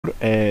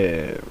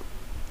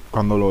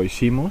cuando lo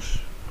hicimos,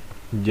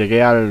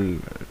 llegué al...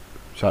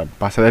 O sea,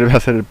 pasé de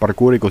hacer el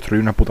parkour y construir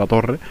una puta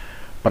torre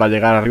para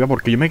llegar arriba,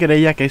 porque yo me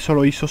creía que eso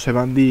lo hizo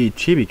Sebandi y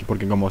Chivik,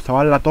 porque como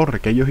estaba en la torre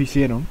que ellos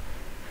hicieron,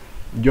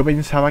 yo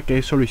pensaba que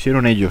eso lo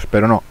hicieron ellos,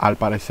 pero no, al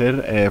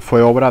parecer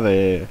fue obra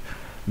de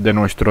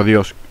nuestro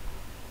dios.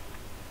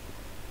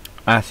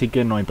 Así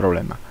que no hay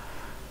problema.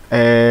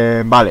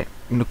 Vale,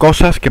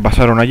 cosas que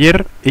pasaron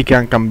ayer y que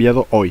han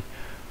cambiado hoy.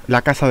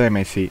 La casa de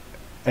Messi.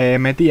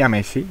 Metí a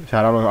Messi, o sea,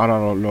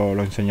 ahora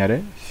lo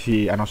enseñaré,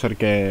 si, a no ser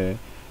que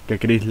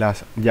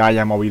Crislas ya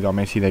haya movido a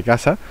Messi de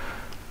casa.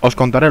 Os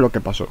contaré lo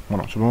que pasó.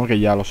 Bueno, supongo que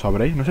ya lo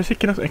sabréis. No sé si es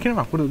que no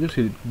me acuerdo, tío,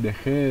 si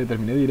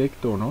terminé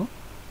directo o no.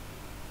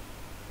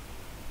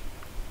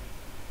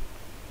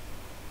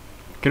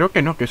 Creo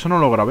que no, que eso no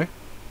lo grabé.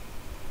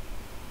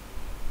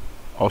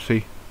 ¿O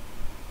sí?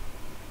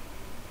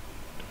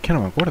 Que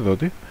no me acuerdo,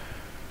 tío.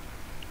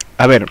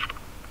 A ver,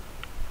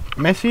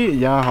 Messi,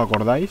 ya os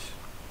acordáis.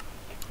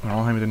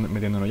 Vamos a ir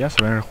metiéndonos ya,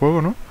 se ve en el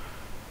juego, ¿no?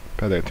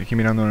 Espérate, estoy aquí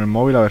mirando en el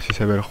móvil a ver si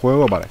se ve el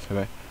juego. Vale, se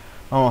ve.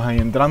 Vamos a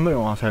ir entrando y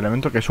vamos a hacer el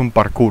evento que es un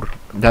parkour.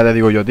 Ya te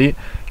digo yo a ti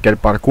que el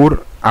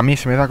parkour a mí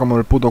se me da como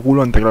el puto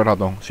culo en teclado y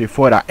ratón. Si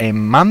fuera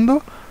en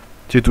mando,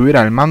 si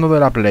tuviera el mando de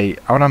la Play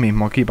ahora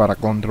mismo aquí para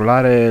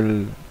controlar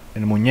el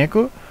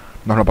muñeco,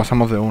 nos lo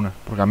pasamos de una.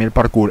 Porque a mí el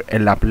parkour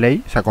en la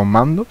Play, o sea, con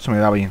mando, se me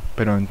da bien.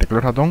 Pero en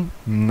teclado y ratón,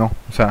 no.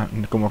 O sea,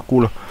 como el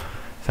culo.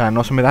 O sea,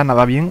 no se me da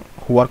nada bien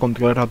jugar con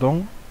teclado y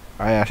ratón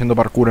haciendo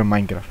parkour en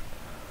Minecraft.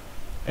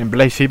 En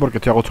Play sí, porque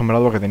estoy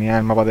acostumbrado a que tenía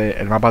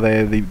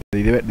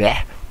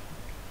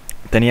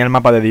tenía el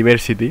mapa de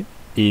Diversity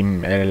y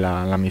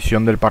la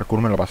misión del parkour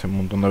me lo pasé un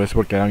montón de veces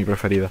porque era mi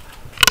preferida.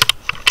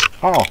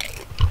 ¡Oh!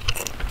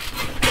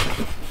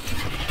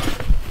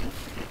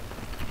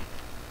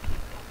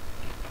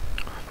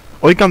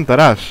 Hoy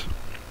cantarás.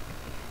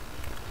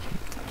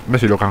 Ve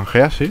si lo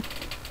canjeas, sí.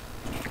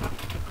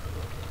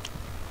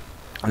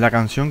 La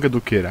canción que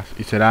tú quieras.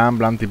 Y será en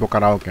plan tipo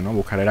karaoke, ¿no?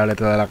 Buscaré la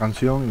letra de la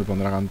canción y me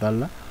pondré a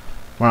cantarla.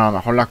 Bueno, a lo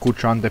mejor la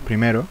escucho antes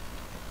primero.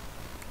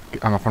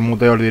 A lo mejor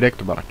muteo el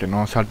directo para que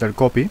no salte el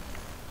copy.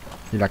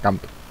 Y la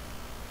canto.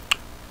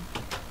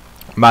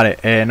 Vale,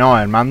 no,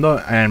 el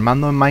mando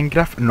en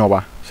Minecraft no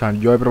va. O sea,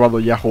 yo he probado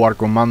ya jugar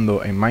con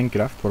mando en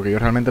Minecraft, porque yo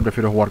realmente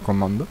prefiero jugar con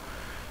mando.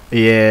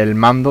 Y el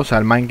mando, o sea,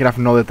 el Minecraft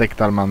no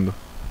detecta el mando.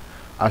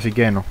 Así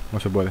que no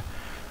se puede.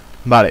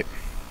 Vale.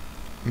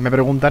 Me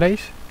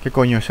preguntaréis, ¿qué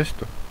coño es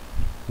esto?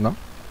 ¿No?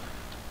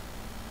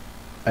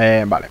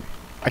 Vale.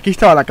 Aquí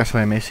estaba la casa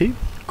de Messi,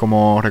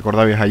 como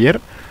recordabais ayer.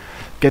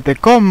 Que te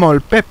como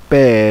el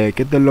Pepe,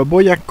 que te lo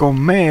voy a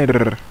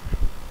comer.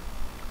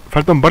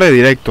 Falta un par de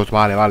directos,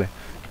 vale.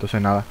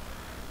 Entonces nada.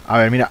 A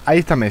ver, mira, ahí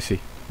está Messi.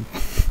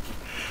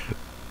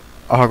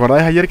 ¿Os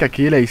acordáis ayer que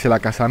aquí le hice la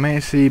casa a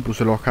Messi,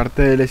 puse los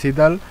carteles y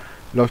tal?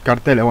 Los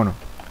carteles, bueno,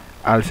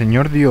 al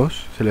señor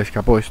Dios se le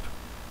escapó esto.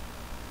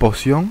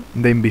 Poción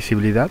de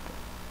invisibilidad,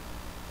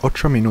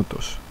 8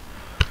 minutos.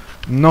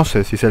 No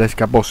sé si se le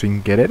escapó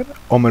sin querer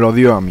o me lo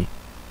dio a mí.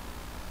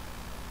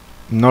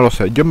 No lo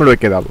sé, yo me lo he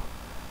quedado.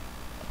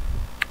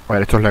 A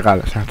ver, esto es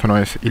legal, o sea, esto no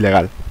es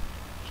ilegal.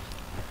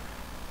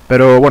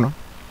 Pero bueno,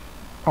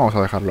 vamos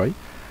a dejarlo ahí.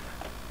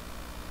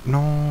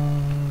 No...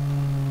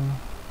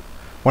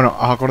 Bueno,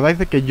 ¿os acordáis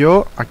de que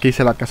yo aquí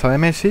hice la casa de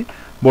Messi?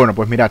 Bueno,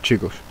 pues mirad,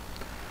 chicos.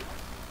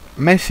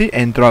 Messi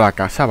entró a la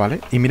casa,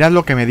 ¿vale? Y mirad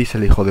lo que me dice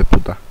el hijo de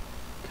puta.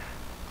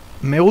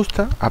 Me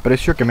gusta,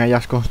 aprecio que me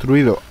hayas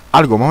construido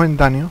algo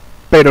momentáneo,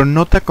 pero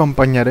no te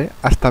acompañaré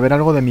hasta ver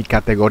algo de mi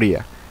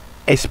categoría.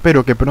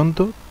 Espero que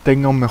pronto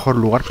tenga un mejor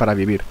lugar para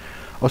vivir.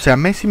 O sea,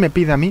 Messi me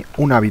pide a mí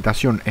una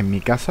habitación en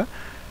mi casa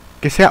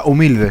que sea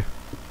humilde,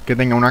 que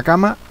tenga una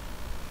cama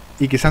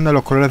y que sean de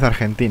los colores de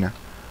Argentina.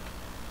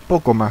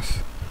 Poco más.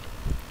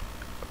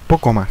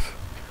 Poco más.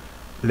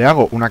 Le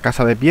hago una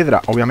casa de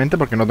piedra, obviamente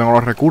porque no tengo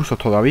los recursos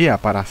todavía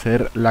para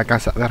hacer la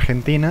casa de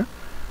Argentina,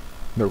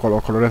 con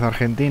los colores de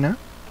Argentina.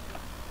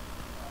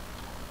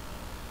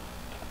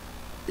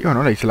 Y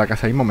bueno, le hice la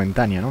casa ahí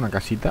momentánea, ¿no? Una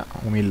casita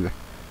humilde.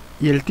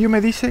 Y el tío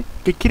me dice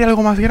que quiere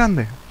algo más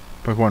grande.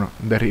 Pues bueno,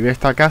 derribé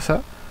esta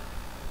casa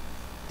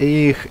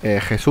y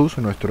Jesús,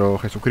 nuestro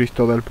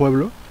Jesucristo del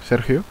pueblo,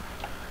 Sergio,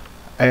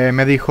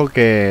 me dijo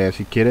que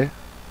si quiere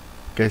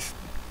que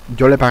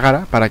yo le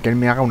pagara para que él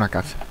me haga una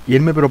casa. Y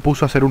él me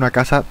propuso hacer una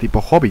casa tipo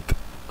Hobbit,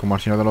 como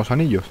el Señor de los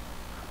Anillos,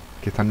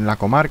 que están en la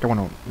comarca.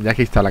 Bueno, ya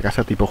aquí está la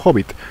casa tipo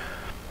Hobbit.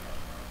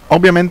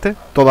 Obviamente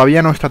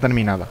todavía no está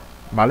terminada,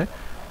 ¿vale?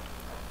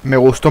 Me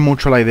gustó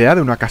mucho la idea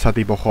de una casa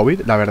tipo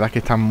Hobbit. La verdad es que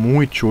está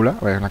muy chula.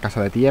 Es una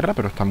casa de tierra,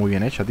 pero está muy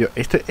bien hecha, tío.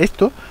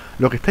 Esto,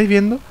 lo que estáis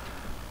viendo,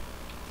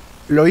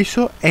 lo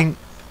hizo en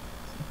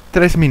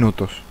 3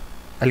 minutos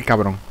el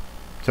cabrón.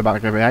 O sea, para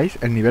que veáis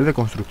el nivel de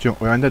construcción.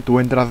 Obviamente tú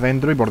entras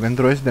dentro y por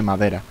dentro es de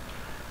madera.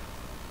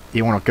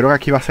 Y bueno, creo que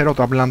aquí va a ser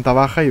otra planta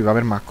baja y va a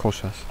haber más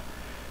cosas.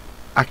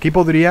 Aquí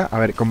podría... A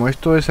ver, como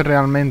esto es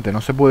realmente... No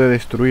se puede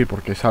destruir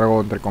porque es algo,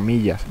 entre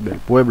comillas, del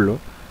pueblo.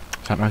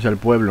 O sea, no es del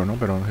pueblo, ¿no?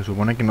 Pero se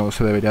supone que no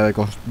se debería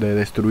de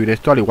destruir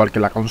esto, al igual que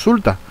la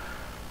consulta.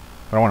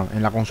 Pero bueno,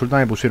 en la consulta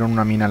me pusieron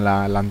una mina en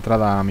la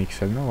entrada a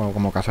Mixel, ¿no?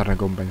 Como casa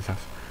recompensas.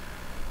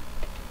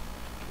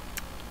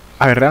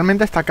 A ver,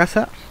 realmente esta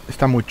casa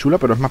está muy chula,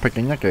 pero es más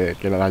pequeña que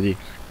la de allí.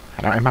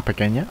 Es más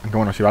pequeña, aunque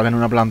bueno, si va a tener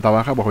una planta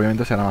baja, pues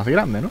obviamente será más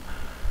grande, ¿no?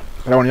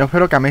 Pero bueno, yo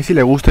espero que a Messi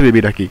le guste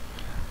vivir aquí.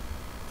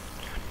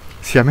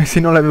 Si a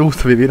Messi no le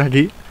gusta vivir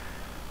aquí,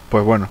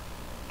 pues bueno,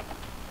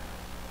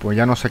 pues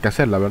ya no sé qué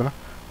hacer, la verdad.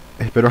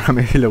 Espero que a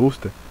Messi le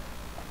guste.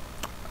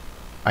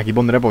 Aquí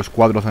pondré pues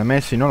cuadros de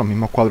Messi, ¿no? Los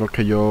mismos cuadros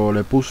que yo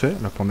le puse.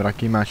 Los pondré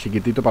aquí más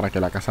chiquitito para que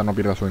la casa no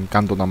pierda su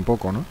encanto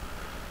tampoco, ¿no?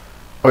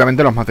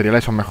 Obviamente los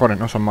materiales son mejores,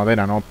 ¿no? Son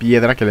madera, no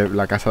piedra, que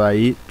la casa de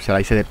ahí se la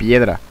hice de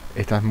piedra.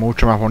 Esta es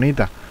mucho más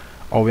bonita.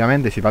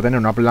 Obviamente, si va a tener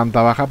una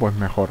planta baja, pues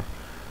mejor.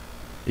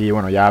 Y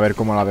bueno, ya a ver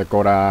cómo la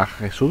decora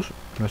Jesús,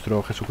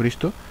 nuestro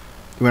Jesucristo.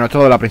 Y bueno,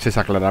 esto de la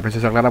princesa Clara. La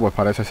princesa Clara pues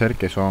parece ser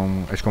que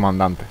es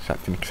comandante. O sea,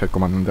 tiene que ser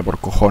comandante por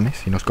cojones.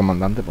 Si no es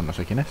comandante, pues no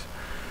sé quién es.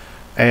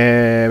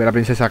 La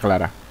princesa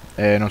Clara.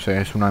 No sé,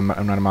 es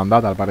una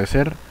hermandad al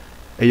parecer.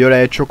 Y yo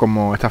le he hecho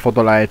como... Esta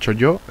foto la he hecho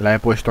yo. La he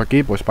puesto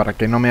aquí pues para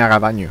que no me haga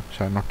daño. O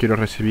sea, no quiero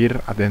recibir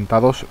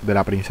atentados de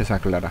la princesa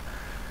Clara.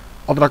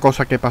 Otra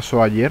cosa que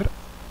pasó ayer.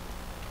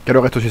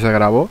 Creo que esto sí se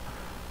grabó.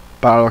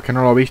 Para los que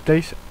no lo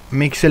visteis,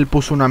 Mixel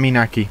puso una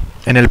mina aquí,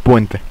 en el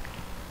puente.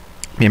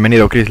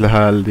 Bienvenido, Chris,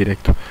 al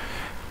directo.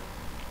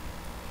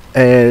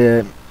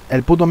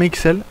 El puto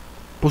Mixel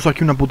puso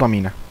aquí una puta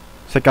mina.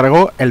 Se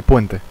cargó el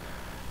puente.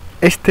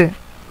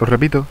 Lo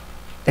repito,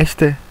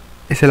 ¿este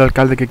es el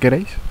alcalde que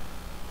queréis?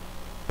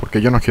 Porque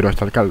yo no quiero a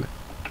este alcalde.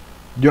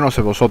 Yo no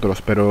sé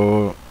vosotros,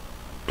 pero...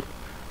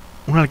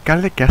 ¿Un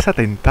alcalde que hace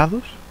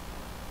atentados?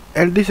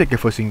 Él dice que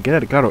fue sin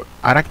querer, claro.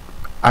 Ahora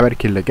a ver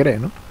quién le cree,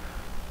 ¿no?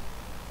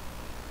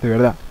 De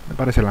verdad, me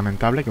parece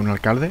lamentable que un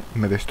alcalde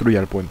me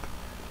destruya el puente.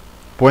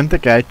 Puente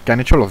que han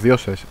hecho los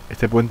dioses.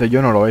 Este puente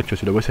yo no lo he hecho.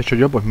 Si lo hubiese hecho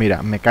yo, pues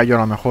mira, me callo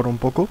a lo mejor un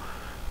poco.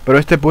 Pero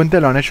este puente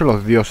lo han hecho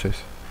los dioses.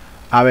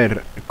 A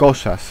ver,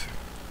 cosas.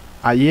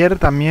 Ayer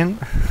también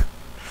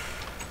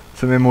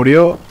se me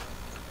murió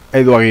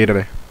Edu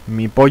Aguirre.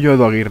 Mi pollo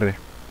Edu Aguirre.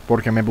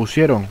 Porque me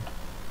pusieron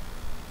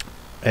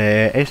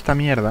esta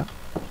mierda.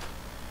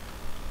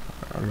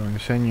 Lo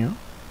enseño.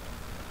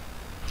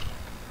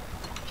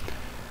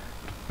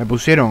 Me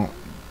pusieron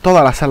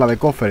toda la sala de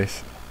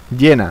cofres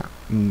llena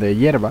de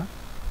hierba,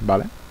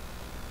 ¿vale?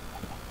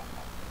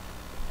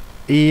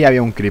 Y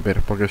había un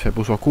creeper, porque se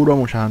puso oscuro,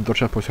 muchas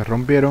antorchas pues se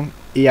rompieron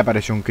y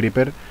apareció un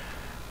creeper.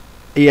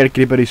 Y el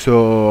creeper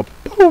hizo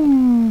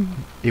 ¡pum!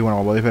 Y bueno,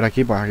 como podéis ver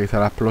aquí, pues aquí está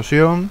la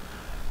explosión.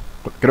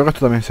 Creo que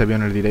esto también se vio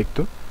en el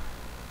directo.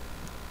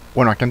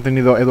 Bueno, aquí han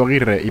tenido Edu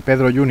Aguirre y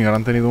Pedro Junior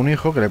han tenido un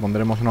hijo, que le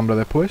pondremos nombre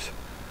después.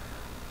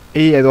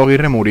 Y Edu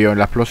Aguirre murió en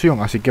la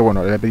explosión, así que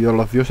bueno, le he pedido a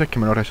los dioses que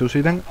me lo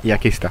resuciten y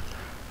aquí está.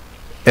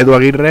 Edu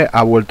Aguirre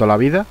ha vuelto a la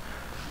vida.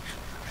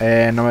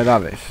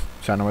 Novedades,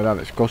 o sea,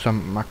 novedades,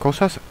 más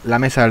cosas. La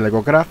mesa del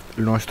DecoCraft,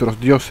 nuestros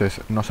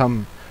dioses nos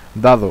han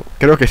dado,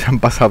 creo que se han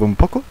pasado un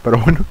poco, pero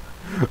bueno,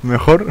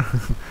 mejor.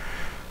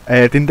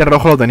 El tinte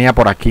rojo lo tenía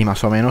por aquí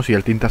más o menos y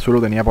el tinte azul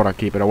lo tenía por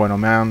aquí, pero bueno,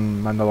 me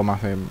han dado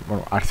más,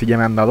 bueno, arcilla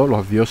me han dado,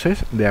 los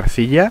dioses de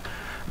arcilla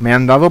me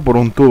han dado por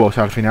un tubo, o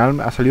sea, al final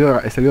he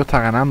salido hasta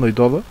ganando y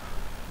todo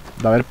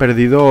de haber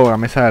perdido la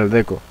mesa del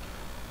deco.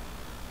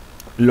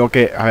 Lo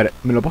que, a ver,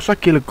 me lo puso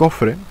aquí el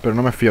cofre, pero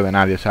no me fío de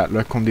nadie, o sea, lo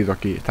he escondido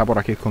aquí, está por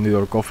aquí escondido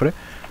el cofre.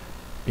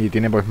 Y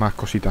tiene pues más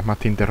cositas, más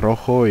tinte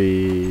rojo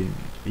y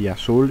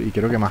azul y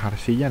creo que más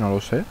arcilla, no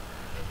lo sé.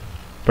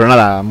 Pero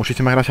nada,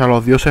 muchísimas gracias a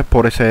los dioses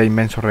por ese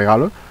inmenso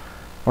regalo.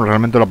 Bueno,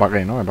 realmente lo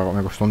pagué, ¿no?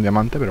 Me costó un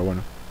diamante, pero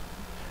bueno.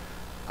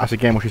 Así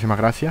que muchísimas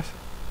gracias.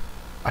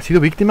 Ha sido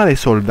víctima de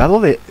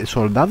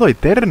soldado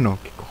eterno.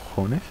 ¿Qué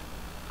cojones?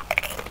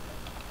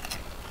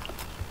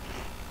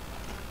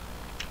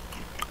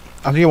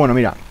 Así que bueno,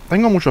 mira,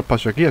 tengo mucho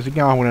espacio aquí, así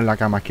que vamos a poner la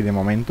cama aquí de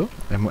momento.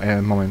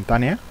 Es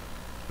momentánea.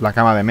 La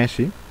cama de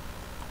Messi.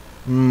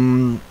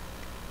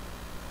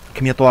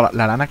 Que mira toda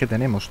la lana que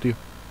tenemos, tío.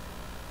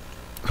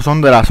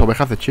 Son de las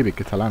ovejas de Chibi,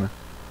 que esta lana.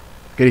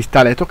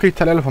 Cristales, estos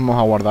cristales los vamos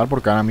a guardar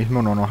porque ahora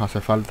mismo no nos hace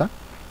falta.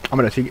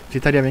 Hombre, sí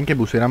estaría bien que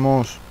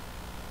pusiéramos...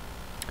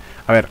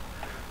 A ver,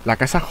 la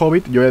casa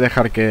Hobbit yo voy a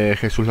dejar que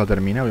Jesús la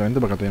termine, obviamente,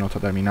 porque todavía no está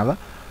terminada.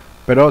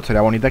 Pero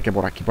sería bonita que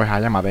por aquí pues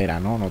haya madera,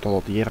 ¿no? No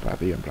todo tierra,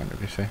 tío, en plan, yo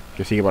qué sé.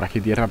 Que sí, que por aquí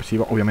tierra, sí,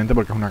 obviamente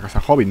porque es una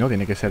casa Hobbit, ¿no?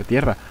 Tiene que ser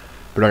tierra.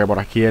 Pero que por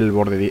aquí el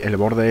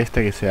borde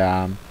este que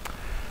sea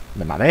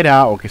de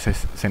madera o que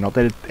se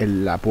note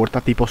la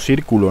puerta tipo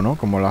círculo, ¿no?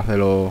 Como las de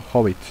los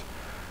hobbits.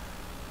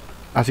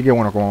 Así que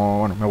bueno,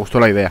 me gustó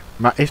la idea.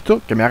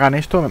 Esto, que me hagan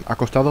esto, me ha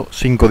costado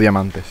 5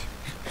 diamantes.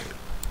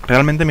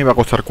 Realmente me iba a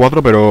costar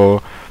 4,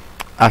 pero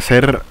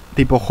hacer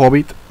tipo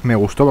Hobbit me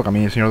gustó, porque a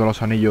mí El Señor de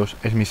los Anillos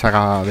es mi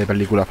saga de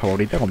película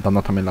favorita,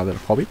 contando también la del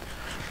Hobbit.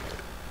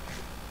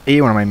 Y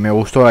bueno, me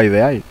gustó la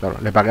idea y claro,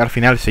 le pagué al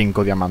final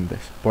 5 diamantes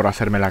por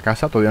hacerme la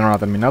casa. Todavía no la ha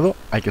terminado,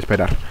 hay que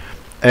esperar.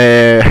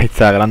 Ahí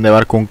está, grande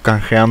Barcun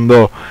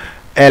canjeando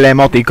el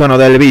emoticono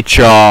del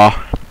bicho.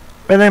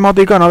 El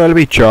emoticono del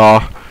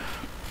bicho.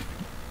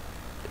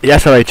 Y ya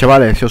sabéis,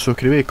 chavales, si os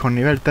suscribís con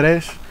nivel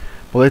 3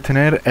 podéis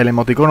tener el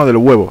emoticono del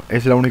huevo.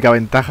 Es la única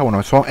ventaja,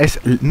 bueno, eso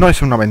no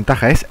es una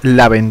ventaja, es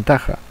la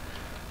ventaja.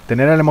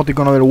 Tener el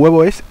emoticono del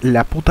huevo es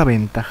la puta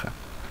ventaja.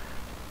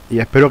 Y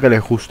espero que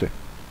les guste.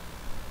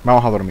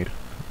 Vamos a dormir.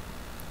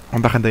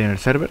 ¿Cuánta gente hay en el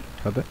server?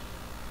 Fíjate.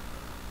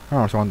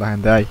 No sé cuánta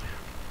gente hay.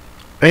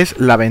 Es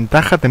la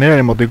ventaja tener el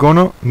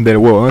emoticono del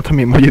huevo. ¿Dónde está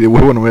mi emoji de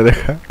huevo? No me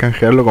deja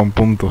canjearlo con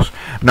puntos.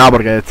 No,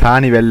 porque está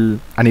a nivel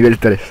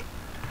 3.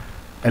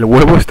 El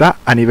huevo está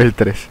a nivel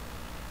 3.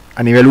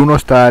 A nivel 1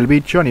 está el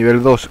bicho. A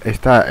nivel 2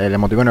 está el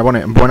emoticono que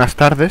pone buenas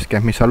tardes, que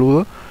es mi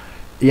saludo.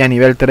 Y a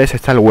nivel 3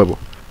 está el huevo.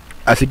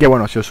 Así que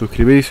bueno, si os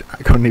suscribís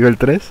con nivel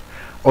 3,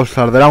 os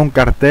saldrá un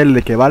cartel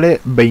de que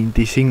vale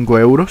 25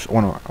 euros.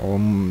 Bueno,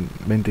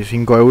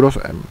 25 euros.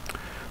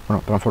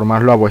 Bueno,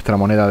 transformarlo a vuestra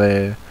moneda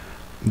de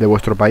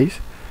vuestro país.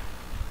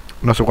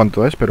 No sé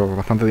cuánto es, pero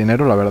bastante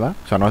dinero, la verdad.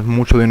 O sea, no es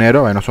mucho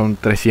dinero, no son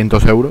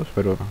 300 euros,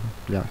 pero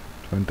ya,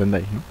 lo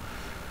entendéis, ¿no?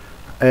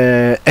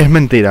 Es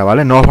mentira,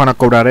 ¿vale? No os van a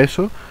cobrar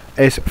eso.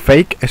 Es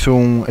fake, es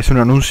un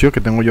anuncio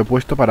que tengo yo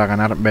puesto para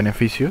ganar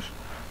beneficios.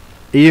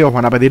 Y os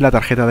van a pedir la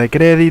tarjeta de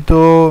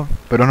crédito.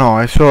 Pero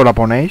no, eso la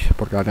ponéis,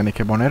 porque la tenéis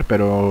que poner,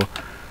 pero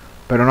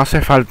no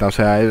hace falta, o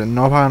sea,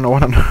 no van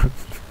a...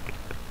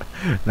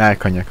 Nada, es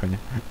coña, es coña.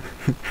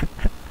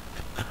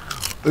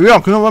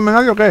 Dios, ¿que no duerme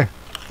nadie o qué?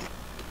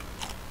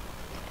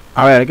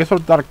 A ver, hay que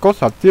soltar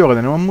cosas, tío, que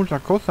tenemos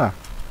muchas cosas.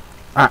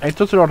 Ah,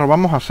 esto se lo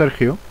robamos a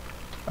Sergio,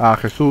 a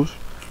Jesús.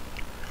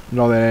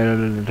 Lo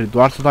del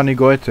ritual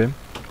satánico este.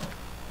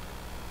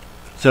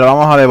 Se lo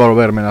vamos a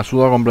devolver, me la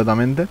suda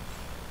completamente.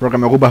 Porque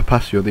me ocupa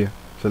espacio, tío.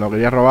 Se lo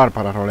quería robar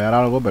para rolear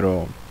algo,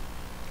 pero...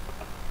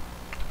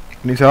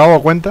 ni se ha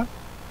dado cuenta.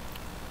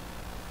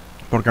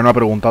 Porque no ha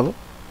preguntado.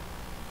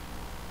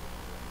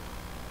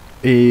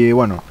 Y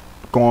bueno,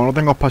 como no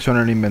tengo espacio en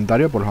el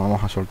inventario, pues lo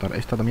vamos a soltar.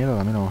 Esta mierda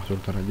también la vamos a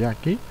soltar ya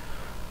aquí.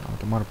 Vamos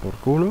a tomar por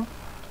culo.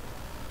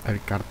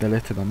 El cartel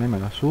este también me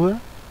la suda.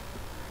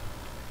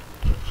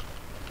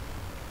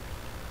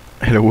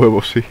 El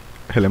huevo, sí.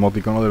 El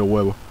emoticono del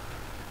huevo.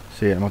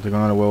 Sí, el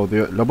emoticono del huevo,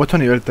 tío. Lo he puesto a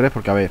nivel 3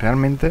 porque, a ver,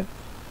 realmente...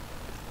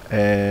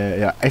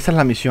 ya, esa es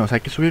la misión. O sea,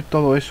 hay que subir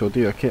todo eso,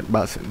 tío. Es que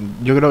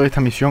yo creo que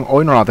esta misión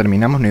hoy no la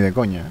terminamos ni de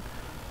coña, ¿eh?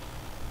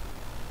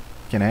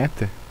 ¿Quién es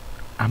este?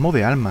 Amo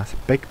de almas,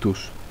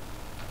 Pectus.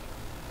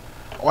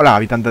 Hola,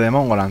 habitante de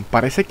Mongoland.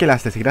 Parece que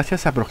las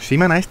desgracias se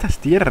aproximan a estas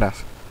tierras.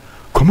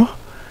 ¿Cómo?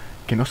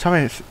 Que no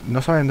saben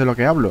de lo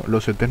que hablo.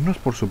 Los Eternos,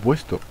 por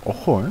supuesto.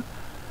 Ojo, ¿eh?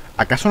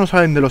 ¿Acaso no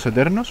saben de los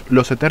Eternos?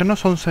 Los Eternos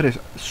son seres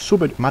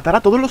súper... Matar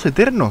a todos los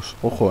Eternos.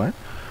 Ojo, ¿eh?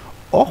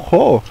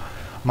 ¡Ojo!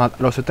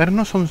 Los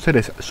Eternos son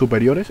seres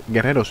superiores,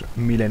 guerreros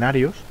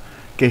milenarios,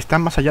 que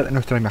están más allá de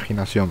nuestra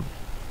imaginación.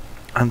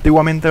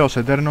 Antiguamente los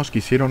Eternos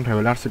quisieron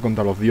rebelarse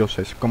contra los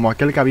dioses, como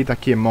aquel que habita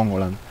aquí en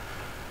Mongoland.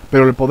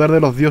 Pero el poder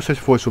de los dioses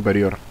fue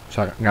superior. O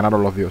sea,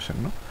 ganaron los dioses,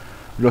 ¿no?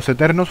 Los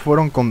Eternos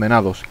fueron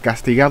condenados,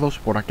 castigados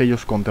por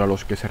aquellos contra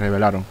los que se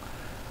rebelaron.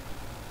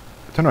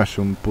 Esto no es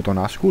un puto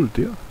Nazgûl,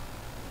 tío.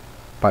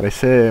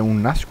 Parece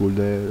un Nazgûl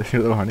de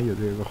Señor de los Anillos,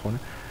 tío, ¿qué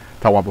cojones?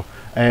 Está guapo.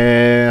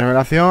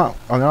 Revelación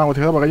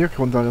por aquellos que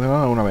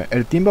contrataron alguna vez.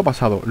 El tiempo ha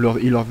pasado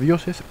y los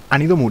dioses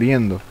han ido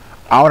muriendo.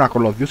 Ahora,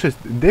 con los dioses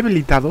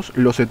debilitados,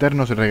 los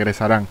Eternos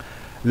regresarán.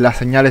 Las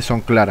señales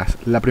son claras.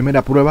 La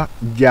primera prueba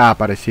ya ha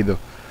aparecido.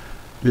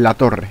 La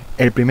torre.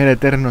 El primer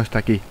Eterno está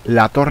aquí.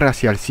 La torre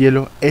hacia el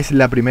cielo es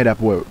la primera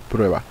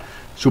prueba.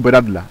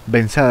 Superadla.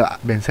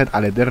 Venced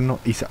al Eterno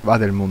y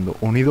salvad del mundo.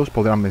 Unidos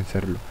podrán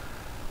vencerlo.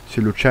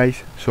 Si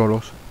lucháis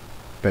solos,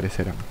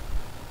 perecerán.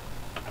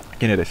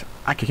 ¿Quién eres?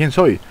 Ah, ¿que quién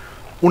soy?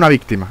 Una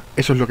víctima,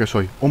 eso es lo que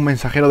soy, un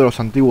mensajero de los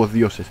antiguos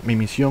dioses. Mi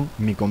misión,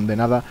 mi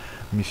condenada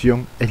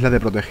misión, es la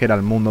de proteger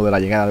al mundo de la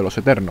llegada de los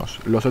Eternos.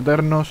 Los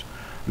Eternos,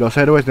 los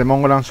héroes de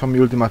Mongoland son mi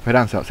última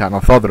esperanza, o sea,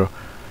 nosotros.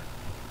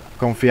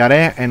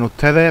 Confiaré en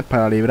ustedes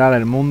para librar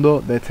el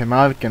mundo de este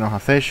mal que nos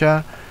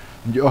acecha.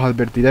 Yo os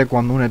advertiré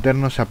cuando un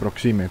Eterno se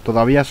aproxime.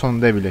 Todavía son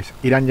débiles,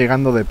 irán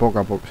llegando de poco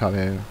a poco, o sea,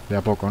 de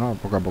a poco, ¿no?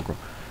 Poco a poco.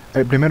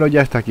 El primero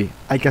ya está aquí.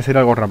 Hay que hacer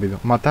algo rápido.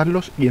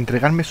 Matarlos y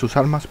entregarme sus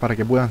almas para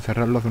que puedan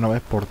cerrarlos de una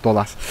vez por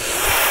todas.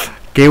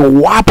 ¡Qué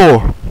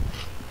guapo!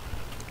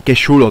 ¡Qué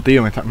chulo,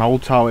 tío! Me ha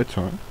gustado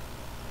esto, ¿eh?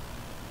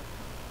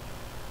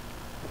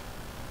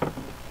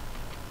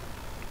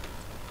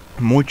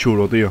 Muy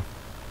chulo, tío.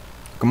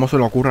 ¿Cómo se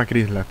le ocurre a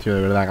Chrysler, tío?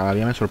 De verdad, cada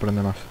día me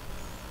sorprende más.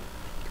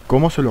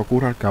 ¿Cómo se le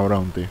ocurre al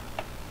cabrón, tío?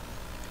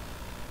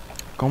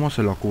 ¿Cómo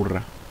se le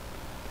ocurre?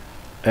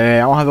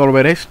 Vamos a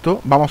devolver esto.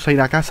 Vamos a ir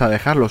a casa a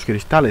dejar los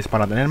cristales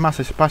para tener más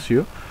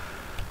espacio.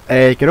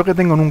 Creo que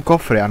tengo en un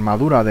cofre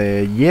armadura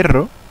de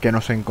hierro que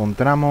nos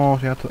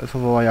encontramos... Ya eso os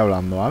voy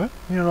hablando, a ver.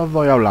 Mira, os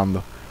voy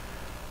hablando.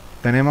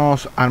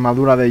 Tenemos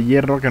armadura de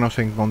hierro que nos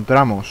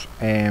encontramos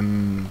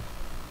en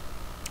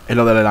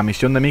lo de la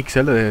misión de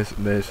Mixel,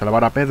 de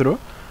salvar a Pedro.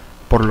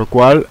 Por lo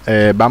cual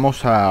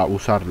vamos a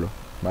usarlo,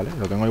 ¿vale?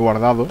 Lo tengo ahí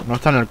guardado. No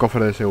está en el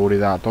cofre de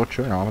seguridad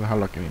tocho. Vamos a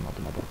dejarlo aquí mismo.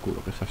 Toma por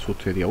culo, que se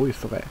asuste y diga, uy,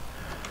 ¿esto qué es?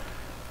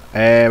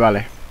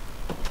 Vale.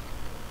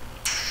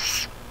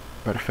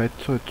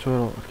 Perfecto,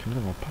 esto... Es que no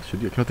tengo espacio,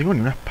 tío. Es que no tengo ni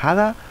una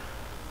espada.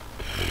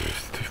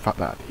 Estoy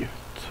fatal, tío.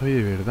 Estoy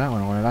de verdad...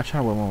 Bueno, con el hacha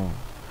no podemos...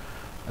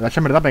 El hacha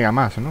en verdad pega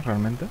más, ¿no?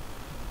 Realmente.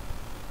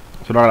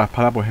 Solo que la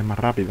espada pues es más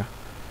rápida.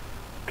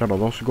 Claro,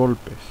 2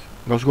 golpes.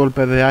 2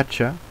 golpes de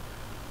hacha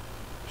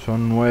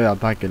son 9 de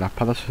ataque. La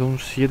espada son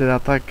 7 de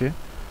ataque.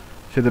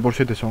 7 por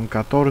 7 son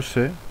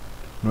 14.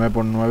 9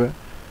 por 9.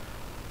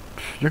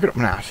 Yo creo...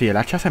 Nah, sí, el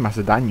hacha hace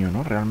más daño,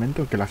 ¿no?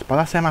 Realmente, aunque la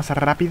espada sea más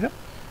rápida,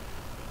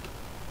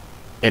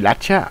 el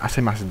hacha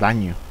hace más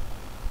daño.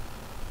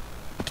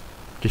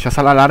 Quizás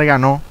a la larga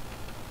no.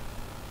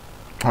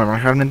 Bueno,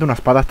 realmente una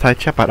espada está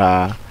hecha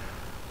para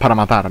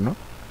matar, ¿no?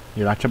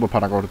 Y el hacha pues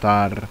para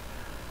cortar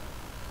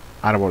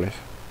árboles.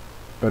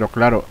 Pero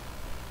claro,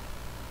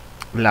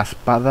 la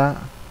espada...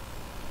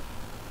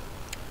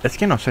 Es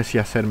que no sé si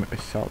hacerme...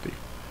 Pesado, tío.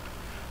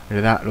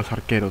 ¿Verdad? Los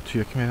arqueros,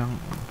 tío. Es que me dan...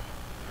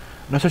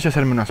 No sé si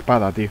hacerme una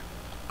espada, tío.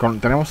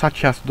 Tenemos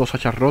hachas, 2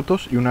 hachas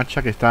rotos y un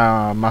hacha que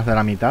está más de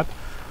la mitad.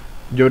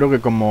 Yo creo que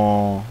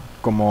como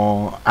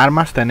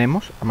armas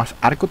tenemos, más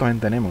arco también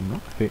tenemos,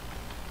 ¿no? Sí.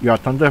 Y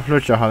bastantes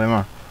flechas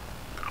además.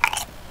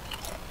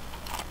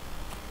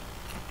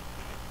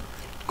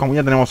 Como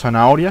ya tenemos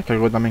zanahorias, que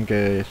creo también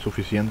que es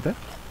suficiente.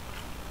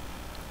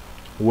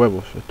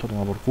 Huevos, esto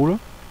toma por culo.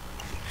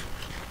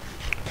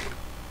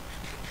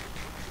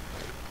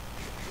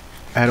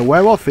 El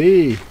huevo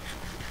sí.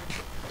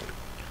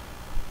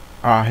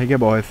 Así que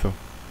pues eso.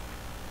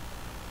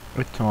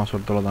 Esto vamos a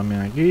soltarlo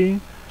también aquí.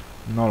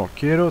 No los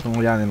quiero,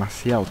 tengo ya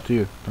demasiados,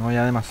 tío. Tengo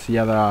ya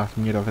demasiadas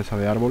mierdas de esas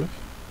de árboles.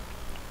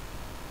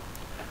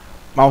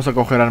 Vamos a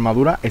coger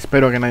armadura.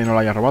 Espero que nadie nos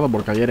la haya robado,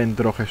 porque ayer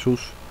entró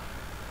Jesús.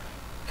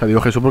 O sea,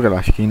 digo Jesús porque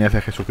la skin es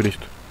de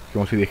Jesucristo.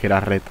 Como si dijera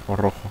red o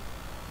rojo.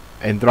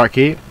 Entró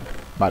aquí.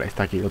 Vale,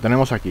 está aquí. Lo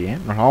tenemos aquí, ¿eh?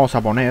 Nos lo vamos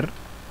a poner.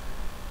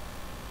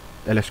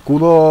 El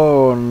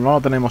escudo no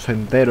lo tenemos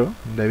entero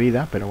de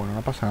vida, pero bueno,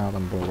 no pasa nada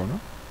tampoco,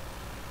 ¿no?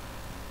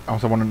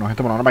 Vamos a ponernos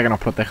esto por ahora para que nos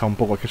proteja un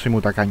poco. Es que soy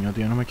muy tacaño,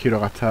 tío. No me quiero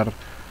gastar...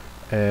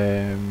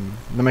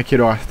 no me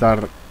quiero gastar...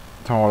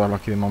 Vamos a guardarlo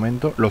aquí de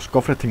momento. Los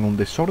cofres tengo un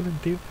desorden,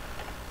 tío.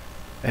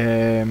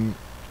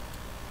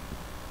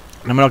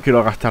 No me lo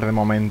quiero gastar de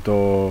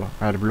momento.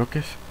 A ver,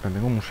 bloques. Pero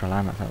tengo mucha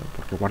lana, ¿sabes?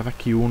 Porque guarda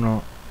aquí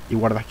uno y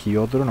guarda aquí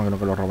otro. No creo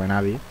que lo robe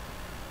nadie.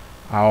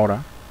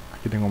 Ahora.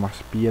 Aquí tengo más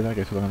piedra,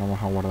 que esto también lo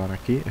vamos a guardar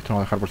aquí. Esto no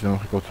voy a dejar por si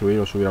tenemos que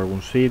construir o subir a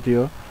algún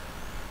sitio.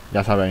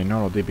 Ya sabéis, ¿no?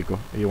 Lo típico.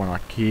 Y bueno,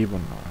 aquí,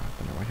 pues no,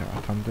 tenemos ya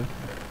bastante.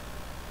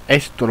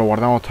 Esto lo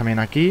guardamos también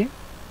aquí.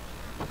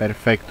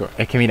 Perfecto.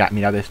 Es que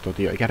mirad esto,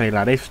 tío. Hay que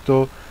arreglar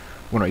esto.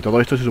 Bueno, y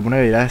todo esto se supone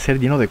que debería de ser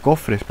lleno de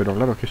cofres. Pero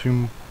claro, es que soy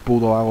un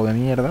puto hago de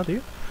mierda, tío.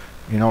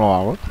 Y no lo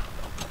hago.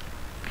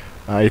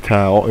 Ahí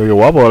está. Oh, qué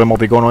guapo el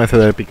emoticono ese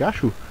del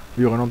Pikachu.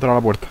 Digo que no entra a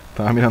la puerta.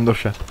 Estaba mirando el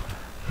chat.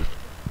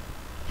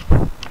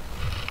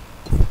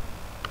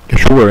 Qué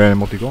chulo el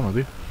emoticono,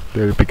 tío.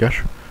 Del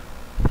Pikachu.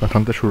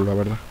 Bastante chulo, la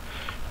verdad.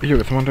 Y yo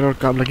que se me ha enredado el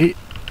cable aquí.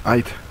 Ahí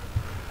está.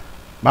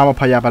 Vamos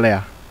para allá a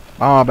pelear.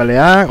 Vamos a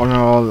pelear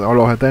con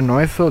los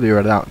eternos eso, tío,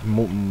 de verdad.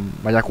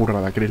 Vaya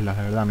currada, Crislas,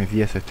 de verdad, mis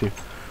 10, tío.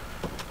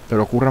 Te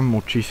lo curran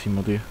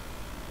muchísimo, tío.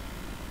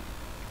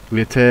 Y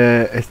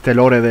este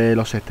lore de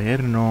los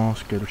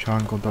eternos que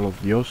luchaban contra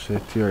los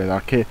dioses, tío, de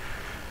verdad,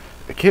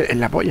 es que es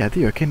la polla,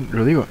 tío. Es que,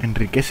 lo digo,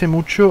 enriquece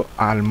mucho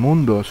al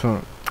mundo.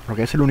 Lo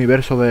que es el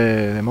universo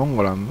de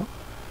Mongoland, ¿no?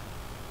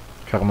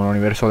 O sea, como el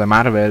universo de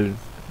Marvel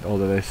o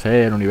de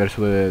DC, el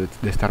universo de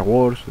Star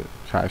Wars.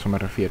 O sea, a eso me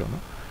refiero, ¿no?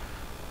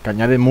 Que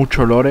añade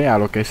mucho lore a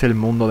lo que es el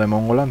mundo de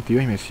Mongoland,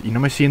 tío. Y no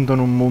me siento en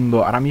un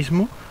mundo... Ahora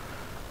mismo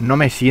no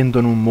me siento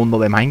en un mundo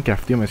de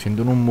Minecraft, tío. Me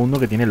siento en un mundo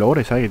que tiene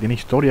lore, ¿sabes? Que tiene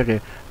historia,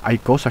 que hay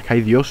cosas, que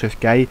hay dioses,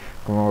 que hay...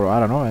 Como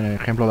ahora, ¿no? En el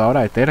ejemplo de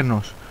ahora,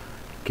 Eternos.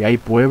 Que hay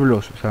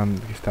pueblos. O sea,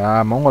 que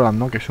está Mongoland,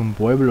 ¿no? Que es un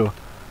pueblo.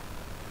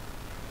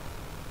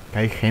 Que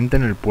hay gente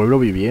en el pueblo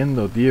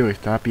viviendo, tío. Que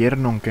está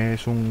Piernon, que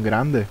es un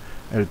grande.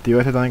 El tío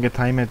ese también que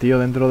está ahí metido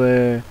dentro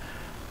de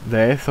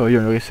eso,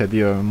 yo qué sé,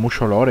 tío.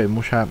 Mucho lore,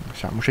 mucha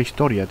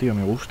historia, tío.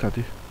 Me gusta,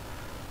 tío.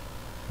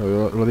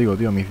 Lo digo,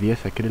 tío, mis 10,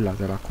 te lo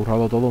has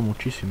currado todo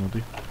muchísimo,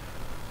 tío.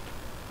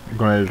 Y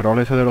con el rol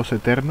ese de los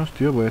eternos,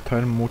 tío, puede estar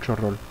en mucho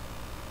rol.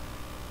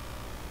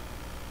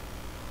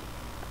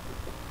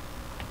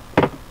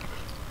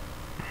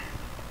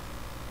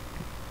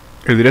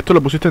 El directo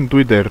lo pusiste en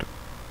Twitter.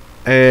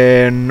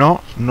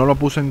 No lo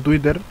puse en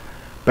Twitter,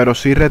 pero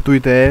sí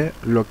retuiteé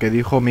lo que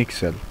dijo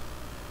Mixel.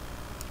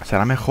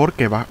 Será mejor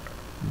que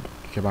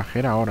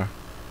bajera ahora.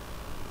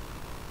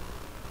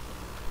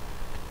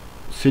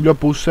 Sí lo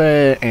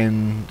puse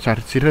en... O sea,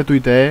 sí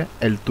retuiteé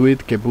el tweet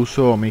que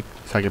puso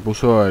que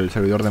puso el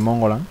servidor de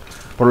Mongoland.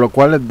 Por lo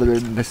cual,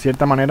 de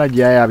cierta manera,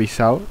 ya he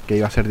avisado que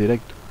iba a ser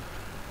directo.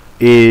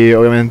 Y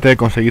obviamente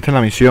conseguiste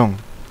la misión.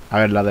 A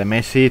ver, la de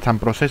Messi está en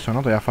proceso, ¿no?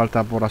 Todavía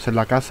falta por hacer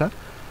la casa.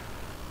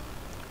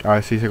 A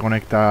ver si se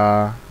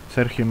conecta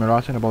Sergio y me lo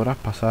hace, no podrás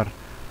pasar.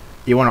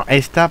 Y bueno,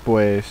 esta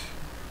pues...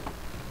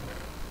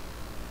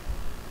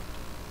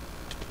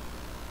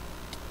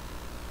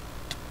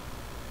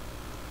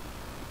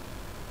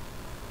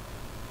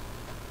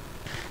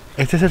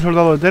 ¿Este es el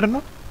soldado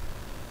eterno?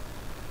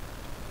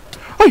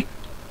 ¡Ay!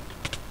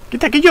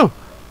 ¡Quita aquí yo!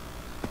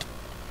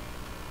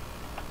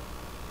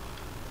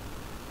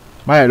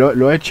 Vale,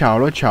 lo he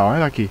echado,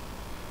 de aquí.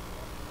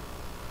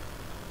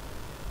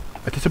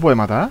 ¿Este se puede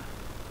matar?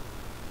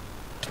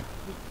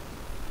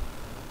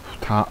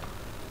 Está...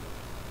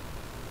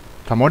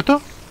 ¿Está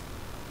muerto?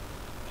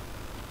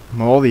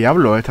 Modo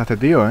diablo está este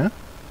tío,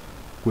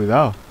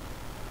 Cuidado.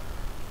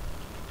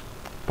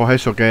 Pues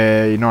eso,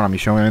 que... No, la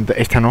misión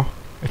obviamente... Esta no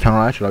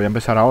la he hecho, la voy a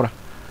empezar ahora.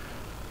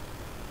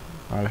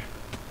 Vale.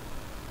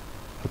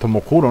 Esto es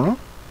muy oscuro, ¿no?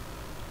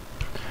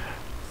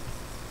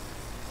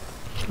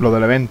 Lo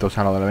del evento, o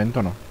sea, lo del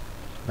evento no.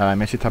 La de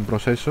Messi está en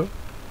proceso.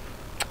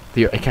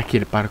 Tío, es que aquí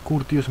el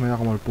parkour, tío, se me da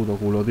como el puto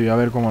culo, tío. A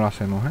ver cómo lo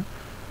hacemos,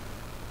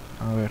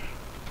 A ver.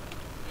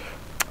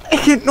 ¡Es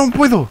que no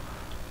puedo!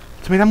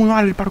 Se me da muy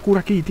mal el parkour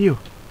aquí, tío.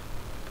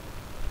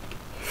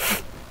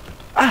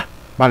 ¡Ah!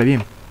 Vale,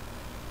 bien.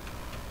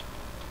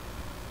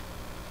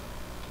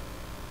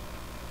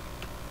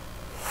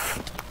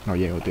 No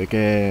llego, tío. Hay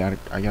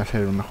que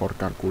hacer un mejor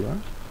cálculo,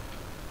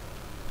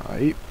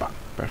 Ahí, pam.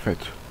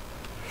 Perfecto.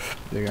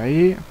 Llega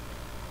ahí.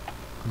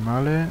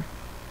 Vale.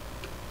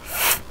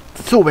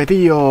 ¡Sube,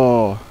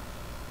 tío!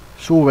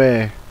 ¡Sube!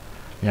 Me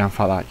voy a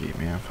enfadar aquí,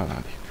 me voy a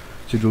enfadar, tío.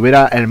 Si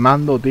tuviera el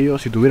mando, tío,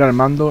 si tuviera el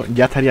mando,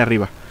 ya estaría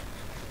arriba.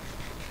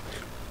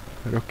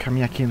 Pero es que a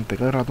mí aquí en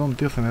teclado de ratón,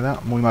 tío, se me da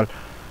muy mal.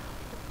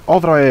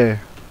 ¡Otra vez!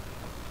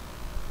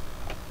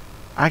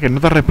 Ah, que no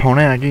te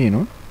respawné aquí,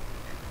 ¿no?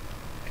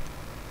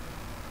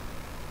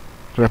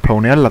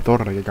 Respawnear la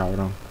torre, qué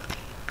cabrón.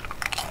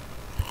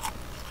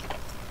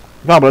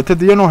 Claro, pero este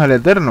tío no es el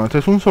Eterno. Este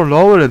es un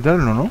soldado del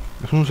Eterno, ¿no?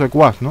 Es un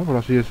secuaz, ¿no? Por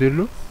así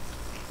decirlo.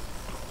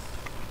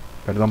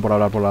 Perdón por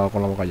hablar con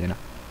la boca llena.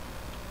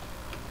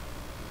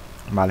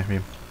 Vale,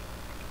 bien.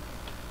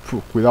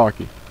 Cuidado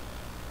aquí.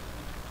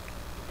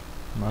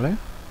 Vale.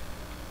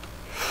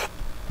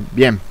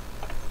 Bien.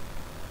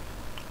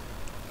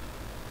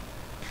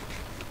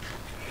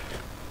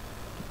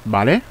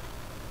 Vale.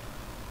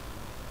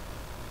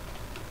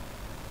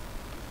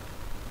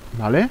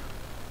 Vale.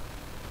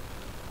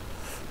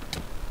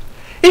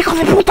 ¡Hijo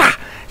de puta!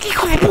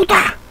 ¡Hijo de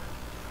puta!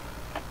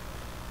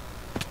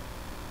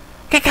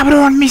 ¡Qué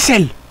cabrón,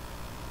 Michel!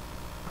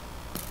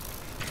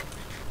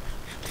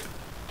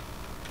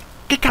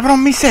 ¡Qué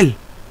cabrón, Michel!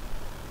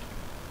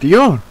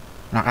 Tío,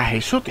 no hagas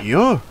eso,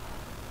 tío.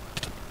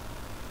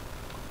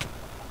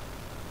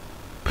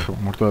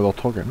 Muerto de 2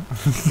 toques, ¿no?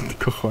 ¿Qué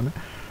cojones?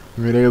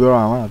 Me miré que tú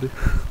eras mamá, tío.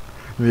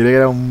 Me miré que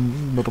era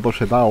un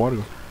mototorsetado o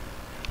algo.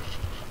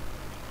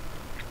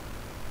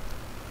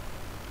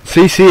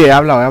 Sí, he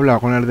hablado.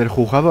 Con el del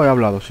juzgado he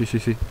hablado. Sí.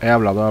 He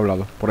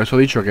hablado. Por eso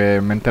he dicho que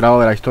me he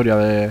enterado de la historia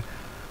de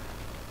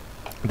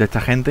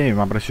esta gente y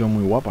me ha parecido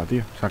muy guapa,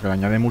 tío. O sea, que le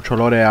añade mucho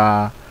lore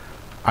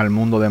al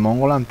mundo de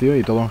Mongoland, tío,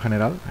 y todo en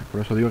general.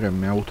 Por eso digo que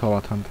me ha gustado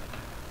bastante.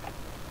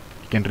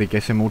 Que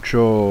enriquece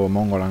mucho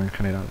Mongoland en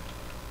general.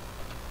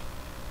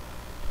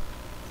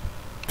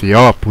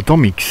 Tío, puto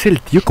Mixel,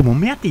 tío, ¿cómo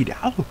me ha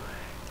tirado?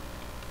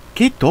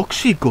 ¡Qué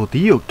tóxico,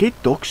 tío! ¡Qué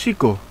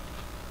tóxico!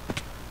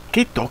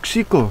 ¡Qué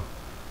tóxico!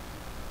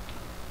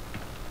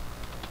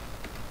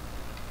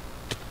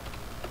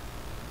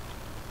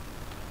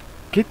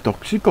 ¡Qué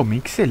tóxico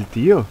Mixel,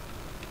 tío!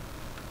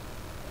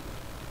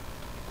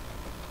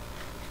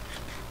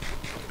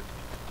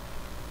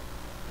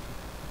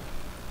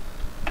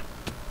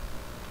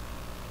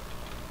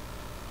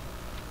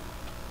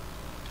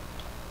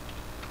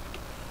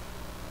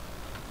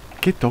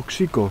 ¡Qué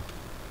tóxico!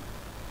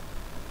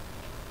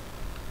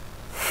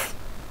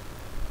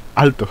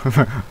 Alto.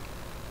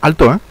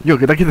 Alto, ¿eh? Yo,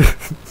 que te quites.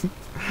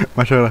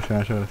 Muchas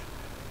gracias.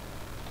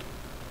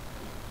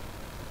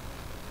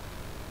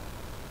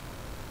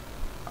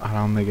 ¿Ahora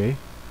dónde que hay?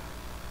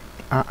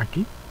 Ah, aquí.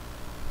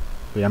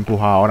 Lo voy a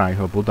empujar ahora,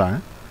 hijo de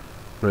puta,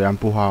 Lo voy a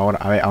empujar ahora.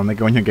 A ver, ¿a dónde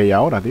coño que hay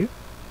ahora, tío?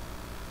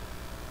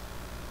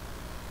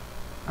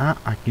 Ah,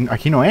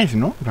 aquí no es,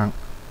 ¿no?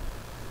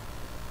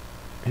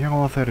 Mira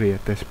cómo se ríe,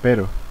 te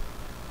espero.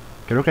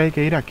 Creo que hay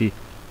que ir aquí.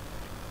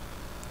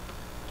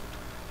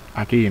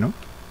 Aquí, ¿no?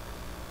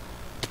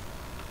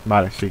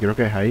 Vale, sí, creo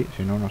que es ahí.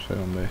 Si no, no sé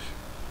dónde es.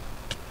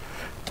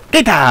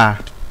 ¡Quita!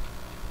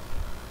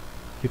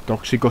 Qué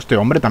tóxico este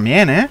hombre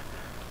también, ¿eh?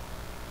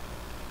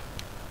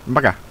 Ven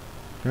para acá.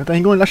 ¿Qué me estás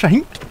ahí con el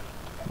Ashahin?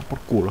 Por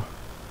culo.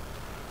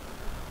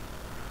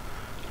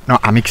 No,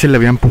 a Mixel le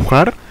voy a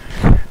empujar.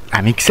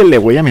 A Mixel le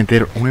voy a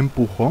meter un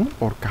empujón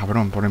por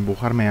cabrón, por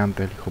empujarme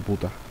antes, el hijo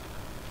puta.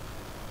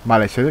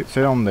 Vale, sé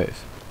dónde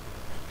es.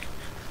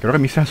 Creo que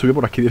Mixel subió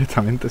por aquí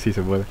directamente, si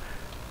se puede.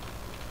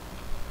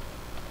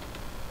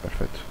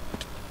 Perfecto.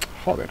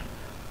 Joder.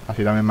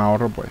 Así también me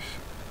ahorro, pues,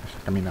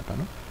 esa caminata,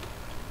 ¿no?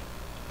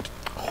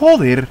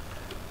 ¡Joder!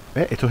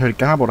 Esto es el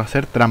cana por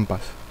hacer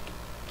trampas.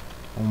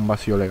 Un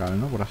vacío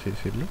legal, ¿no? Por así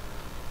decirlo.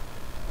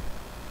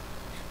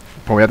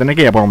 Pues voy a tener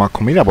que ir a por más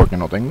comida porque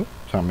no tengo.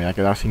 O sea, me voy a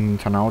quedar sin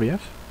zanahorias.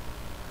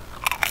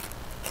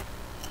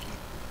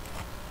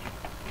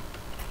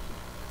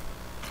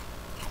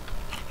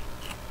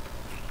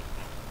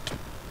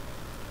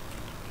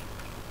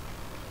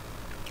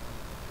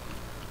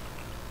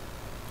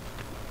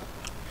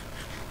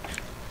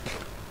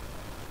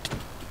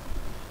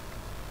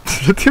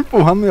 Yo estoy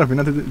empujando y al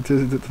final te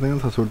teniendo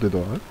esa suerte y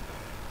todo,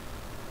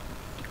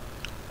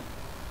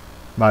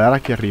 Vale, ahora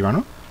aquí arriba,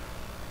 ¿no?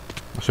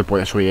 ¿No se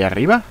puede subir ahí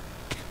arriba?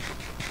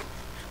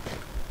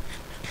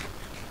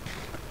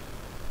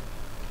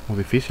 Muy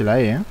difícil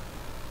ahí, ¿eh?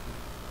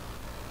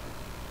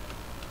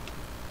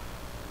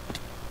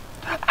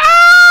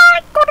 ¡Ah!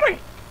 ¡Corre!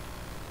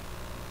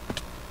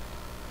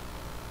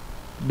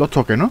 2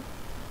 toques, ¿no?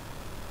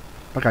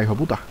 Para acá, hijo de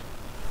puta.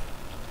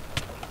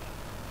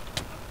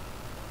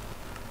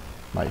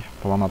 Vaya,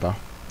 pues me ha matado.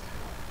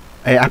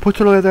 ¿Has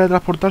puesto lo de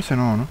teletransportarse?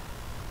 No, ¿no?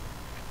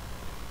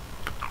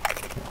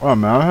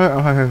 Bueno,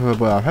 vamos a ver si eso se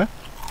puede hacer.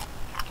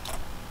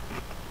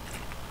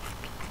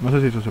 No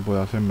sé si eso se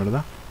puede hacer, en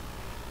verdad.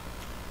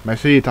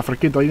 Messi, está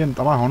fresquito ahí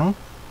dentro abajo, ¿no?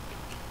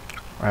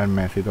 El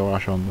Messi, todo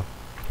gachondo.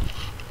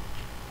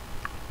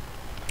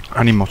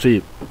 Ánimo,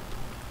 sí.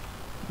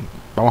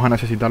 Vamos a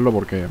necesitarlo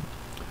porque...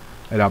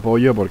 El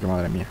apoyo, porque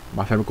madre mía,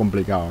 va a ser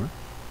complicado, ¿eh?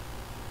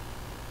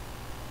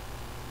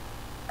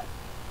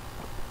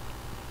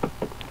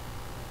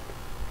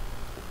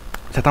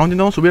 O sea, estamos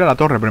intentando subir a la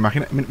torre, pero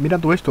imagina... Mira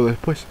tú esto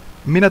después.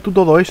 Mira tú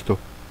todo esto.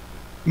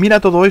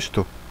 Mira todo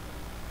esto.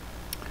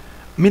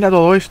 Mira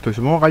todo esto. Y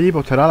supongo que allí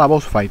pues será la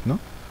boss fight, ¿no?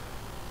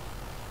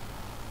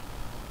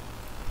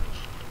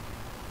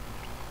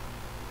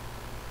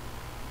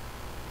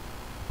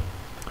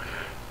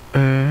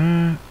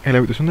 En la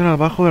habitación del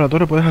abajo de la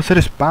torre puedes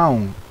hacer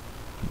spawn.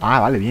 Ah,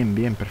 vale, bien,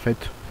 bien,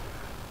 perfecto.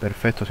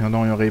 Perfecto, si no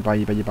tengo yo que ir para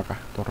allí, para acá,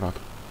 todo el rato.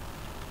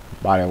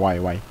 Vale, guay,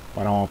 guay.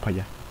 Ahora vamos para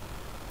allá.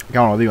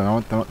 Claro, lo digo,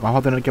 ¿no? Vamos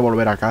a tener que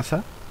volver a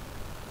casa.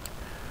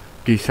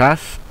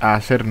 Quizás a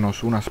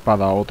hacernos una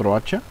espada o otro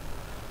hacha.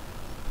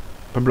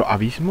 Por ejemplo,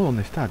 abismo,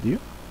 ¿dónde está, tío?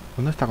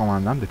 ¿Dónde está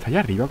comandante? ¿Está allá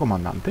arriba,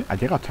 comandante? ¿Ha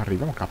llegado hasta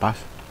arriba? Capaz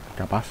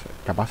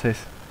es.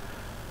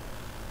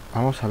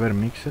 Vamos a ver,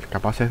 Mixer.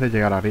 Capaz es de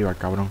llegar arriba, el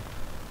cabrón.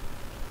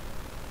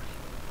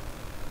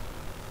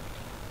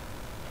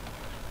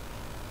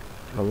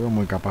 Lo veo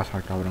muy capaz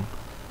al cabrón.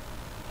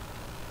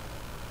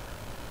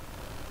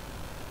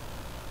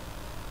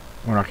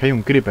 Bueno, aquí hay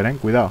un creeper,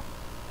 cuidado.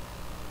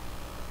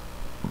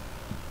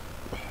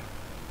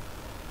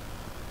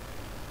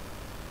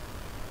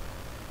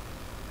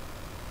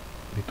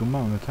 ¿Mi tumba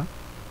dónde está?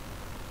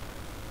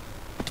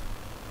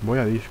 Voy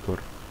a Discord.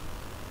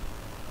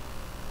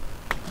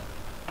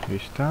 Ahí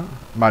está.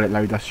 Vale, la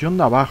habitación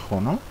de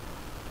abajo, ¿no?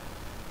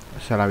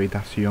 O sea, la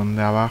habitación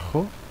de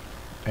abajo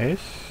es...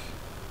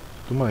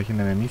 ¿Tumba de quién?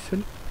 ¿De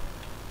Missile?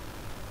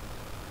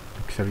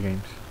 Pixel Games.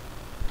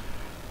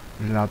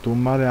 La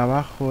tumba de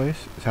abajo es...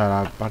 O sea,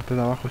 la parte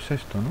de abajo es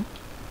esto, ¿no?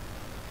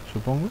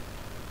 Supongo.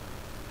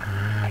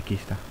 Ah, aquí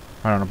está.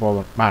 Ahora no puedo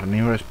ver. Vale,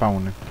 new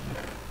respawn.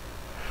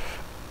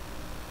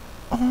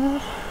 Oh.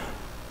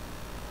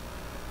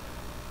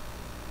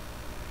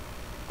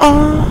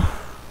 Oh.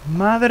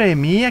 Madre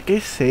mía, ¿qué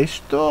es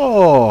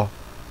esto?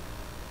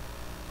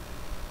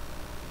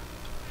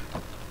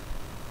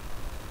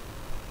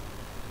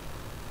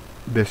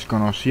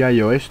 Desconocía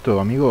yo esto,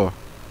 amigo.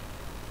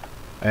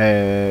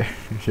 Ya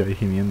ahí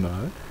gimiendo,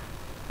 ¿vale?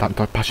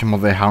 ¿Tanto espacio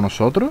hemos dejado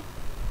nosotros?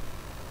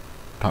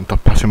 ¿Tanto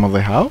espacio hemos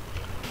dejado?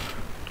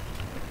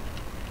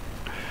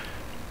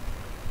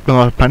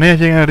 Cuando los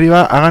paneles lleguen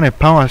arriba, hagan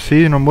spawn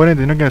así, no mueren y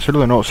tienen que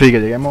hacerlo de nuevo. Sí, que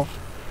lleguemos.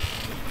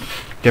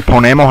 Que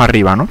ponemos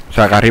arriba, ¿no? O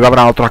sea, que arriba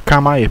habrá otras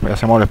camas y después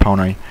hacemos el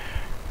spawn ahí.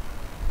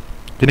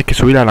 Tienes que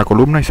subir a la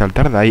columna y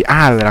saltar de ahí.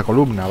 Ah, de la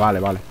columna, vale,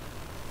 vale.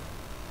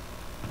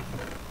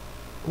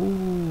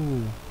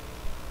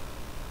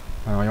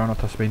 Bueno, llevan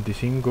hasta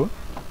 25.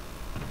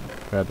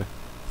 Espérate.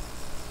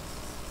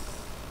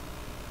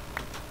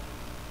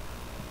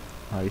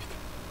 Ahí está.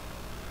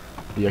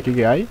 ¿Y aquí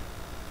qué hay?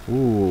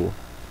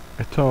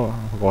 Esto,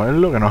 vamos a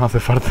cogerlo, que nos hace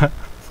falta.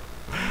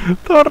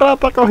 Todo el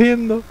rato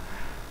cogiendo.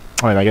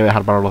 Oye, hay que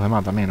dejar para los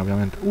demás también,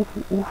 obviamente.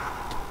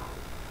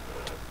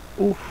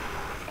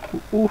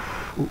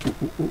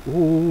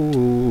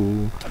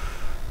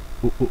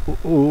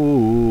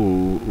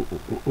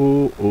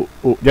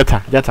 Ya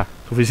está.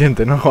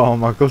 Suficiente, no jugamos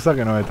más cosas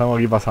que nos estamos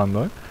aquí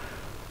pasando,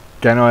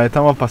 Que nos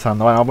estamos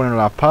pasando. Vale, vamos a poner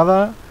la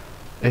espada.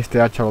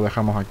 Este hacha lo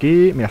dejamos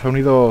aquí. Mira, se ha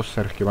unido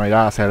Sergio. Va a ir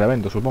a hacer el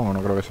evento, supongo.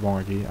 No creo que se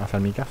ponga aquí a hacer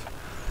mi casa.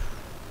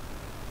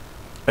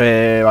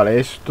 Vale,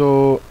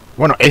 esto...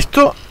 Bueno,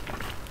 esto...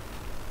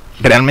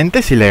 ¿Realmente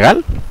es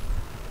ilegal?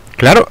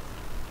 Claro.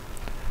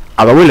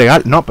 Adobo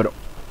ilegal. No, pero...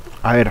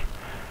 A ver.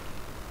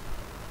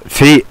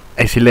 Sí,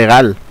 es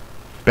ilegal.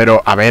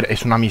 Pero, a ver,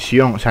 es una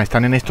misión. O sea,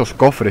 están en estos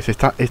cofres.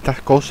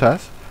 Estas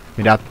cosas...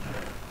 Mirad.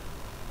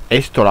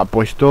 Esto lo ha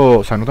puesto...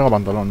 O sea, no tengo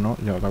pantalón, ¿no?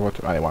 Yo lo tengo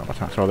puesto... Vale, bueno, pues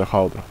se lo dejo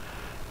a otro.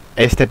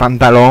 Este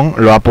pantalón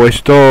lo ha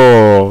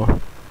puesto...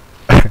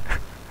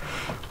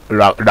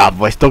 lo ha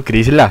puesto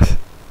Crislas.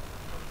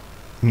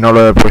 No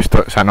lo he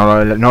puesto... O sea,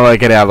 no lo he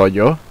creado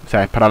yo. O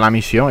sea, es para la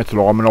misión. Esto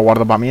luego me lo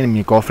guardo para mí en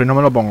mi cofre y no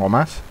me lo pongo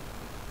más.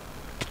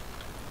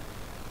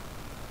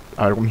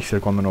 A ver, Mixer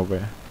cuando nos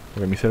ve.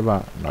 Porque Mixer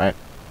va... No,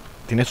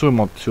 tiene su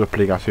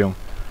explicación.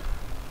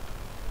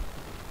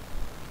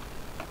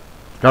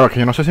 Claro, es que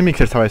yo no sé si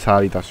Mixer sabe esa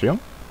habitación.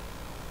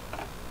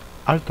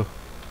 Alto.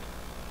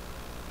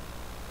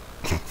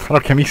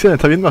 Claro, que Mixer me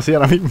está viendo así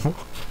ahora mismo.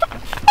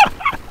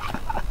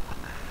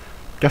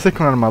 ¿Qué haces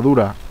con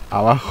armadura?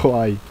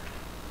 Abajo hay.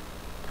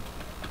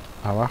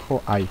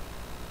 Abajo hay.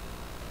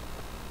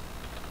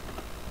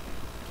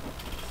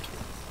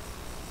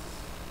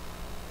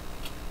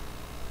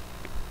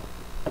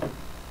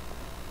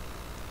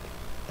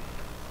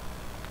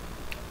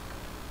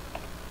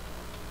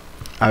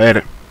 A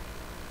ver.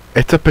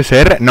 ¿Esto es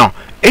PCR? No.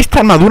 Esta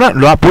armadura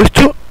lo ha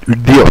puesto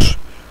Dios.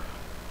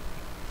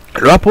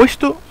 Lo ha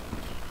puesto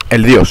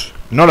el Dios.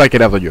 No lo he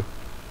creado yo.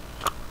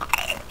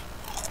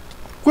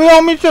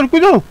 Cuidado, mister,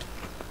 cuidado.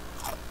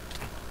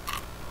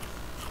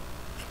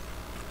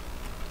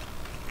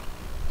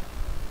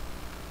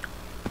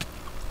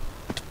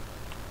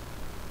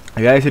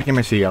 Le voy a decir que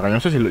me siga. Yo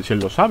no sé si él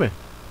lo sabe.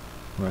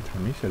 ¿Dónde está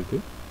el mister, tío?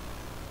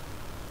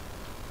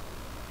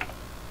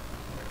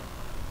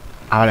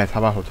 Ah, vale, está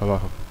abajo, está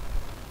abajo.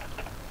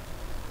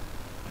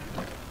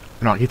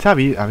 No, aquí está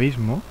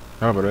abismo.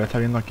 Claro, pero él está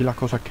viendo aquí las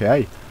cosas que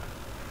hay.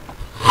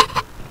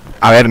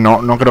 A ver,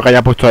 no creo que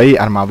haya puesto ahí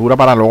armadura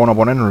para luego no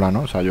ponérnosla,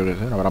 ¿no? O sea, yo qué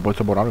sé, lo habrá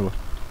puesto por algo.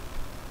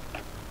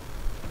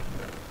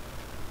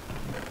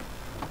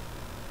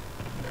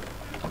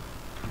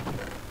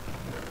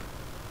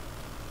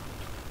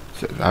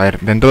 A ver,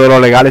 dentro de lo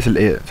legal es...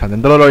 o sea,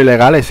 dentro de lo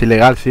ilegal es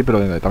ilegal, sí,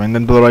 pero también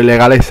dentro de lo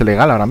ilegal es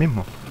legal ahora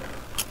mismo.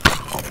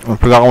 Me he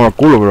explicado como el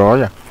culo, pero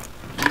vaya.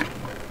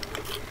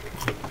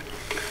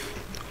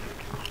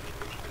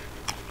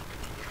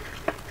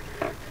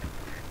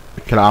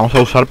 Es que la vamos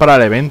a usar para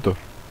el evento.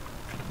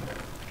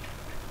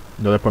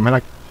 Yo después me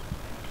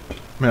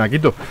la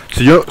quito.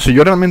 Si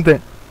yo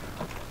realmente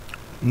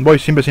voy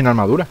siempre sin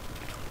armadura.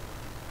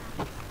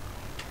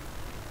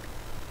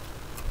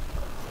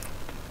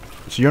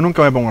 Si yo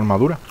nunca me pongo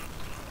armadura.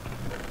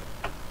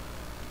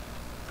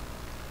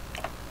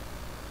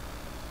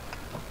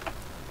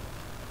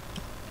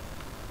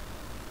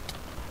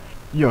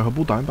 Yo, hijo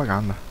puta, ven para acá,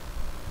 anda.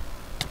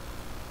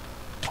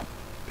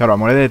 Claro,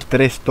 muere de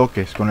 3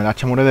 toques. Con el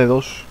hacha muere de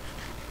 2.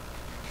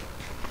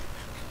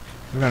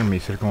 Mira el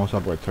miser cómo se ha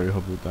puesto, hijo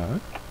puta,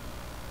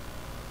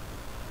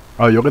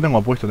 A ver, yo que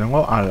tengo puesto,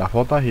 tengo las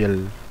botas y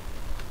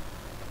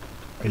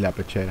la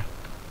pechera.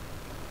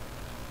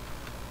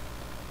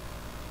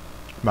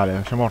 Vale,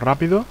 hacemos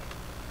rápido.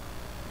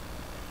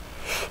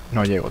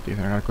 No llego, tío.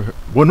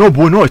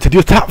 Bueno, este tío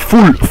está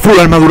full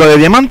armadura de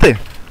diamante.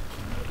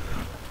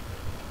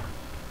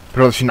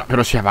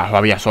 Pero si abajo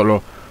había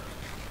solo...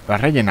 ¿Lo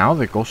has rellenado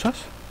de cosas?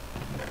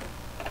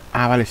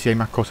 Ah, vale, sí hay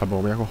más cosas,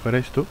 pues voy a coger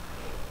esto.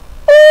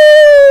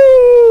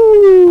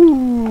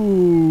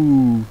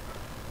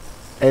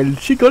 El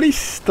chico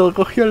listo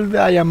cogió el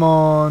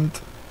diamond.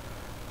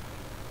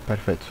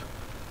 Perfecto.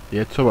 Y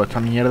esto, pues esta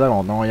mierda,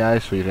 como tengo ya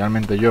eso y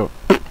realmente yo...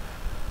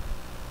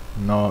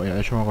 No, mira,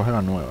 de hecho me voy a coger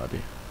la nueva, tío.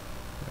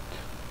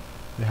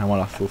 Dejamos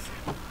la sucia.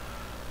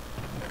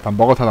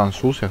 Tampoco está tan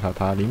sucia, o sea,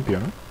 está limpio,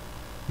 ¿no?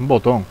 Un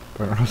botón,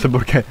 pero no sé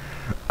por qué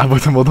ha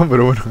puesto un botón,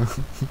 pero bueno.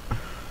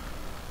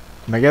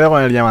 Me quedo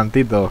con el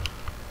diamantito.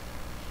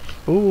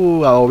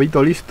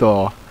 Adobito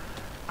listo.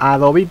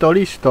 Adobito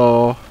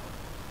listo.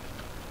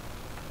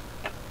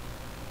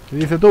 ¿Qué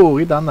dices tú,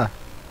 Guita? Anda.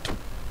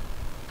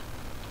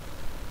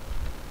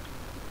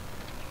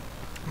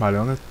 Vale,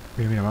 ¿dónde?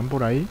 Mira, van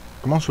por ahí.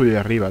 ¿Cómo han subido de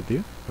arriba,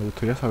 tío? Me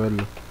gustaría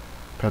saberlo.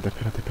 Espérate.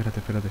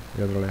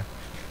 Voy a trolear.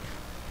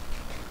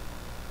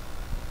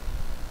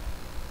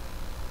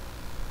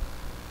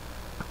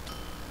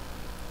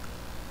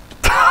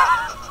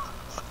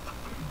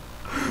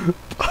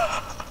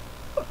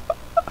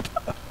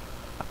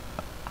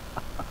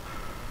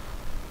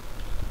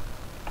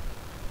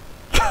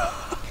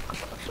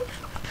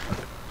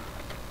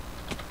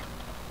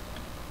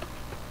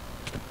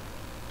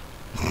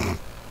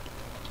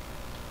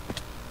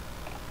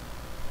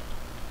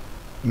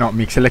 No,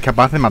 Mixel es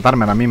capaz de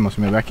matarme ahora mismo. Si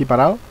me ve aquí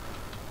parado.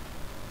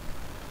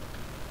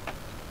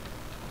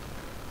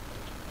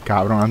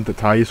 Cabrón, antes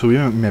estaba ahí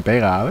subido y me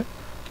pega, ¿sabes?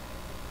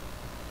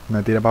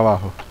 Me tira para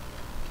abajo.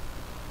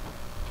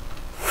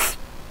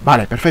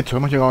 Vale, perfecto,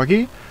 hemos llegado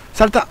aquí.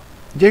 ¡Salta!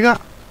 ¡Llega!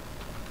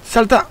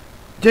 ¡Salta!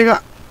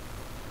 ¡Llega!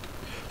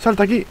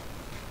 ¡Salta aquí!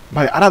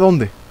 Vale, ¿ahora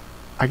dónde?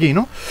 Aquí,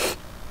 ¿no?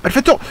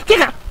 ¡Perfecto!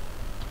 ¡Llega!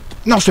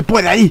 ¡No se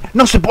puede ahí!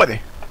 ¡No se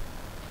puede!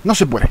 ¡No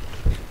se puede!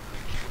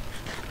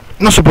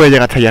 No se puede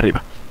llegar hasta allá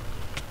arriba.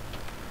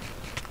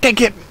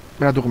 ¿Qué?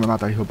 Mira tú que me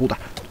matas, hijo de puta.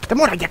 ¡Te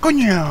mueras ya,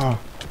 coño!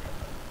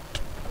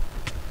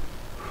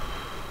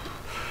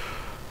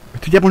 Me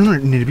estoy ya poniendo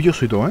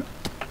nervioso y todo, ¿eh?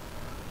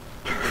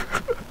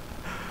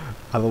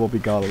 Adobo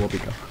picado.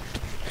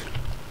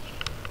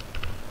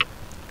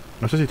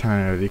 No sé si están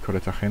en el Discord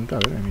esta gente. A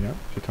ver, mira.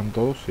 Si están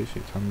todos, sí,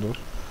 están dos.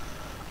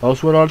 Todo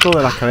suelo alto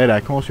de la escalera.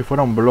 Es como si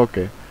fuera un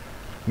bloque.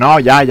 No,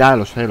 ya,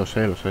 lo sé. Lo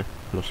sé.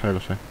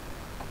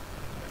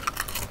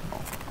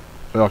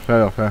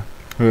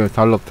 Sí,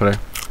 están los tres.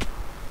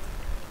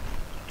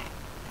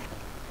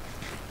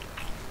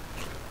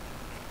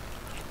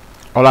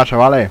 Hola,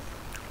 chavales.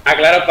 Ah,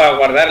 claro, para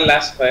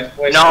guardarlas para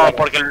después. No,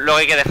 porque luego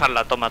hay que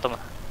dejarla. Toma.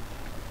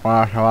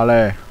 Hola,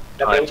 chavales.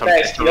 La pregunta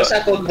es, ¿Dios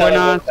ha contado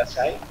cuántas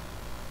hay?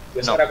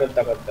 Dios habrá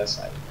contado cuántas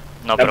hay.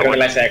 No, pero creo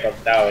bueno. que las haya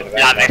contado, ¿verdad?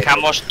 Las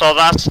dejamos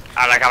todas,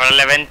 al acabar el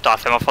evento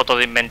hacemos fotos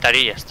de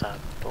inventario y ya está.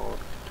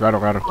 Claro.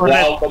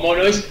 Wow,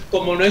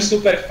 como no es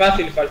súper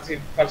fácil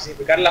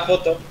falsificar la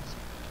foto.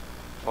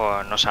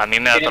 Pues no sé, a mí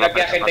me da Tiene toda aquí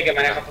a gente que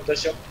maneja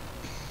Photoshop.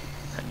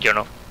 Yo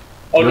no.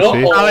 O no,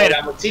 sí. o A ver.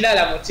 la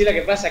mochila,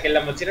 ¿qué pasa? Que en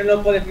la mochila no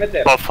lo puedes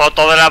meter. Pues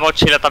foto de la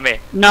mochila también.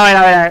 No,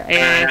 a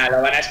ver.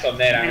 Lo van a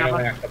esconder, a mí venga, no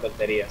va. me hagas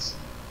tonterías.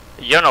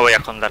 Yo no voy a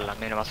esconderla, a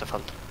mí no me hace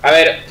falta. A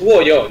ver, tú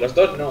o yo, los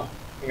dos no.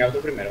 Venga, tú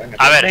primero, venga.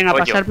 A ver, Venga,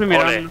 voy pasar yo,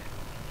 primero. ole.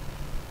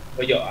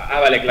 O yo. Ah,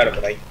 vale, claro,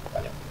 por ahí.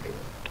 Vale.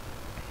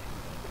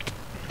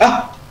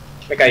 ¡Ah!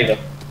 Me he caído.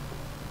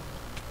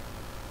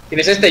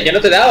 ¿Tienes este? Yo no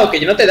te he dado, que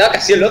yo no te he dado,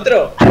 casi el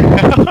otro.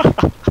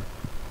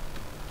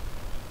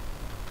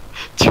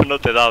 Yo no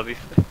te he dado, dice.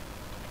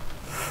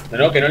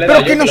 No, que no le he ¿Pero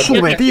dado qué yo, no que lo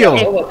sube, tienes, tío?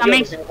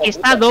 Escúchame, que que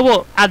está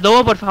Adobo.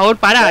 Adobo, por favor,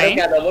 para, Claro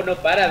que Adobo no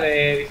para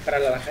de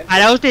dispararle a la gente.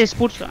 Paraos de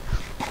expulso.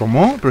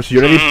 ¿Cómo? Pero si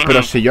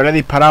yo le he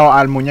disparado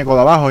al muñeco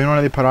de abajo y no le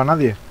he disparado a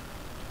nadie.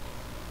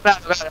 Claro.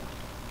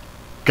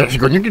 ¿Qué si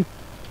coño que...?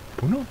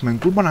 Bueno, me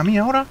inculpan a mí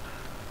ahora.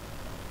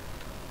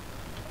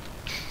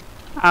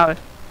 A ver.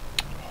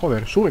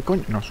 Joder, sube,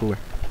 coño. No, sube.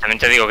 También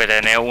te digo que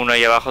tener uno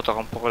ahí abajo toca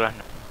un poco las...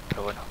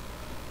 Pero bueno.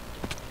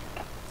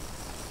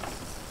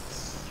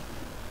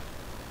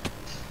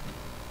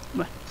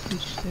 No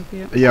sé,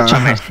 tío. Ya,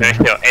 Escúchame,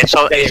 Sergio,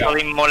 eso Ya llega.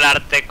 de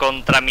inmolarte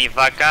contra mis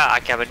vacas,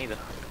 ¿a qué ha venido?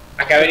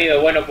 ¿A qué ha venido?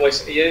 Bueno,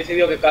 pues yo he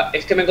decidido que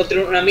es que me encontré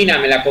una mina,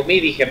 me la comí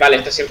y dije, vale,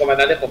 este es el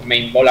comandante, pues me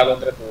inmola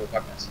contra tus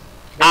vacas.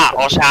 Ah,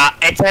 o sea,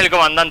 este es el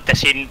comandante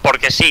sin...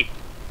 porque sí.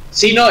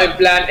 Sí, no, en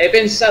plan, he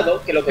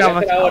pensado que lo que voy a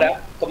hacer Claro.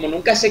 ahora, como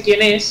nunca sé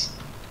quién es,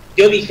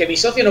 yo dije, mi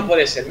socio no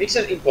puede ser,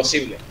 Mixel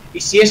imposible.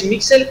 Y si es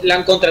Mixel, la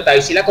han contratado.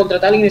 Y si la ha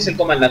contratado alguien es el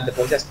comandante,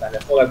 pues ya está, le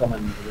juego al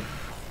comandante.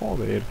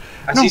 joder.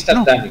 Así No,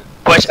 instantáneo.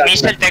 Pues Instantáneo.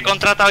 Michel, te he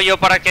contratado yo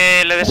para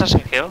que le des a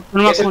Sergio.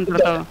 No me ¿Qué ha es el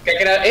contratado. puto-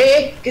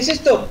 ¿Qué es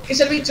esto? ¿Qué es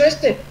el bicho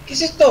este? ¿Qué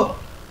es esto?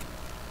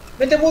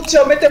 ¡Mete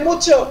mucho, mete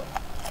mucho!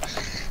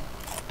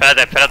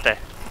 Espérate.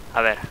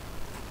 A ver.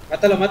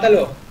 Mátalo,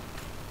 mátalo.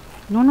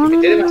 No.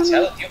 Mete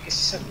demasiado, tío. ¿Qué es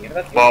esa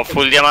mierda, tío? Pues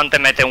full diamante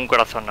mete un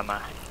corazón nada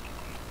más.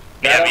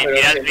 Mira, Claro, pero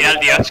mira, que mira el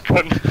no dios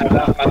con... Me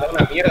ha dado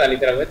una mierda,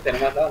 literalmente. No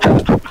me ha dado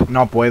nada.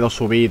 No puedo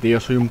subir, tío.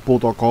 Soy un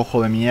puto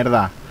cojo de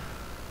mierda.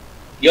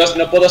 Dios,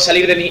 no puedo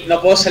salir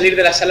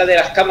de la sala de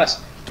las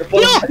camas. No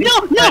puedo salir.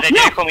 Espérate,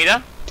 ¿tienes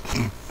comida?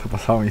 ¿Qué ha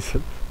pasado,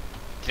 Michel?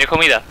 ¿Tienes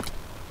comida?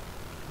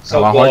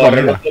 Abajo hay Socorro,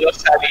 comida. no puedo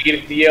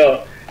salir,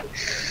 tío.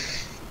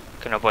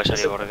 Que no puede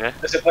salir, ¿por qué?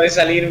 No se puede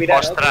salir, mira.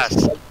 Ostras.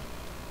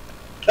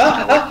 ¿No?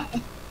 ¡Ah!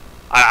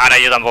 Ahora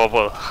yo tampoco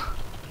puedo.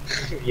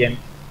 Bien.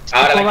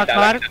 Ahora Va a la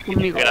acabar quita.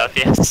 conmigo.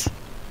 Gracias.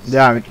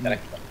 Ya, La quita.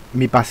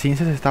 mi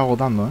paciencia se está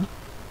agotando,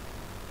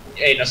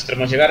 Nosotros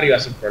hemos llegado arriba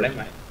sin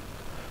problema,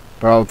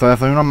 Pero ustedes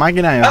son unas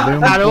máquinas y yo soy un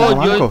puto Claro,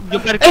 manco. yo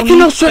Es que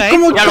no sé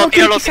cómo Tíralo, quiero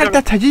tíralo, que salte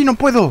hasta allí, no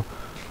puedo.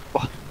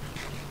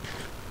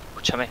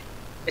 Escúchame.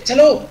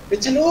 ¡Échalo!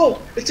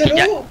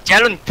 Ya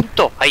lo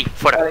intento. Ahí,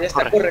 fuera. Vale, ya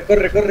está, Corre,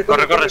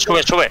 corre.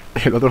 sube.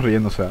 El otro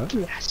riéndose, ¿sabes?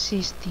 ¿Qué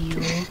haces, tío?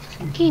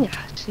 ¿Qué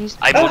haces?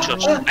 Hay Ah,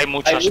 muchos, ah, hay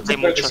muchos.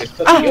 pero ¿qué es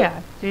esto, ¿Qué tío?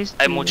 haces?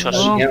 Hay tío? muchos.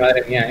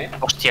 Madre mía,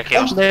 Hostia, qué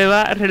hostia.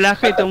 Beba,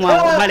 relaja y toma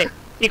agua. Vale,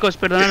 chicos,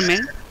 perdonadme.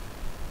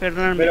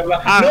 Perdonadme. Pero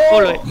va. Ah, ¡No!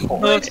 ole.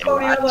 No he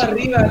spawnado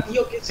arriba,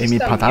 tío. ¿Qué es ¿Y mis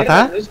esta patatas?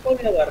 mierda? No he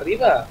spawnado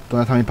arriba.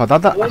 ¿Dónde están mis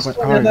patatas? No he Ah, joder,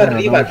 spawnado coño,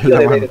 arriba, tengo que tío,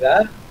 de llamar.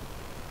 verdad.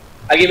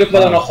 ¿Alguien me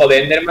puede dar un ojo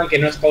de Enderman que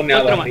no he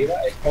spawnado Otro más. arriba?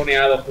 He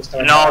spawnado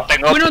justamente No, abajo.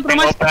 tengo Bueno, otro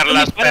tengo más.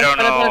 perlas, Para, pero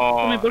para,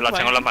 no por las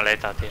tengo en la favor.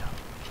 maleta, tío.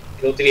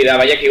 Qué utilidad,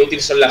 vaya que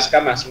útil son las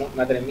camas, ¿no?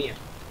 Madre mía.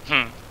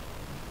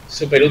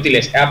 Súper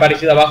útiles. He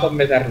aparecido abajo en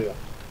vez de arriba.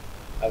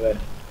 A ver.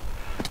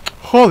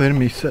 Joder,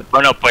 Michel.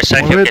 Bueno, pues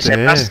Sergio, que Muévete.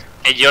 sepas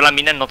que yo la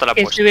mina no te la he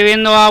Estoy puesto.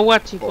 bebiendo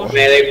agua, chicos.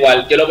 Me da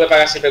igual, yo lo voy a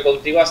pagar siempre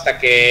contigo hasta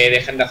que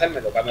dejen de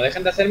hacérmelo. Cuando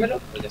dejen de hacérmelo,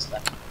 pues ya está.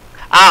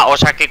 Ah, o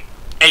sea que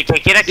el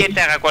que quiera que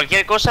te haga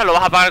cualquier cosa lo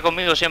vas a pagar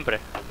conmigo siempre.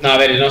 No, a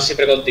ver, no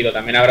siempre contigo,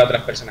 también habrá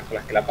otras personas con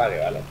las que la pague,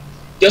 ¿vale?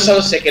 Yo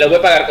solo sé que lo voy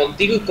a pagar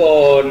contigo y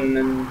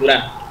con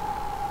Durán.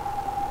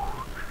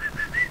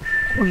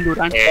 Un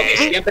Durán. Porque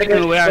siempre que,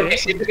 lo voy a ver. porque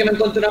siempre que me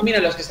encuentro una mina,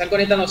 los que están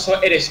conectando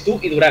eres tú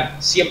y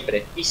Durán.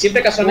 Siempre. Y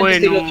siempre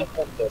casualmente Bueno. estoy los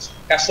dos juntos.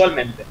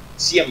 Casualmente.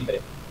 Siempre.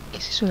 ¿Qué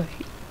es eso de ahí?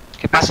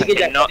 ¿Qué pasa? Así que Que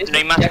ya no, con no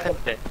hay esto más ya-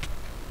 gente.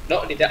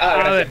 No, literal. Ah, A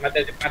gracias.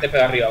 ver. Mate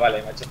pego arriba,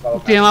 vale. Me ha hecho un favor.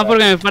 Estoy más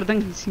porque me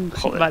faltan 5.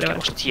 Joder, Vale, qué vale.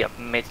 hostia.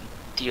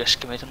 Tío, es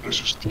que me dan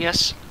unas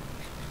hostias.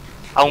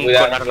 Aún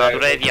Cuidado, con armadura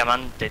cuidado. de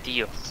diamante,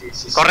 tío.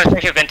 Sí. Corre,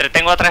 Sergio, que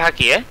entretengo a tres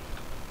aquí, ¿eh?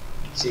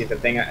 Sí,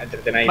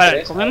 entreten ahí Vale,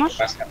 tres. ¿comemos?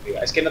 Pasa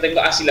arriba. Es que no tengo.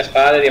 Ah, sí, la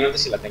espada de diamante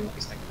sí la tengo. Aquí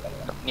está aquí. Vale,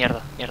 vale.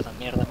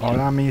 Mierda.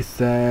 Hola,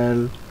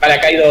 Michel. Vale,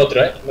 ha caído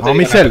otro, ¿eh? No te Vamos, digo nada,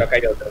 Michel. pero ha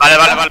caído otro. Vale.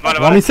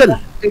 Hola, Michel.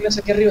 ¿Qué ibas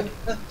aquí arriba?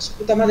 Ah, su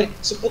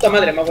puta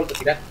madre, me ha vuelto a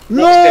tirar.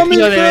 No, este- Tío, de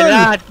Michel.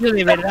 verdad, tío,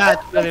 de verdad,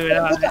 tío, de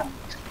verdad.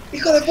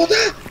 ¡Hijo de puta!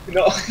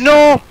 No.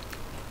 ¡No!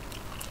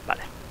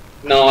 Vale.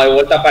 No, he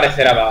vuelto a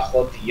aparecer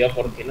abajo, tío.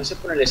 ¿Por qué no se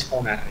pone el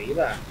spawn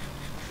arriba?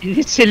 En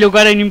ese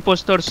lugar hay un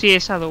impostor, sí,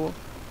 es adobo.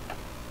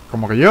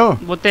 ¿Cómo que yo?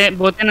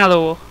 Voten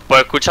adobo.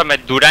 Pues escúchame,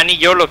 Durán y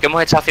yo lo que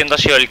hemos estado haciendo ha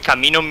sido el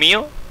camino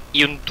mío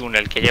y un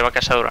túnel que lleva a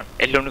casa de Durán.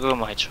 Es lo único que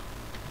hemos hecho.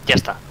 Ya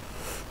está.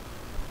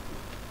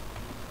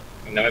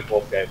 No me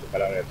puedo fiar de tu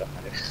palabra de todas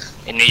maneras.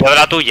 Y ni yo de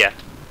la tuya.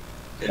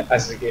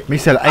 Así que.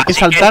 Michel, ¿hay que Así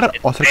saltar que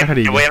o hacer te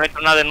carrerilla? voy a meter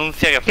una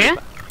denuncia que ¿Qué?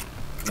 flipa.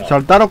 No.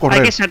 ¿Saltar o Hay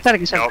correr? que saltar, hay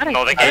que saltar.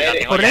 No, de A que ver, la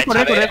tengo corre, ya hecha.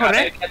 corre, corre, A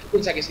corre. ver, tú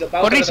piensas que si lo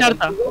pago Corre y todo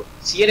salta. contigo,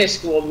 si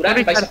eres tú o Durán,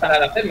 Corre y vais a salta.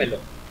 parar a hacérmelo.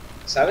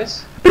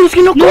 ¿Sabes? ¡Pero es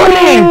que no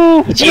corre!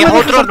 ¡No! ¡Es Si que es me deja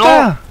otro, no.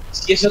 saltar!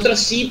 Si es otro,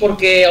 sí,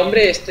 porque,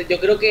 hombre, yo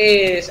creo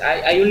que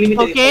hay un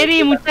límite. Ok,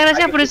 Eri, muchas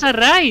gracias por esa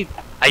raid.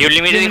 Hay un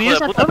límite de hijo de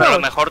Bienvenidos a puta, pero a lo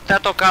todos. mejor te ha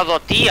tocado a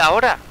ti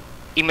ahora.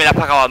 Y me la has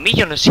pagado a mí,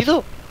 yo no he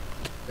sido.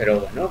 Pero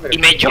bueno, pero.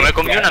 Y yo me he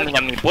comido una mina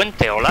en mi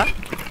puente, hola.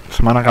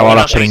 Se me han acabado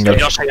No las sé, Pringles.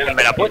 no sé quién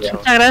me la ha puesto.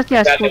 Muchas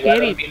gracias, Dale, Ok, voy a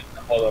Eri. dormir,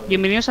 no puedo dormir.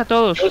 Bienvenidos a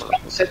todos. News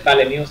Homestead,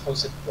 vale, News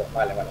Homestead.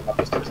 Vale, me ha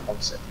puesto el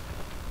Homestead.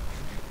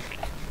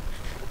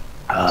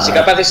 Soy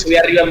capaz de subir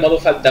arriba en modo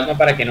fantasma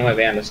para que no me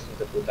vean los hijos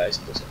de puta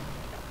estos.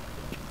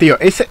 Tío,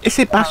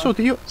 ese paso,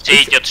 tío.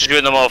 Sí, yo estoy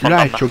subiendo modo Lo ha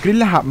fantasma. hecho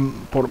Chris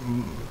por.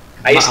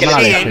 Ahí es que mala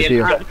le leche, estoy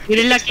tío. viendo.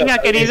 Kirin aquí ha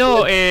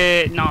querido.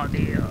 No,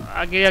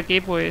 tío.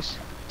 Aquí, pues.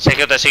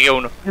 Sergio, te sigue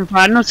uno.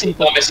 Enfadarnos Sí, un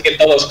poco. no, me siguen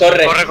todos,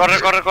 corre. Corre.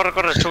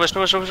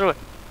 Sube.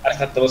 Ahora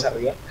están todos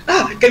arriba.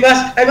 ¡Ah! ¡Que hay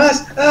más! ¡Hay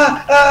más!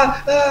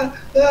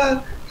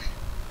 ¡Ah!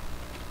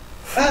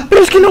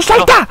 ¡Pero es que no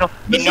salta!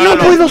 Ignóralos,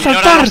 ¡No puedo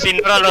saltar!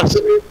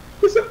 Ignóralos.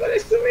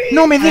 ¡Desaparece!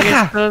 ¡No me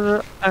deja!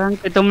 Hagan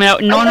que tome.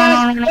 No.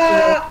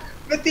 ¡Ah!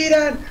 ¡Me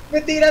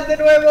tiran de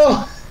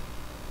nuevo!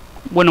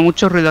 Bueno,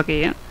 mucho ruido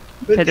aquí,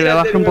 Se te voy a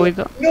bajar un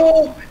poquito.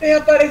 ¡No! ¡He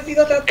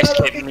aparecido Es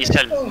atrapado! que,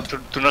 Michel,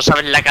 tú no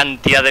sabes la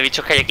cantidad de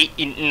bichos que hay aquí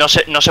y no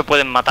se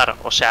pueden matar.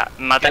 O sea,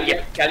 matan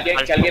ya. Que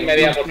alguien me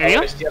vea, por ¿En serio?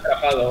 favor, estoy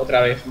atrapado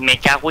otra vez. Me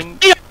cago en.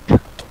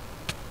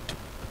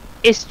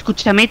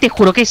 Escúchame, te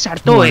juro que es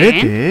harto,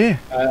 Muérete.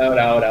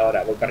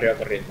 Ahora, voy para arriba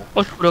corriendo.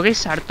 Os juro que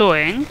es harto,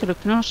 Creo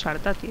que no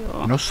salta,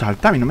 tío. No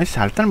salta, a mí no me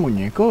salta el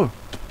muñeco.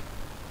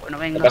 Bueno, No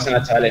venga. pasa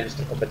nada, chavales,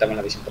 nosotros completamos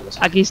la visión por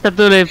los Aquí está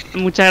todo.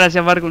 Muchas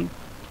gracias, Barkun.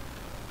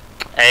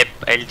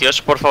 El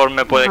dios, por favor,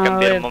 me puede A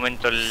cambiar ver. un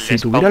momento el Si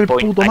spawn tuviera el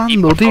point puto aquí,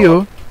 mando, por favor.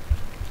 tío.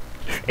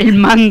 El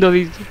mando,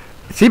 dice.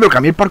 Sí, pero que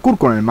a mí el parkour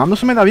con el mando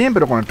se me da bien,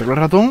 pero con el teclado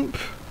ratón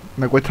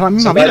me cuesta la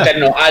misma Super vida.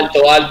 Eterno,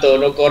 alto,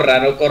 no corra,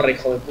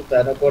 hijo de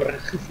puta, no corra.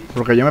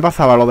 Porque yo me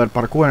pasaba lo del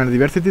parkour en el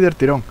Diversity del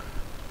tirón.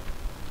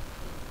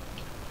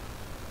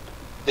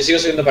 Yo sigo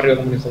subiendo para arriba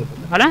como un hijo de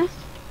puta. ¿Vale?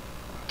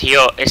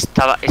 Tío,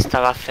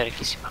 estaba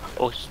cerquísima.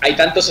 Uy. Hay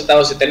tantos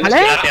soldados eternos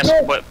 ¿Vale? que... Gracias, ¡No!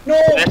 ¿puedes,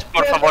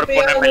 por me ha favor,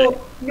 golpeado, ponerme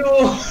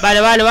 ¡No!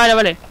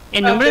 Vale.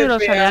 En nombre de los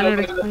Golpeado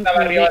aliados cuando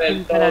estaba arriba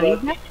del todo,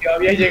 Encaradilla. tío,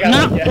 había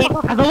llegado No, ya.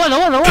 adobo.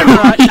 No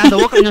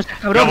seas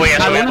cabrón. No voy a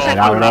Adobo, subir no seas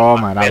Era cabrón.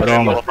 broma, era Pero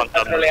broma. modo Está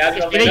fantasma. troleando,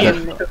 Estoy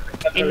leyendo.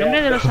 En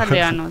nombre de los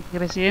aldeanos y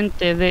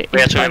residentes de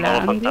Voy a subir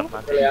modo Mongoland,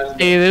 fantasma.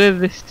 te debes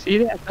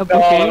decir acá No,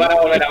 porque... me van a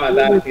volver a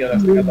matar, tío.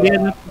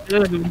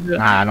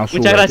 Ah, no sube,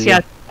 Muchas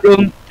gracias, tío.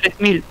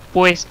 3000.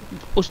 Pues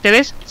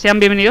ustedes sean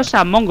bienvenidos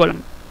a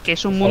Mongoland, que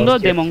es un mundo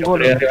de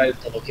mongolos.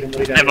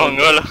 De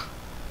mongolo.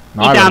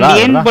 No, Y es verdad,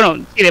 también, es verdad.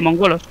 bueno, sí, de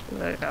mongolos.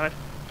 A ver,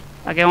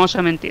 ¿a qué vamos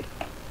a mentir?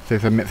 Si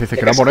se Que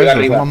crea por sube eso,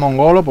 arriba. somos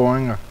mongolos, pues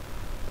venga.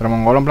 Pero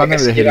mongolo en plan Que de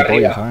se lleva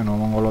gilipollas, arriba. ¿sabes? No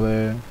mongolo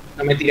de.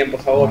 No me tiren, por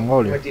favor.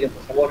 Mongolia. No me tiren,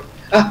 por favor.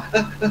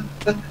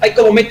 ¡Ay,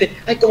 cómo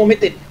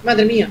mete!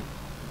 ¡Madre mía!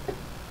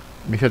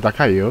 Dice, ¿te has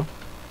caído?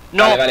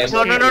 No, Vale,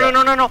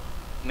 no.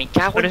 Me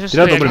cago Por en. eso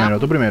Tira estoy tú aquí. primero,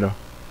 tú primero.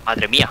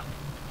 Madre mía.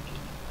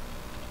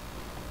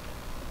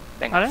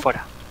 Venga, ¿Vale?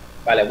 fuera.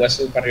 Vale, voy a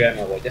subir para arriba de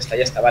nuevo. Ya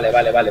está.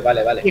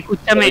 Vale. Y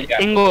escúchame, Voy ya.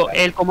 tengo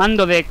el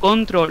comando de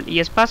control y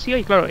espacio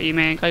y claro, y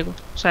me caigo.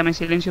 O sea, me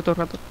silencio todo el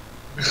rato.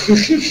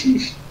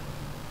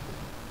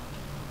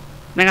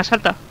 Venga,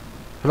 salta.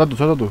 Salta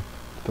tú.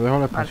 Te dejo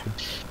el espacio.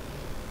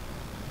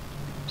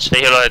 Sí,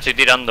 yo lo estoy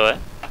tirando,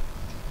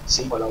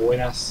 Sí. Hola,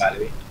 buenas. Vale,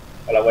 bien.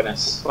 Hola,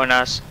 buenas.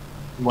 Buenas.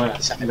 Buenas.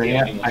 Esa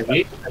Venía mentira,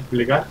 aquí a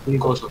explicar un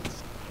cosa.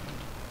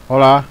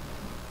 Hola.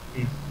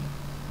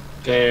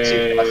 Que Sí,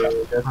 ¿qué pasa?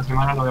 esta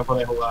semana no voy a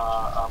poder jugar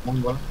a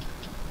Mongoland.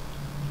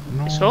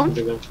 No. ¿Eso?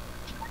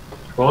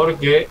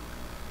 Porque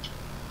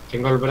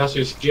tengo el brazo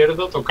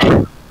izquierdo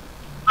tocado.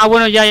 Ah,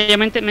 bueno, ya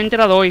me he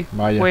enterado hoy.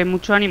 Vaya. Pues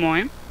mucho ánimo,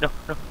 No.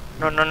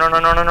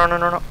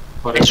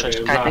 Por Eso es,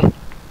 que, cállate.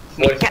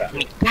 Fuerza.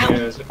 Me cago.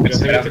 Quiero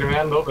seguir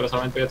streameando, pero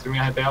solamente voy a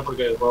streamear GTA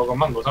porque juego con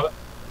mando, ¿sabes?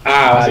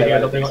 Ah, Así vale, que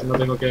vale. no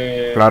tengo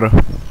que Claro.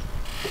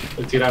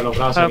 estirar los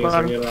brazos Claro, ni esa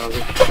claro. mierda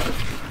así.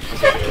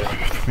 Así que,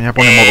 Me voy a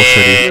poner modo Me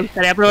serio.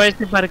 gustaría probar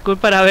este parkour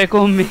para ver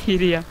cómo me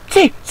iría.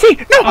 Sí,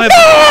 no. Hombre,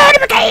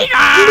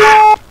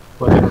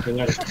 bueno,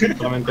 señores,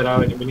 solamente era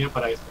venir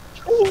para esto.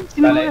 Vale,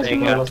 Si no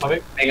venga. lo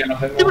sabéis, Venga, nos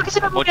vemos. ¿Sí, por qué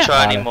se me Mucho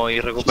copia? ánimo y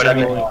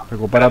recupérate.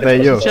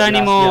 Recupérate yo. Mucho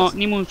ánimo, Gracias.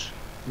 Nimus.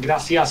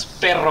 gracias,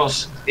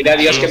 perros. Dile a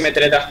Dios que me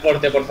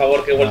teletransporte, por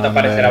favor, que he vuelto a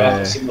aparecer Hombre.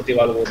 abajo sin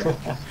motivo alguno.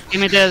 Y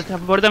me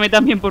transportame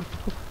también, por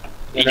favor.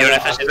 Y yo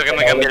necesito que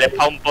me cambie el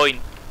spawn point.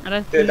 Ahora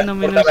estoy viendo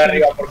menos. Teletransportame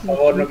arriba, por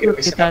favor, no quiero que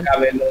 ¿Qué se me tal?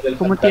 acabe lo del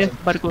 ¿Cómo tienes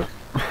fantasma. parkour?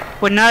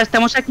 Pues nada,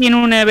 estamos aquí en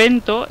un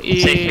evento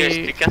y Sí,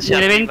 estoy casi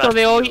el evento arriba,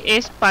 de tío. hoy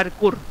es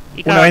parkour. Y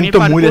Un claro, a mí el evento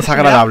muy parkour se me da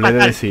desagradable de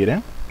fatal. decir,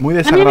 ¿eh? Muy Ah,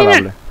 mira,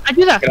 desagradable. mira,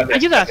 ayuda, Gracias,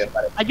 ayudas, gracias,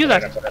 vale.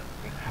 ayudas.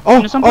 ¡Oh!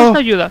 Nos han puesto ¡Oh!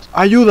 ayudas.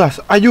 Ayuda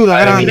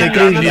Vale, grande, mira,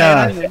 Cristian.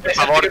 grande. Por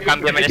favor,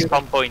 cámbiame el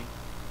spawn point.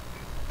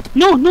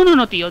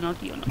 No, tío, no.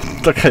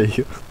 Te has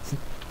caído.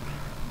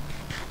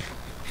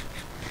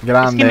 me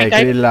Grande,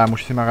 cae- Krilla,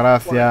 muchísimas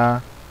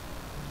gracias.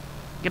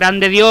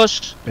 Grande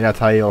Dios. Ya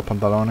está ahí los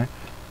pantalones.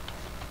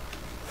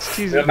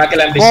 Sí, sí. Menos mal que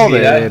la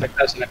invisibilidad Joder. es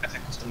perfecta si la casa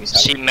es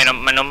customizable. Sí,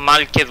 menos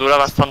mal que dura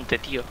bastante,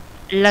 tío.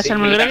 Las Sí,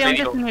 armaduras mira, de antes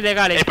digo, son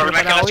ilegales. El problema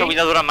es pero que la para hoy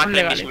subida dura más son que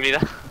la legales.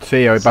 invisibilidad.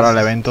 Sí, hoy para Sí, el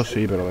sí, evento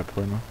sí, pero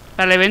después no.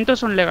 Para el evento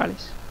son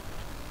legales.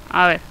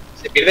 A ver.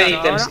 Se pierden Claro,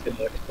 ítems ahora. si te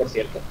mueres, por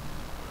cierto.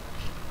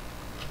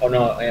 O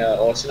no,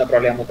 o es una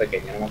probabilidad muy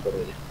pequeña, no me acuerdo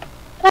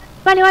ya.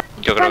 Vale, vale.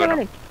 Yo creo que no.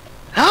 Vale.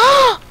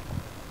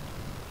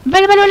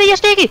 Vale, ya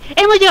estoy aquí.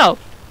 Hemos llegado.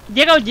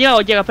 Llega,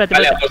 espérate.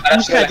 Vale, espérate. pues ahora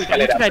Música sube la épica,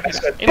 escalera, música buena épica.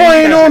 suerte.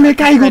 ¡Bueno, me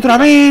caigo otra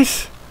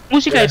vez!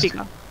 Música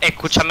épica.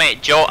 Escúchame,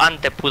 yo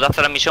antes pude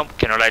hacer la misión,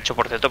 que no la he hecho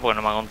por cierto porque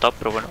no me ha contado,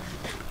 pero bueno.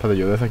 Espérate,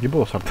 yo desde aquí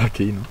puedo saltar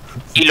aquí, ¿no?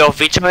 Y los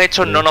bichos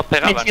estos no nos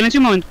pegaban. En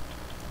un momento.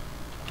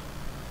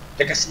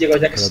 Ya casi llego,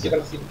 Espérate. a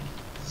la cima.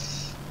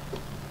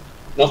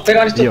 Nos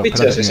pegan estos Tío, bichos,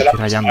 espérate, eso me lo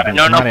estoy rayando.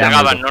 No nos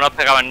Mareando.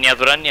 pegaban ni a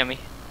Durán ni a mí.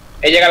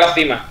 He llegado a la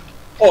cima.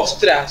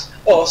 ¡Ostras!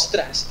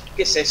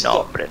 ¿Qué es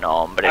esto?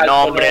 No, hombre,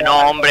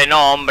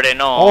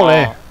 no.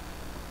 ¡Ole!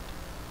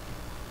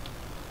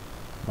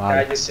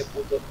 Vale. Cállese,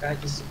 puto,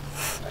 cállese.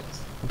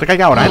 No te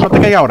caigas ahora, ¿eh? No te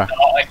caigas ahora.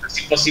 No, esto es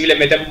imposible,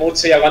 meten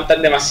mucho y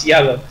aguantan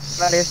demasiado.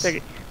 Vale,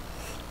 aquí.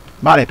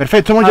 Vale,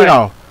 perfecto, hemos A ver.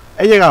 llegado.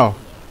 He llegado.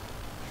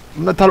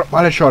 ¿Dónde está?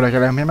 Vale, Shore, que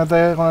les voy a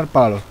meter con el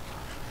palo.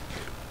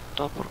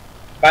 Todo por...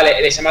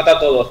 Vale, les he matado a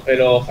todos,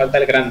 pero falta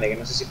el grande, que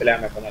no sé si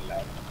pelearme con él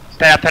ahora.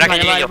 Espera que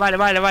llegue yo.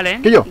 Vale.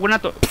 ¿Qué yo? Buena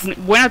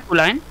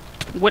tula,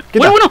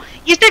 Quita. Bueno.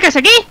 ¿Y este que hace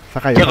aquí? Se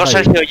ha caído. Llego, se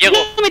ha caído. Sergio, llego.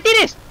 ¡No me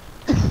tires!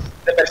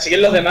 ¿Te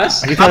persiguen los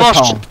demás? Aquí está el Vamos.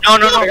 spawn.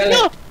 No. Pégale,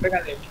 no.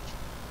 pégale.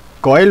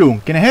 Coelum,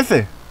 ¿quién es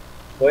ese?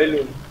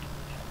 Coelum.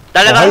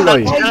 Dale, Cogedlo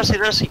ahí.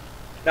 dale así.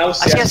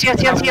 Náusea.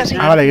 Así.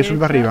 Ah, vale, hay que subir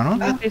para arriba, ¿no?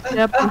 No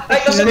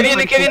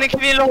se Que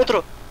viene los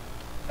otros.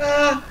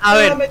 A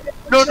ver.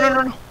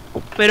 No.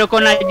 Pero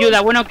con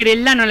ayuda. Bueno,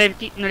 Krilla no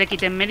le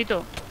quiten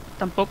mérito.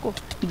 Tampoco.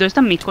 ¿Dónde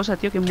están mis cosas,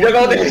 tío? Que Mira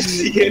cómo te muerto.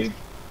 persiguen.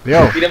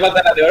 Dios. ¿Tienes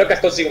manzana de oro? ¿Que has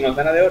conseguido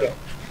manzana de oro?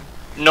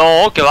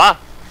 No, que va.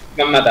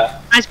 Me han matado.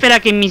 Ah, espera,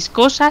 que mis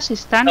cosas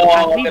están No, te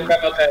arriba.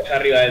 han otra vez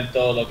arriba del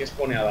todo. ¿Qué es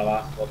pone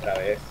abajo otra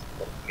vez?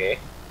 ¿Por qué?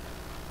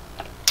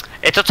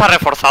 ¿Esto está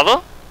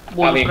reforzado?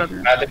 Bueno, Mami, espérate.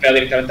 ahora te pego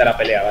directamente a la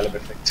pelea, vale,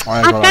 perfecto.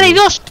 Vale, Ah, espera, hay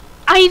dos.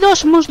 Hay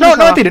dos monstruos. No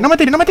me abajo. tires, no me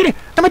tires.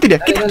 Dale,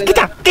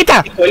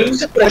 Quita. ¿Y Coelum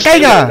se puede ¡Que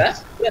caiga! ¿verdad?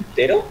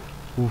 ¿Entero?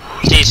 Uf,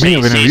 Sí,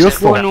 mío, qué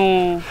nervioso.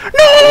 Bueno.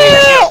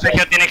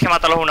 Sergio, tienes que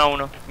matarlos uno a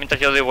uno mientras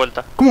yo doy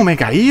vuelta. ¿Cómo me he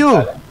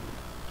caído?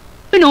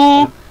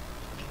 Bueno.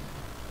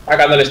 Ah,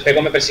 cuando les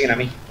pego me persiguen a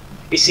mí.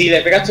 Y si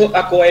le pegas tú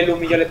a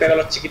Coelum y yo le pego a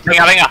los chiquitos.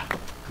 Venga.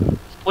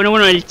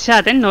 Bueno, el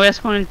chat, no veas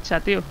con el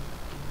chat, tío.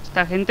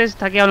 Esta gente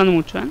está aquí hablando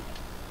mucho,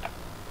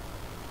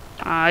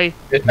 Ahí.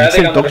 Es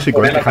el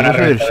tóxico, es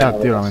quejándose del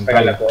chat, tío,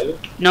 lamentable.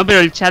 No, pero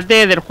el chat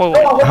del juego.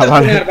 No, Ah,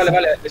 vale. vale.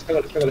 Vale, les pego.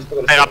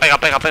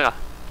 Pega.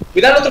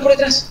 Cuidado, el otro por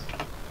detrás.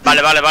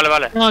 Vale.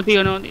 No,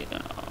 tío, no.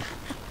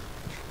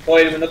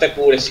 Coelum, no te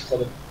cures, hijo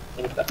de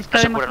puta. Está No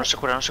se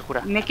demasiado-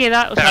 cura. Me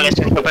queda. O sea, Pégale,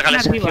 Sergio, están pégale,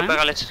 arriba,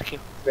 Sergio.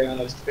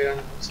 Le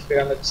estoy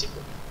pegando al chico.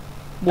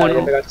 Bueno. Dale,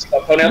 le pega al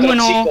chico. Pone otro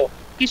Bueno. chico.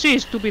 ¿Qué soy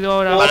estúpido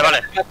ahora? No,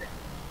 Vale.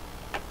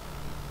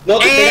 No,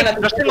 te pegan a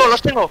ti.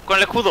 Los tengo, con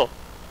el escudo.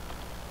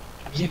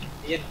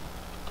 Bien.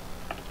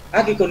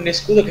 Ah, que con un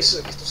escudo que está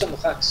usando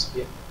hacks.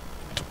 Bien.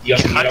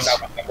 Dios mío, lo que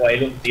aguanta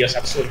Coelum, tío, es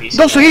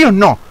absurdísimo. 2 seguidos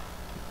no.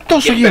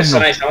 2 10 seguidos no.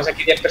 personas, estamos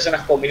aquí 10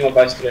 personas como mínimo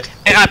para destruir esto.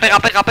 Pega.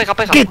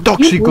 ¡Qué ¿No puedo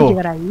tóxico!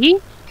 llegar ahí?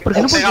 ¿Por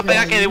qué no puedo Pega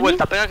llegar que de ahí?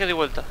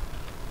 vuelta.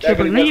 Tío,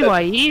 ¿por qué no llego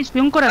ahí?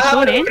 Estoy un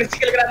corazón, me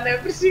persigue el grande.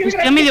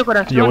 Estoy a medio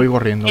corazón. Yo voy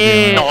corriendo,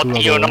 tío. No, suda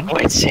tío, todo. no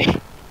puede ser.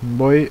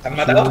 Voy. ¿Te han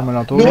matado?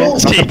 subírmela todo. No, No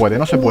sí.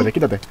 se puede,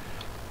 quítate.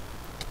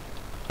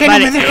 ¡Que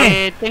Vale, no me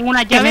dejes! tengo una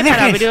me llave para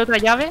dejes. abrir otra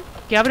llave.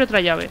 Que abre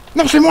otra llave.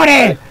 ¡No se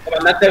muere!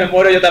 Comandante, me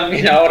muero yo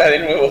también ahora de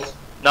nuevo.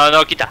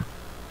 No, quita.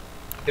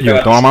 Te pego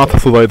a ti. está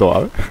sudada y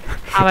toda,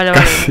 Ah, vale.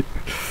 Casi.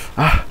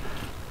 Ah,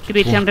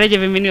 Cristian Reyes,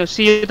 bienvenido.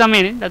 Sí, yo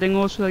también, la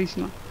tengo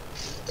sudadísima.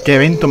 qué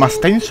evento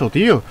más tenso,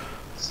 tío.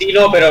 Sí,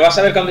 no, pero vas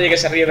a ver cuando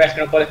llegues arriba y veas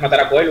que no puedes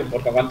matar a Coelum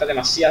porque aguanta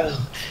demasiado.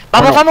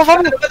 Vamos.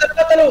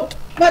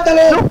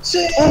 ¡Mátalo!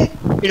 ¡Sí!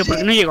 Pero ¿por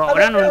qué no llego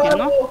ahora? No lo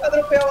entiendo. Ha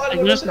dropeado algo.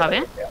 ¿Alguien lo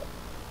sabe?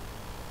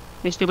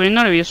 Me estoy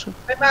poniendo nervioso.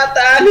 Me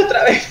matan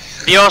otra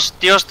vez. Dios,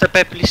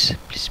 TP, please.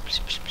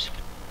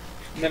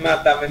 Me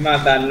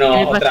mata. No,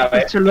 Me otra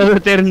pasa vez. el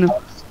eterno.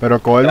 Pero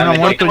Coelum ha Dale,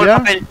 muerto Tengo el ya.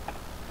 papel.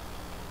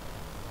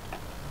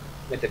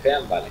 Me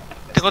tepean, vale.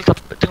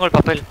 Tengo el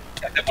papel.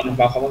 Nos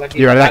bajamos de aquí.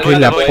 Y verdad que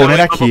la Voy.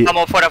 poner aquí.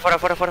 Vamos, fuera.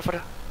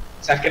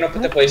 Sabes que no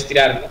te puedes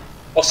tirar, ¿no?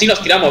 O si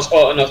nos tiramos,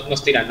 o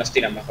nos tiran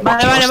mejor.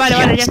 Vale,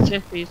 ya estoy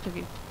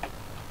aquí.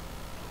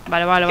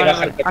 Vale. Que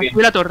bajar Hay que bien.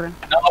 subir la torre.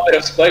 No,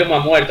 pero si Coelum ha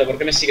muerto, ¿por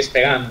qué me sigues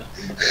pegando?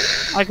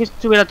 Hay que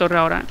subir la torre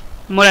ahora.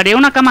 Molaría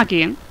una cama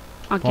aquí,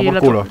 Aquí Como en por la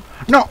culo. torre.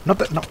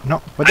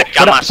 No. Vete, Hay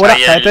camas fuera,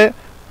 ahí, cállate.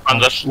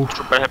 Cuando es Uf.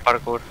 super el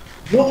parkour.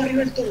 No, arriba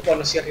del todo.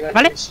 Bueno, sí, arriba del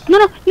 ¿Vale?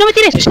 todo. No me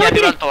tires. Sí, No me arriba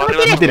tires. del todo, No me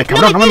arriba del No me tires. tires,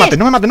 cabrón,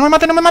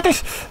 no me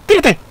mates.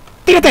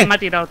 Tírate. Me ha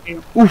tirado, tío.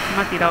 Uf.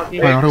 Me ha tirado,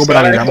 tío. Bueno,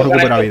 recupera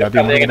vida,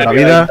 tío. Recupera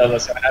vida.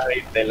 Todos se van a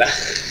reír de la...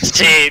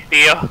 Sí,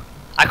 tío.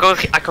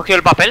 ¿Has cogido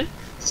el papel?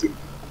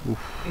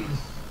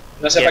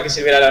 No sé para qué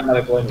sirviera el arma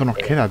de Cohen. ¿Cuánto nos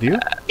queda, tío?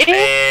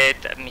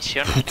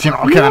 Misión. Hostia, no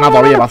nos queda nada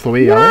todavía para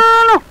subir, a ver.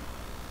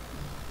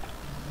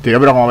 Tío,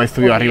 pero como habéis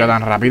subido arriba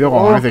tan rápido,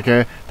 como dices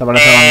que te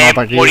aparece la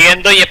nota aquí.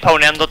 Muriendo y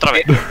spawneando otra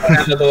vez.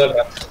 Ganando todo el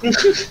rato.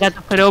 Ya,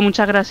 pero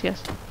muchas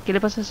gracias. ¿Qué le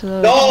pasa a eso?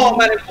 No,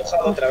 me han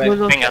empujado otra vez.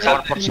 Venga,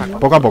 tomar por saco.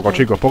 Poco a poco,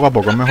 chicos, poco a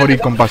poco. Es mejor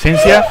ir con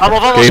paciencia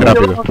Vamos, que ir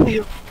rápido.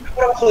 Voy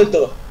por abajo del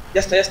todo.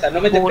 Ya está.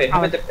 No me tepes, no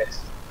me tepes.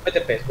 No me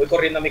tepes. Voy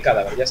corriendo a mi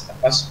cadáver, ya está.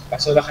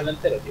 Paso de bajarlo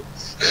entero, tío.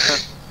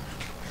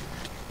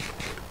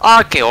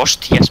 Ah, qué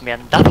hostias me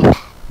han dado.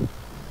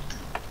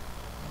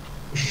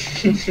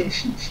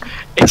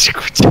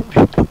 Escúchame.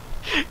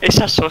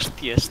 Esas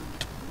hostias.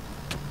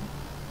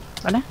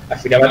 ¿Vale? Al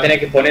final va a tener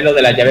que poner lo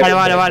de la llave.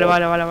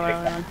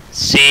 Vale.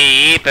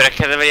 Sí, pero es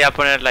que debería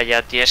ponerla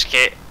ya, tío. Es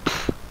que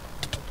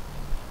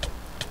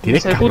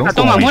Tienes Se cabrón, puta,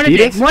 como toma, me muérete,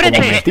 tires, muérete.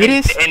 como me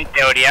tires. en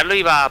teoría lo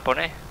iba a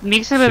poner.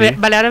 Mixer bebe. Sí.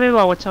 Vale, ahora bebo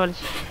agua, chavales.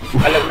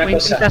 Vale, Voy una a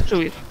cosa. intentar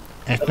subir.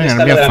 Estoy ¿Dónde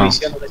está lo de la nervioso.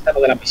 misión? ¿Dónde está lo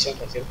de la misión,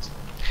 por cierto?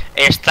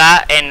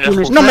 Está en el No me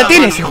 ¡No me juzgado.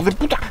 tires, hijo de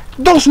puta!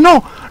 ¡Dos,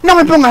 no! ¡No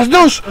me pongas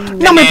dos!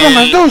 ¡No me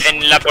pongas dos!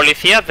 En la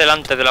policía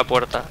delante de la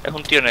puerta. Es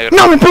un tío negro.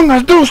 ¡No me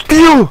pongas dos,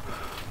 tío!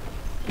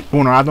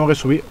 Bueno, ahora tengo que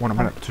subir. Bueno,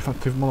 espera,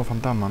 estoy en modo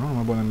fantasma, ¿no? No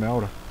me pueden ver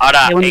ahora.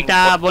 Ahora, Qué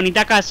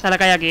bonita casa la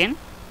que hay aquí, ¿eh?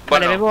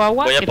 bueno, Vale, bebo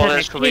agua. voy a Espérate,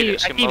 poder subir aquí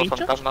sin hay modo bichos.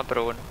 fantasma,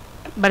 pero bueno.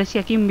 Vale, sí,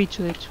 aquí hay un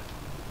bicho, de hecho.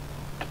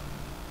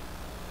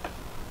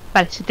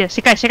 Vale,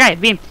 se cae,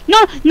 bien.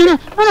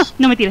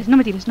 No me tires,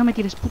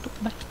 puto.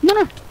 Vale, no.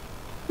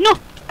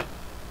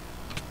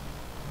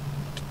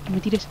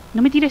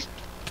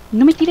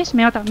 No me tires,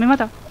 me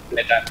mata.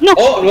 Letal. No,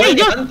 ¡Oh, no hay hay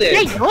dos, diamantes!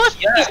 hay dos.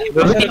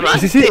 Ya,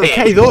 Sí, es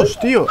que hay dos,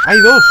 tío, hay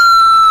dos.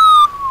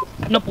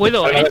 No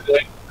puedo, Algo de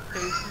Cohen.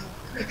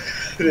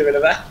 De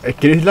verdad. Es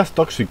que eres las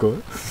tóxico,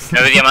 eh.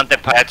 9 diamantes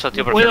para esto,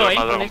 tío, No prefiero puedo,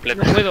 la armadura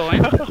colega, completa. no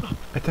puedo,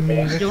 Este es mi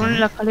Llego en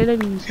la escalera y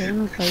me se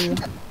me ha caído.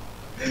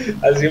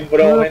 Ha sido un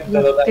buen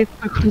momento total.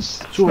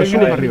 Sube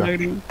para arriba. Me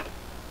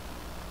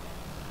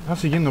están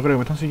siguiendo, creo,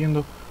 me están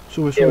siguiendo.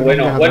 Sube, Qué no me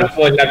bueno, dejes bueno, atrás.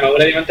 pues la armadura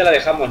de diamante la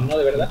dejamos, ¿no?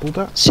 De verdad.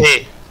 Puta. Sí,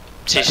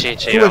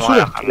 Sube, vamos sube.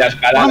 a dejarlo. La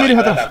escala, Ah, la mires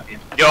escala atrás. también.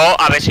 Yo,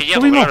 a ver si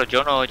llego, Subimos. claro,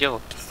 yo no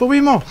llego.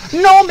 ¡Subimos!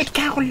 ¡No, me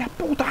cago en la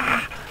puta!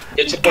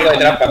 Yo he hecho un poco de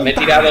trampa, me he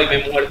tirado y me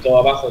he muerto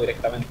abajo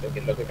directamente, que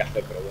es lo que hay que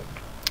hacer, pero bueno.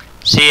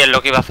 Sí, es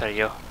lo que iba a hacer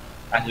yo.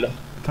 Hazlo.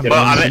 Están Bueno,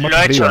 a bien, ver, estamos lo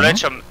he arriba,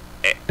 hecho, ¿no?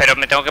 pero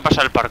me tengo que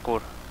pasar el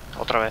parkour.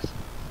 Otra vez.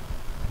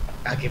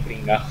 Ah, qué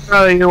pringado.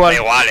 Da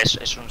igual,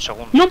 es un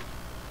segundo. No.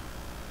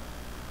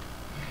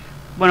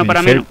 Bueno,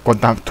 para mí Michel, no.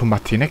 ¿cuántas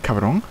tumbas tienes,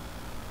 cabrón?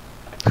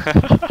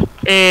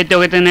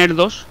 Tengo que tener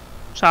dos.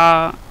 O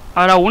sea,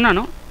 ahora una,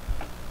 ¿no?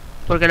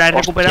 Porque la he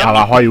Hostia, recuperado.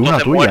 abajo hay una puntos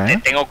de tuya, muerte.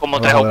 ¿eh? Tengo como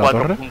Abajo 3 o de la 4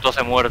 torre. puntos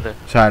de muerte.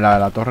 O sea,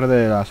 la torre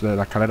de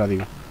la escalera,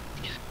 digo.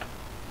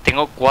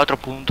 Tengo 4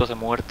 puntos de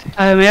muerte.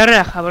 A ver, me voy a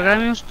relajar porque ahora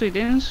mismo estoy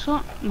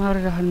tenso. Me voy a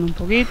relajarme un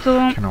poquito.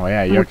 Que no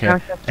veas, yo, es que,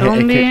 Muchas gracias, es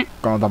zombie. que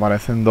cuando te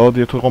aparecen dos,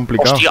 tío, esto es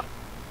complicado. Hostia.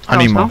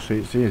 Ánimos, sí,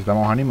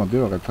 necesitamos ánimos,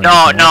 tío. Que estoy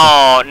No.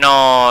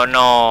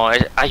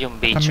 Hay un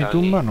 ¿Esta es bicho mi aquí.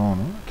 tumba? No,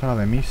 ¿no? Esta es la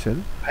de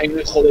Missel. Ay,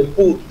 no, hijo de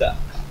puta.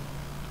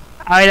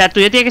 A ver, la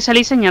tuya tiene que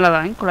salir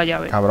señalada, ¿eh? Con la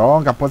llave.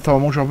 Cabrón, que has puesto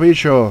muchos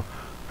bichos.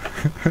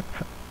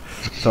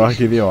 Estaba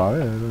aquí, Dios, a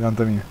ver,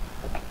 delante mío.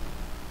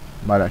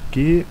 Vale,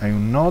 aquí hay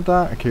un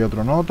nota, aquí hay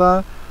otro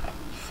nota.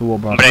 Subo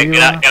para Hombre,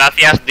 arriba.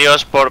 gracias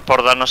Dios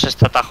por darnos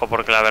este atajo,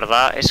 porque la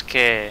verdad es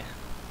que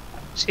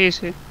Sí.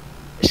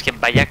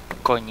 vaya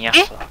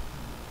coñazo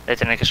de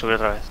tener que subir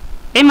otra vez.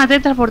 Me ha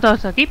teletransportado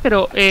hasta aquí,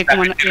 pero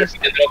como Si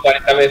repitiéndolo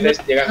 40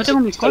 veces, llegas no tengo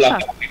mis pistola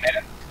cosas. a la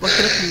primera. ¿Por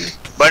qué lo tengo?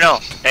 Bueno,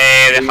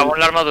 dejamos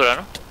la armadura,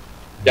 ¿no?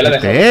 Ya la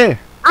dejé. ¿Qué?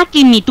 Ah,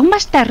 que mi tumba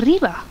está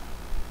arriba.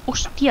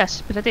 Hostias,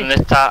 espérate. ¿Dónde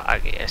está?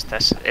 Aquí, esta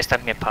es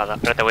mi espada.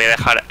 Pero te voy a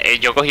dejar.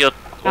 Yo he cogido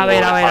A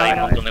ver, a ver, espada y a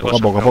un ver. montón de Poco a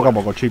cosas. poco, pero poco a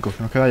bueno. poco, chicos.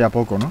 Nos queda ya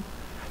poco, ¿no?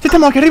 ¡Sí,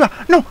 estamos aquí arriba!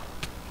 ¡No!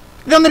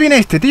 ¿De dónde viene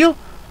este, tío? No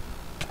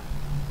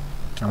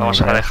me lo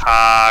Vamos a creo.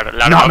 dejar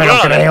la No me lo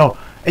armadura. creo.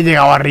 He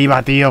llegado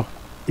arriba, tío.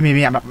 Y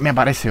me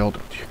aparece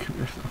otro, tío. Que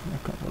me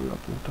cago en la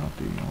puta,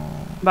 tío.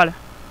 Vale.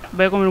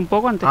 Voy a comer un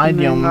poco antes Ay, que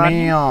me Dios venga-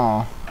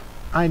 mío.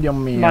 Ay, Dios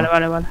mío. Vale.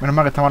 Menos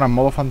mal que estamos ahora en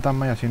modo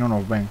fantasma y así no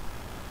nos ven.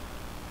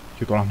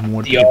 Que todas las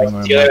muertes Tío, que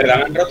tengo tío, de mano. verdad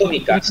me han roto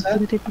mi casa.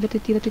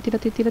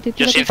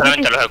 Yo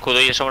sinceramente los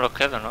escudos y eso me los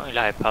quedo, ¿no? Y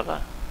las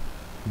espadas.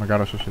 Me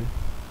claro, eso sí.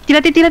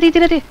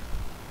 Tírate.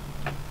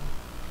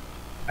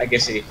 Hay que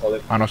ser hijo de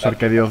puta. A no ser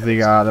que Dios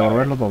diga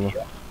devolverlo todo.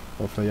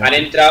 Entonces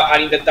ya.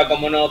 Han intentado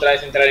como no otra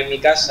vez entrar en mi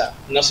casa.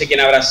 No sé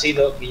quién habrá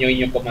sido,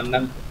 guiño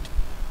comandante.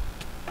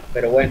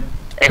 Pero bueno.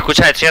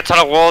 Escucha, estoy hasta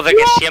los huevos de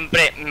que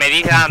siempre me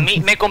diga a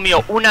mí, me he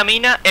comido una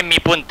mina en mi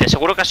puente.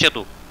 Seguro que has sido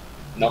tú.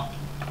 No.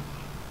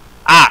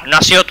 Ah, no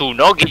has sido tú,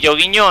 ¿no?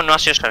 Guiño, no ha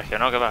sido Sergio,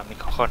 ¿no? Que va, mis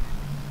cojones.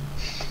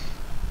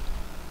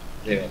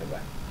 De verdad.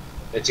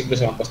 De hecho,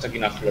 incluso me han puesto aquí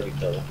una flor y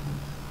todo.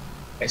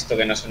 Esto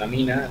que no es una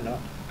mina, ¿no?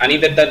 Han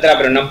intentado entrar,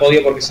 pero no han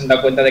podido porque se han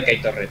dado cuenta de que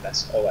hay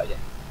torretas. Oh, vaya.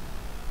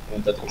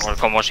 Momento triste.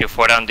 Como si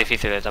fueran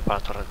difíciles de tapar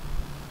las torres.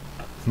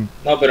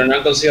 No, pero no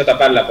han conseguido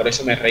taparla, por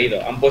eso me he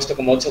reído. Han puesto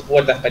como 8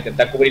 puertas para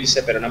intentar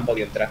cubrirse, pero no han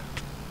podido entrar.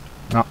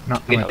 No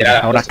me Literal, tires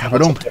han ahora, puesto como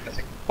cabrón. 8 puertas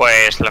aquí.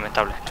 Pues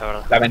lamentable, la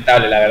verdad.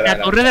 Lamentable, la verdad.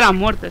 La torre de las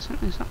muertes,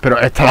 esa. Pero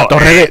esta la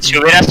torre de... Si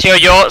hubiera sido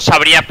yo,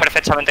 sabrías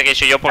perfectamente que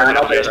soy yo porque No,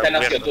 lo pero hubiera este no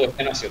has sido descubierto. tú,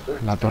 este no has sido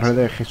tú. La torre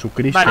de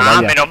Jesucristo, Vale. Ah,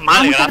 vaya. menos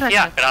mal, Muchas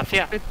gracias,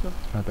 gracias. Perfecto.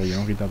 Espérate, yo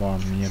no quito todas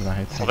las mierdas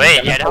estas.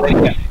 Joder, ya era.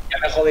 Ya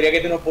me jodería que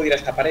tú no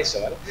pudieras tapar eso,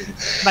 ¿vale?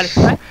 Vale,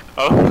 ¿vale?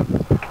 Oh,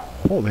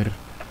 Joder.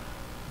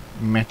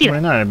 Me estoy Tira.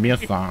 poniendo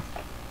nerviosa.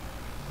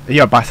 Y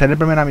yo, para hacer la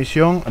primera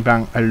misión, en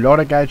plan, el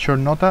lore que ha hecho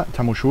el Nota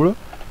está muy chulo.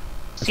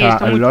 O Sí, sea,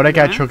 está el muy lore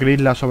que ha chulo, hecho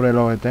Crisla sobre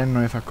los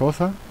Eternos y esas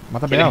cosas. ¿Me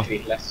has ¿Quién es pegado?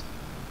 Crislas?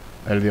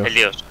 El dios. el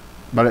dios.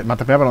 Vale, me has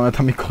pegado, pero ¿dónde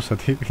están mis cosas,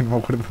 tío? Que no me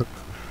acuerdo.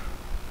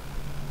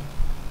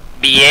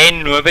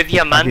 Bien, 9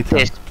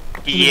 diamantes.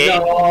 Bien.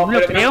 No, lo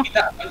pero creo. me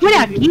quita-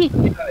 ¡Fuera aquí!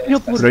 Pero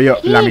 ¿por Pero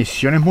yo, qué? la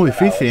misión es muy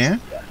difícil, ¿eh?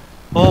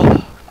 Oh,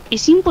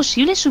 Es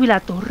imposible subir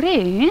la torre,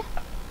 ¿eh?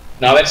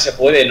 No, a ver, se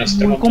puede,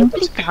 nosotros Muy hemos muerto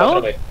complicado.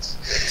 4 veces.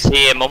 sí,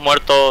 hemos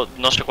muerto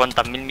no sé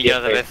cuántas mil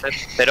millones de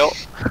veces, pero...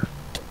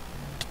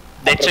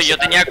 De hecho, yo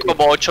tenía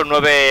como 8 o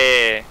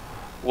 9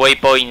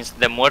 waypoints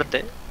de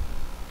muerte.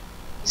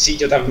 Sí,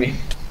 yo también.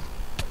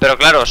 Pero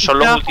claro, son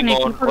los Trabajo en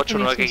últimos equipo 8 o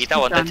 9 que he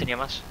quitado, antes necesitan. tenía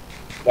más.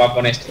 Voy a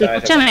poner esto otra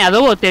vez. Escúchame,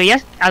 Adobo, te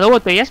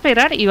voy a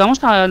esperar y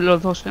vamos a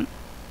los dos, ¿eh?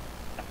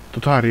 Tú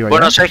estás arriba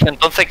Bueno, ya. Sergio,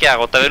 entonces ¿qué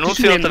hago? ¿Te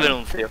denuncio o no te subiendo.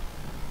 denuncio?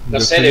 No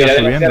Yo sé, estoy ya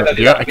debería subiendo. denunciarte a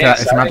ti Tío, es que también,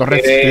 es una ¿sabes?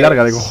 torre Que eres-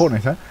 larga de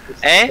cojones, ¿eh?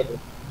 ¿Eh?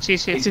 Sí,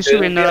 sí, estoy Sí,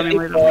 subiendo ahora sí,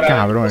 mismo. sí, ahora-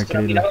 Cabrón, el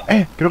Ostras, Crisla.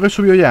 mira. Creo que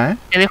subió ya, ¿eh?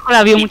 Te dejo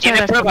la view, ¿Y muchas tienes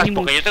gracias. pruebas?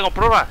 Primus. Porque yo tengo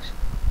pruebas.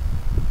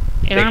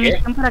 Era una ¿De qué?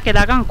 misión para que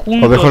la hagan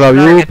juntos. Os dejo la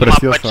view, Que tú me has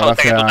precioso, puesto, que tú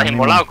gracias. estás Nimo.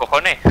 inmolado,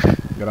 cojones.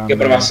 Grande. ¿Qué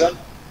pruebas son?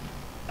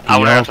 Ah,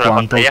 bueno, Tío, eso es la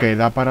 ¿cuánto pantalla.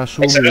 queda para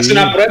subir? Eso no es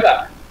una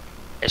prueba.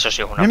 Eso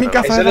sí es una Mira mi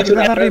prueba. casa Eso de no la es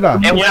una de arriba.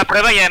 prueba. Es una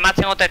prueba y además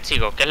tengo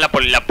testigos, que es la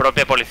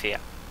propia policía.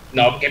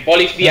 No, que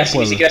policía, si ni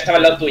puedo. siquiera estaba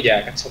al lado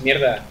tuya, cacho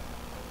mierda.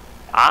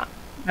 Ah,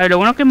 A ver, lo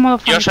bueno que es modo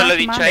yo se lo he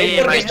dicho fantasma, a ella y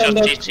 ¿Por me ha qué dicho son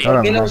dos? sí, sí. Claro,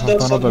 ¿Por qué no, los no dos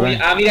te son muy...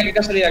 ven. Ah, mira qué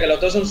casualidad, que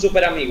los dos son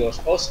súper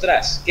amigos.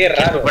 Ostras, qué ¿Qué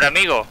raro. super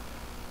amigo?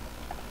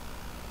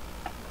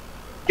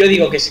 Yo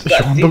digo que si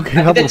 ¿Cuánto a ti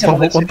queda, te por echamos favor?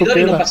 del ¿Cuánto servidor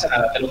y no queda? pasa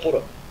nada, te lo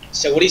juro.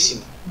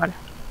 Segurísimo. Vale.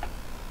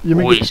 Yo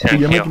me, Uy, yo me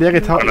Sergio. creía que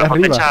estaba A lo ahí mejor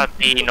te arriba. echas a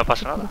ti y no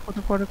pasa nada.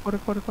 Corre.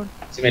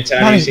 Si me echan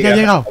a Vale, mí, sí ya que he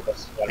llegado. hacen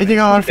cosas, He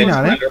llegado al Tienes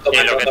final, una ¿eh? roto, Sí,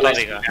 me lo que roto tú la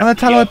digas. ¿Dónde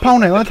están los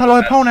spawners? ¿Dónde están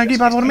los spawners aquí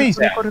para dormir?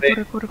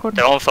 Corre.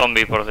 Te va un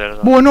zombie, por cierto.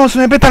 Bueno, se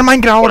me peta el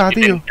Minecraft ahora, Por si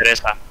te tío.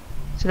 interesa.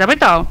 ¿Se te ha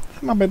petado?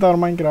 Se me ha petado el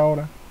Minecraft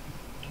ahora.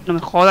 No me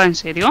jodas, ¿en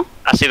serio?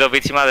 Ha sido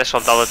víctima de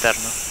soldado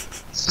eterno.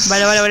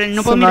 Vale.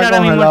 No puedo Se me ha mirar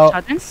ahora mismo el congelado-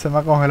 chat, ¿eh? Se me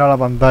ha congelado la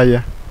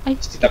pantalla. Ay,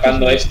 Estoy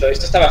tapando esto.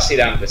 Esto estaba así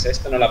de antes, ¿eh?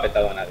 Esto no lo ha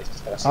petado a nadie. Esto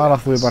estaba así. Ahora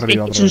sube para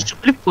arriba es otra un vez.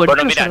 súper fuerte. Bueno,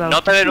 los mira, soldados.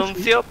 no te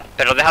denuncio,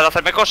 pero deja de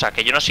hacerme cosas,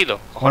 que yo no he sido.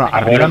 Bueno, Cojones.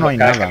 arriba no hay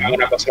cada vez nada, que me ¿no? haga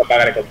una cosa lo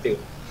pagaré contigo.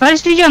 Vale,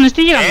 estoy llegando. ¿Eh?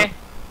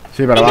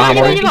 Sí, pero vas a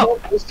Llega, morir. llega.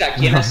 Busca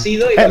quién ha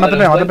sido y me ha cuando lo pegado,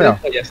 me ha encuentres, pegado.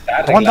 pues ya está.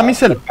 Aguanta, arreglado.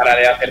 Michel.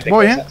 Pararé de hacerte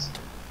Voy, cosas.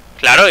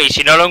 Claro, y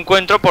si no lo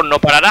encuentro, pues no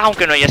pararás,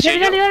 aunque no haya sido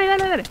yo.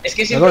 Dale. Es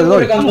que siempre Le doy.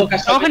 ocurre cuando Vamos,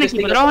 Trabajo en casualmente equipo,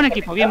 tengas trabajo en cosas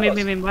equipo. Bien.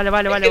 conectadas.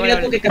 Vale. Es que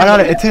mira tú qué Vale,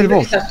 casualidad, este es el si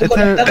boss, estás tú este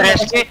es el- conectado, Pero no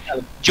es pasa que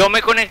nada. yo me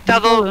he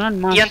conectado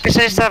más. y antes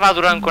estaba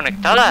Durán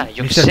conectada. Yo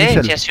qué Michel, sé,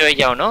 Michel. si ha sido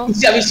ella o no.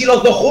 Si habéis sido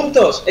los dos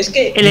juntos, es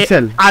que...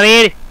 Michel. A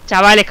ver,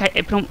 chavales,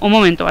 un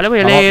momento, ¿vale?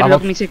 Voy a Vamos, leer lo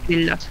vamos. que me dice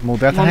Krillas.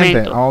 Mutea a esta Un gente.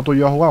 momento. Vamos tú y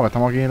yo a jugar, que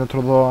estamos aquí en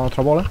nuestros dos, a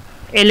nuestra bola.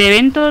 El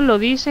evento lo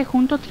dice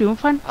juntos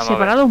triunfan, Vamos a ver.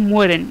 separados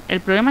mueren.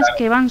 El problema es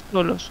que van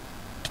solos.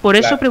 Por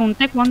eso Claro.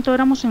 pregunté cuánto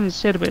éramos en el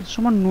server.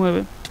 Somos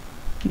 9.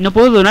 No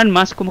puedo donar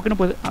más. ¿Cómo que no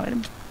puedo? A ver,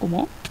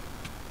 ¿cómo?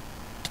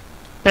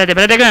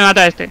 Espérate que me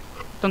mata este.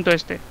 Tonto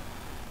este.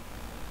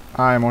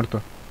 Ah, he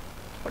muerto.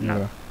 Pues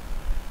nada.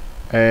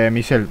 Mierda.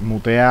 Michel,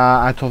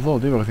 mutea a estos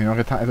dos, tío, porque si no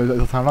que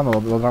están hablando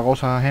de otra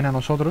cosa ajena a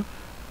nosotros.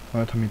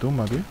 ¿Dónde está mi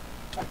tumba, tío?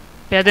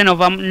 Espérate,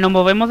 nos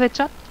movemos de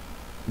chat.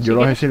 Yo si los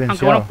he quieres. Aunque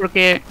silenciado. bueno,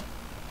 porque...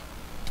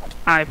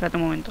 Ah, espérate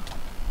un momento.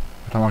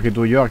 Estamos aquí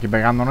tú y yo, aquí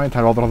pegándonos y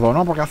están los otros dos.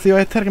 No, porque ha sido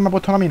este el que me ha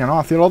puesto la mina, no,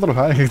 ha sido el otro,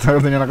 ¿sabes? Que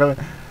yo tenía la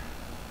cabeza.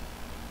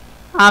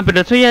 Ah, pero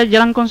esto ya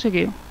lo han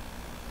conseguido.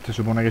 Se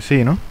supone que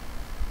sí, ¿no?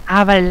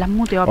 Ah, vale, las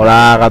muteado.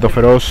 Hola, gato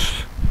feroz.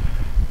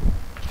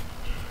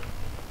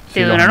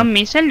 ¿Te Sí, donaron lo-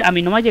 Missel? A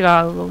mí no me ha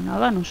llegado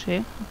nada, no sé.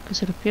 ¿A qué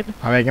se refiere?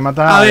 A ver, hay que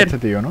matar A a ver. este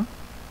tío, ¿no?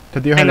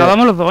 Este tío es Venga, el...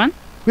 vamos los dos, ¿eh?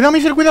 Cuidado,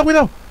 Michel,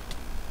 cuidado.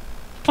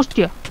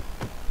 ¡Hostia!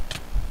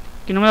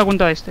 Que no me da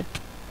cuenta de este.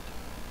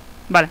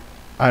 Vale.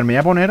 A ver, me voy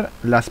a poner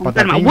las Un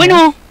perma.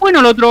 patatinas. Bueno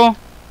el otro.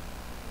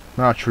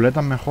 No, las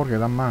chuletas mejor, que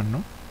dan más,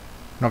 ¿no?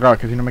 No, claro,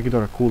 es que si no me quito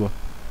el escudo.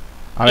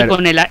 A Y ver,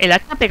 con el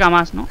hacha pega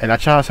más, ¿no? el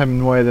hacha hace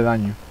 9 de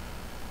daño.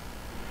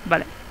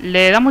 Vale.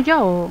 ¿Le damos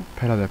ya o...?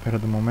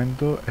 Espérate un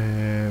momento.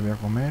 Voy a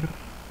comer.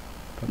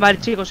 Vale,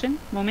 chicos, ¿eh?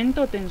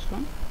 Momento tenso,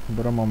 ¿eh?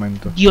 Espera un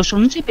momento. Dios,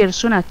 11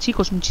 personas,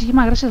 chicos.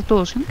 Muchísimas gracias a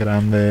todos, ¿eh?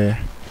 Grande.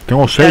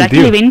 Tengo La 6, verdad que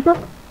el tío. evento...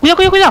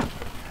 Cuidado.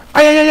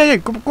 ¡Ay!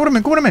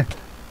 Cúbreme.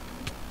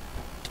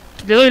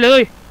 Le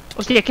doy.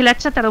 Hostia, es que el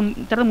hacha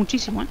tarda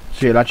muchísimo, ¿eh?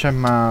 Sí, el hacha es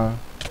más...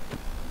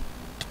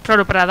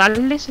 Claro, para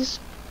darles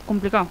es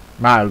complicado.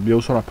 Vale, yo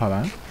uso la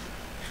espada, ¿eh?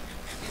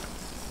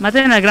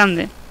 Maten al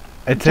grande.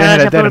 Este Muchas es el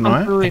gracias por Eterno, ¿eh?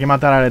 construir. Hay que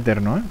matar al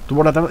Eterno, ¿eh? Tú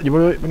por la tarde...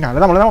 Venga, le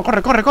damos.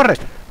 Corre.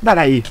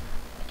 Dale ahí.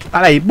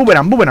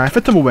 Boomerang.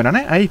 Efecto boomerang,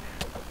 ¿eh? Ahí.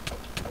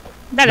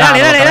 Dale, Nada,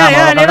 dale, nos dale, lo dale, cargamos,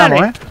 dale, nos lo cargamos,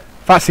 dale.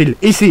 Fácil,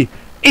 easy,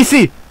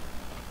 easy.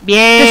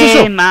 Bien, ¿Qué es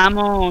eso?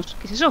 vamos.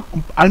 ¿Qué es eso?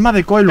 Alma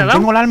de Coelum, ¿Te ha dado?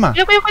 tengo el alma.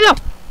 Cuidado, cuidado, cuidado.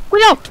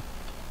 Cuidado.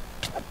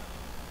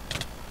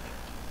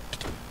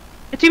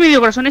 Estoy medio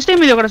corazón, estoy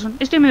medio corazón,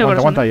 estoy medio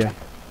Aguanta, corazón. aguanta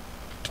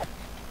ahí.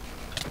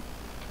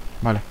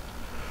 Vale.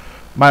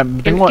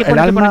 Vale, tengo ¿Qué el pone, qué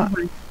alma. pone, qué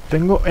pone?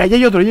 Tengo. Ahí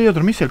hay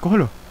otro, Missel,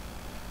 cógelo.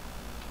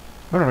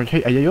 Bueno,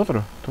 ahí hay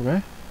otro. ¿Esto qué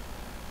es?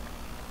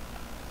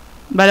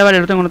 Vale, vale,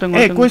 lo tengo, lo tengo.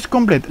 Lo tengo. Quest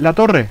complete, la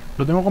torre.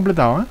 Lo tengo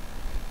completado,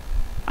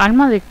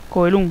 Alma de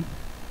Coelum.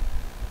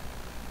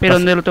 ¿Pero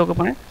dónde lo tengo que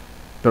poner?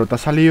 Pero te ha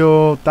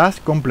salido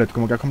task complete,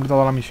 como que has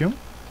completado la misión.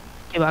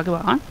 ¿Qué va, qué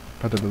va? ¿Ah?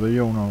 Espérate, te doy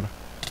yo una hora.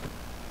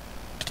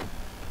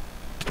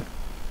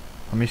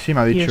 A mí sí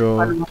me ha Y esto, dicho.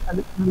 vale,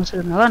 no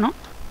sale nada, ¿no?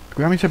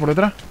 Cuidado, Missel, por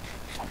detrás.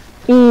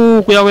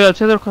 Cuidado, cuidado,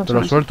 estoy de los Te lo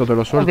corazones. suelto,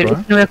 Joder,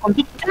 no voy a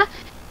contar.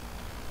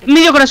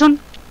 Medio corazón.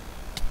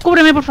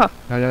 Cúbreme, por favor.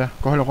 Ya.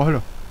 Cógelo.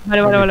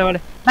 Vale, vale, vale,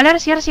 vale. Vale, ahora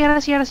sí.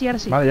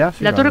 Vale, ya,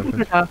 sí. La vale, torre perfecto.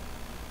 completada.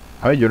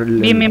 A ver, yo.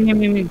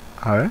 Bien.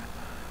 A ver.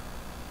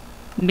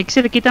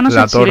 Mixer, quítanos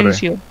La el torre.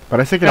 silencio.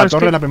 Parece que Claro, la es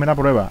torre que- es la primera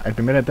prueba. El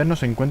primer Eterno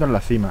se encuentra en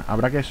la cima.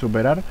 Habrá que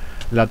superar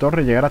la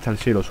torre y llegar hasta el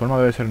cielo. Su alma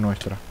debe ser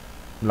nuestra.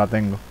 La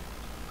tengo.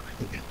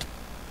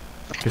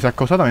 Que esas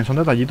cosas también son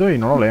detallitos y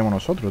no lo leemos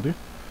nosotros, tío.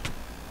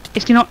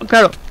 Es que no,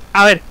 claro,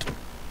 a ver,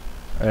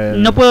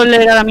 no puedo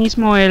leer ahora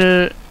mismo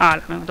el... Ah,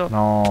 me mató.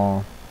 No.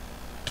 O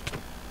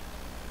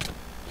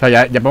sea,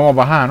 ya podemos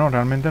bajar, ¿no?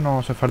 Realmente no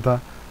hace falta.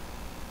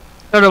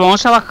 Claro,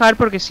 vamos a bajar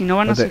porque si no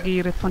van a Espérate.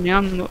 seguir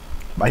respawneando.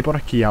 Hay por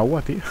aquí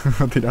agua, tío.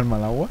 A tirar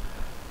mal agua.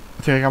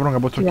 Hostia, qué cabrón que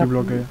ha puesto Sí, aquí ya.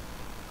 bloque.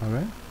 A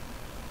ver.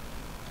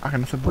 Ah, que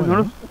no se Pues puede. no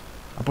lo ¿no?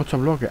 Ha puesto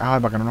bloque. Ah,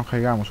 para que no nos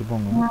caigamos,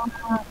 supongo. ¿no?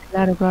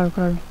 Claro.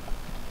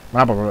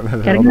 Ah, porque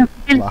desde Que alguien nos luego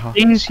quite el baja.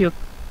 silencio.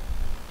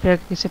 Espera,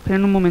 que se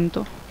esperen un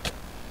momento.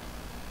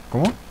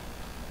 ¿Cómo?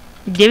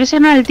 Llévese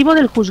al tipo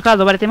del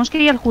juzgado. Vale, tenemos que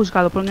ir al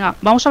juzgado. Pues venga,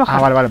 vamos a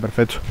bajar. Ah, vale,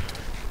 perfecto.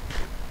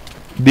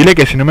 Dile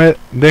que si no me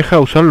deja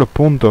usar los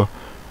puntos.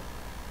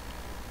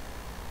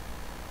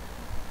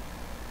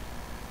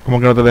 ¿Cómo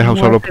que no te deja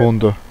usar los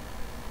puntos?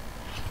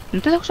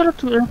 ¿No te dejo usar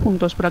los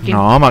puntos por aquí?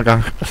 No,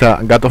 o sea,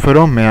 Gato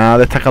Feroz me ha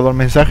destacado el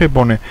mensaje y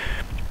pone: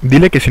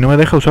 dile que si no me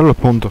deja usar los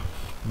puntos.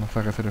 No sé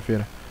a qué se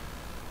refiere.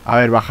 A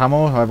ver,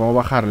 bajamos, a ver, podemos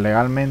bajar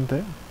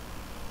legalmente.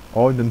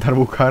 O intentar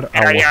buscar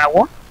 ¿Pero hay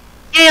agua.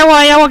 agua?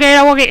 Hay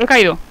agua que he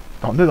caído.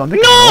 ¿Dónde? ¡No!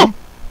 cabrón?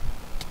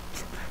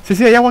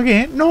 Sí, hay agua aquí,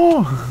 ¿eh?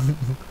 ¡No!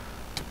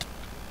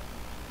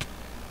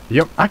 Y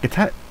yo, que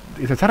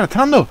se está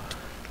arrastrando.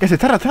 ¡Que se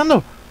está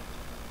arrastrando!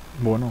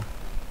 Bueno.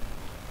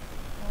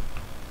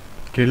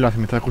 Kirla, si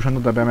me estás escuchando,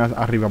 tapéame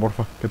arriba,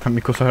 porfa. Que están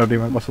mis cosas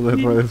arriba, me paso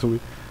de subir.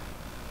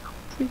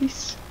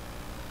 Pues,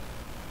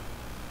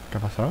 ¿Qué ha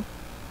pasado?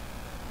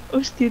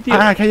 hostia, tío.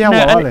 Ah, que hay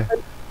agua, No, vale.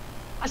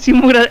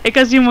 Es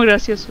casi muy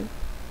gracioso.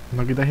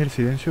 ¿No quitáis el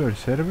silencio del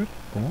server?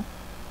 ¿Cómo?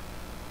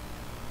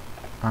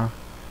 Ah.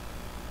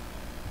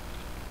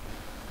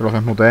 Que los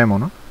desmuteemos,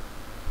 ¿no?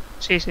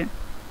 Sí.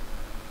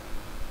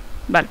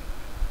 Vale.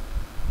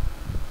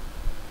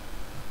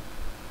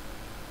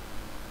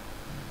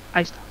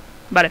 Ahí está.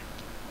 Vale.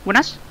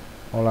 Buenas,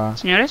 Hola.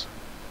 señores.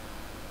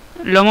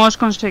 Lo hemos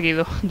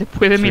conseguido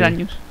después de 1000 Sí.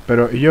 años.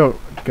 Pero, ¿y yo?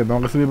 Que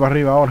tengo que subir para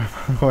arriba ahora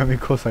para coger mis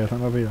cosas, que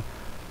están arriba.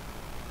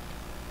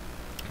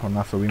 Pues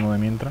nada, subimos de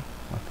mientras.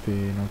 Así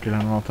no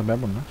quieran no nos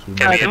tapemos, ¿no? Subimos.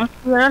 Claro, tenemos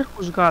que ir al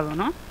juzgado,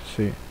 ¿no?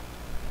 Sí.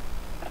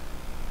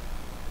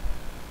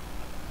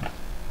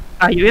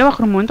 Ah, yo voy a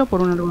bajar un momento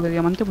por un árbol de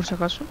diamante, por si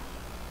acaso.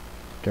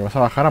 Que vas a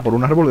bajar a por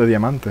un árbol de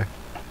diamante.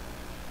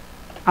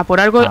 A por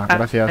algo... Ah,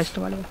 gracias.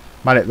 Esto, vale.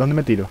 Vale, ¿dónde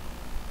me tiro?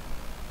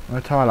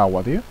 ¿Dónde estaba el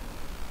agua, tío?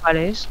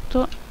 Vale,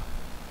 esto...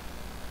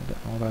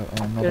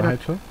 ¿No lo has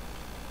hecho?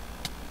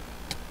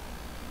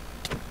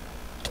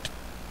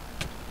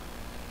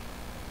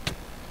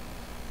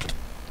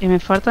 Y me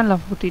faltan las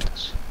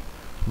botitas.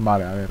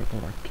 Vale, a ver,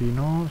 por aquí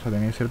no. O sea,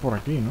 tenía que ser por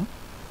aquí, ¿no?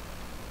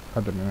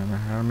 Espérate,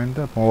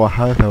 realmente puedo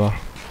bajar desde abajo.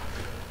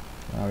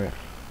 A ver,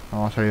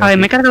 vamos a salir de A ver,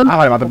 aquí. me he cargado... Ah,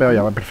 vale, me ha tapeado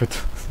ya, vale, perfecto.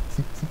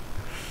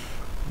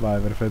 Vale,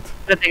 perfecto.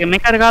 Espérate, que me he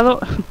cargado...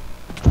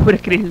 Pobre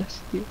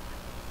Krillas, tío.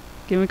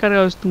 Que me he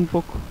cargado esto un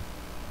poco.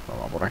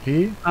 Vamos por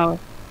aquí. A ver.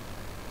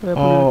 Lo voy a poner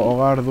Oh, aquí.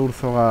 hogar,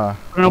 dulce hogar.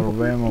 Pero no-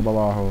 Volvemos para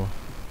abajo.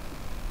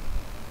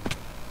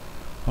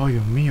 Ay,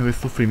 Dios mío, qué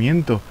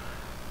sufrimiento.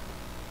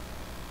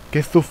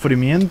 Qué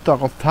sufrimiento ha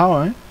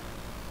costado, ¿eh?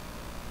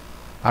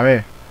 A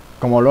ver,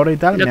 como lore y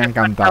tal, Lo me ha que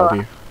encantado,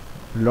 faltaba.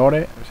 tío.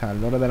 Lore, o sea,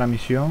 el lore de la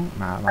misión,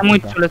 nada, me ha Está muy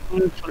encantado. chulo, está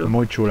muy chulo.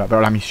 Muy chula,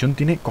 pero la misión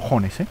tiene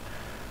cojones, ¿eh?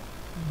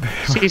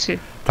 Sí.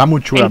 Está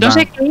muy chula, Entonces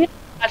hay plan. que ir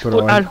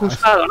Pero al es-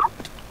 juzgado, ¿no?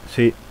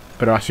 Sí,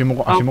 pero así muy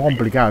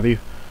complicada, tío.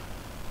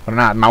 Pero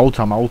nada, me ha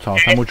gustado,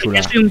 está muy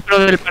chula. Yo soy un pro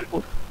del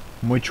parkour.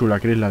 Muy chula,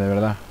 Crisla, de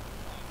verdad.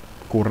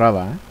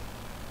 Currada, ¿eh?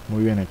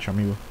 Muy bien hecho,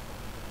 amigo.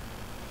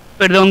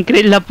 Perdón,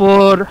 Krilla,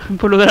 por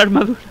lo de la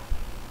armadura.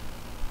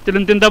 Te lo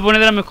intento poner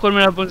de la mejor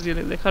manera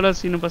posible. Déjalo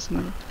así, no pasa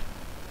nada.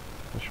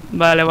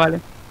 Vale.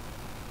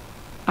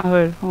 A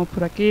ver, vamos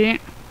por aquí.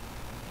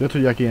 Yo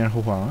estoy aquí en el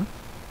juzgado, ¿eh?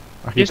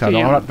 Aquí Yo está,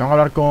 estoy tengo en- que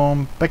hablar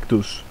con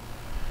Pectus.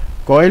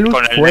 Coelus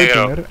Con el fue el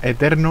negro. primer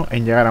eterno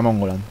en llegar a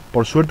Mongoland.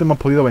 Por suerte hemos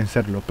podido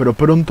vencerlo, pero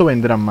pronto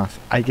vendrán más.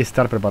 Hay que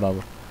estar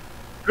preparados.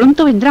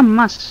 Pronto vendrán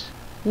más.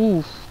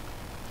 Uf,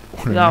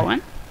 cuidado,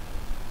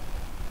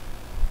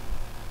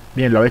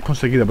 Bien, lo habéis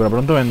conseguido, pero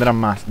pronto vendrán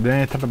más. Deben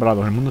estar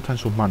preparados, el mundo está en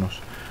sus manos.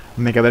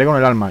 Me quedaré con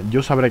el alma,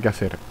 yo sabré qué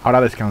hacer. Ahora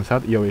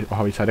descansad y os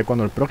avisaré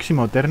cuando el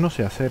próximo eterno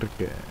se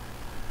acerque.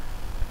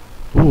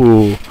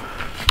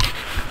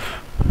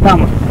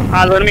 Vamos,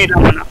 a dormir,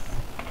 vámonos.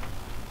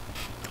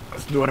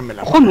 Duerme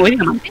la... Ojo, ¿no hay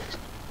diamantes?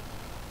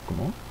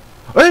 ¿Cómo?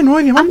 ¡No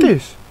hay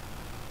diamantes!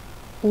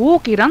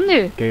 ¡Qué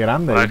grande! ¡Qué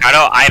grande! Pues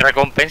claro, hay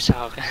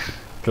recompensa. ¿O qué?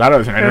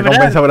 Claro, si no hay Pero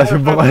recompensa verdad, habrá sido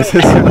un poco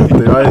decepcionante,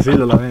 iba a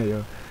decirlo también yo.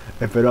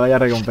 Espero que haya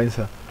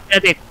recompensa.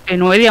 Espérate, que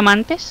 9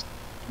 diamantes.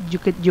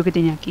 Yo que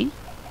tenía aquí.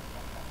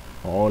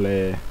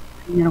 Ole.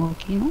 Tenía algo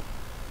aquí, ¿no?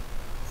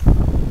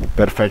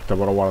 Perfecto,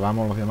 pues lo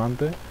guardamos los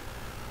diamantes.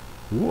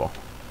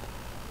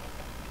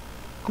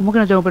 ¿Cómo que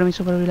no tengo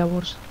permiso para abrir la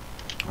bolsa?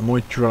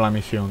 Muy chula la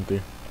misión, tío.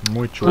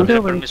 Muy No chula. No tengo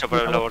tengo permiso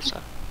para abrir la bolsa.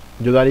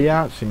 Yo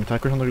daría, si me estás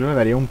escuchando, creo que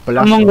daría un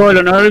plazo.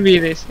 Mongolo, no lo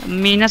olvides.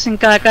 Minas en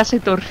cada casa y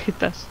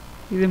torretas.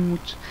 Piden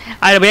mucho.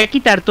 A ver, voy a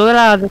quitar toda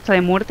la de esta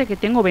de muerte que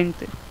tengo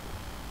 20.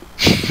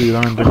 Sí, yo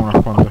también tengo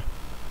unas cuantas.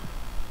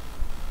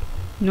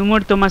 No he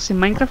muerto más en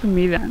Minecraft en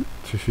mi vida, ¿eh?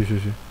 Sí.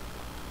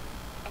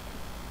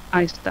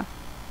 Ahí está.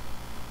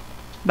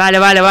 Vale.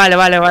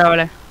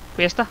 Pues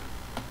ya está.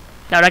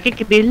 La verdad que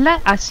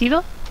creerla ha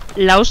sido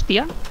la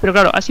hostia. Pero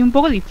claro, ha sido un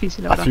poco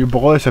difícil, la Ha verdad. sido un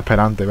poco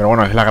desesperante, pero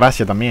bueno, es la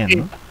gracia también, Sí.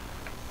 ¿no?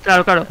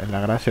 Claro. Es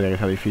la gracia de que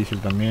sea difícil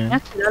también. Me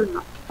hace el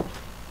alma.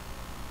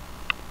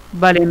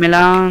 Vale, me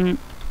la han...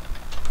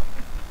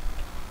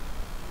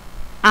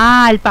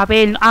 Ah, el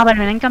papel. Ah, vale,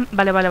 me la han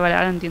vale,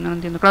 ahora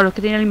entiendo. Claro, es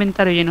que tenía el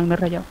inventario lleno, me he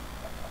rayado.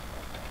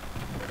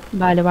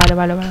 Vale.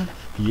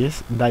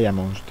 10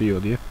 diamonds, tío.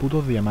 10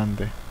 putos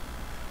diamantes.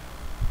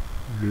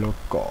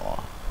 Loco.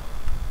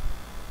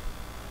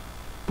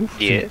 Uf,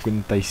 10.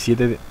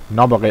 57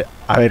 No, porque,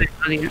 a ver,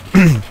 Lo digo.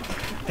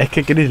 es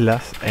que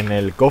Crislas, en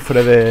el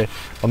cofre de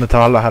donde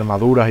estaban las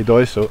armaduras y todo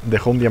eso,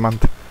 dejó un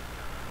diamante.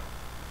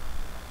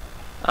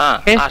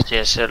 ¿Qué? Sí,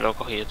 ese lo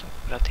cogí yo.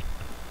 Gratis.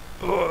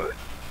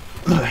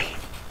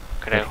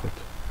 Creo.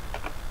 Perfecto.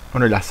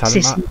 Bueno, y las Sí,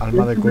 almas, sí.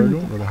 almas de Coelho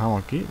lo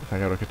dejamos aquí. O sea,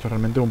 claro, es que esto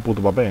realmente es un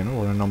puto papel, ¿no?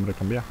 Con el nombre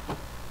cambiado.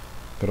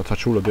 Pero está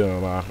chulo, tío.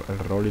 Para el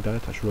rol y tal,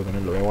 está chulo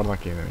tenerlo. Lo voy a guardar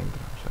aquí dentro.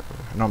 O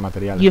sea, no,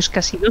 materiales. Dios,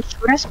 casi 2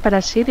 horas para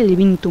hacer el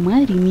evento,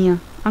 madre mía.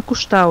 Ha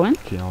costado, ¿eh?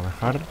 Aquí vamos a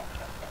dejar.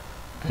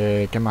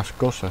 ¿Qué más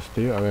cosas,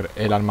 tío? A ver,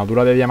 la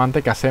armadura de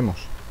diamante, ¿qué hacemos?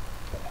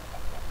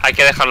 Hay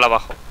que dejarla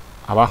abajo.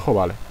 Abajo,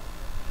 vale.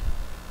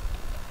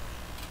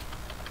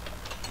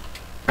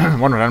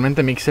 Bueno,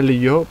 realmente Mixel y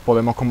yo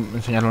podemos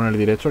enseñarlo en el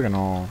directo, que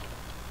no...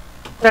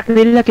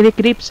 La que de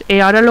Crips.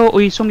 Ahora lo...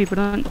 Uy, zombie,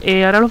 perdón.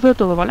 Ahora los veo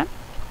todo, ¿vale?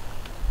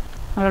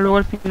 Ahora luego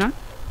al final.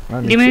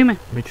 Bueno, Dime.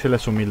 Mixel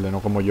es humilde, no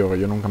como yo, que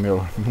yo nunca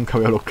veo, nunca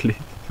veo los clips.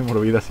 Se me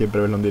olvida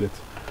siempre verlo en directo.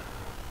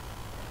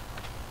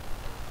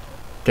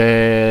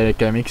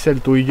 Que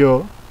Mixel, tú y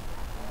yo,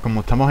 como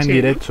estamos en Sí.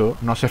 directo,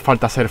 no hace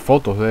falta hacer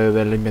fotos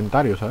del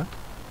inventario, ¿sabes?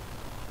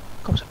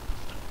 Cosa.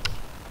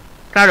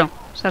 Claro,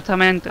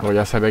 exactamente. Porque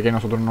ya se ve que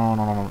nosotros no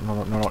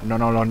Pero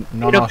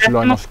nos ¿qué lo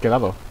hacemos? hemos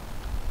quedado.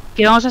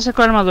 ¿Qué vamos a hacer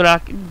con la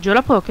armadura? Yo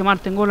la puedo quemar,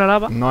 tengo la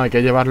lava. No, hay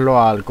que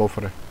llevarlo al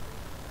cofre.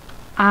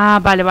 Ah,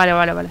 vale.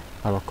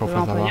 A los cofres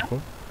vamos de para allá. abajo.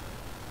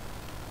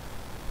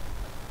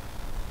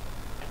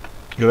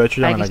 Yo de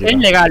hecho ya Hay me la que he ser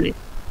quitado. legales.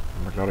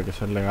 Hombre, claro, hay que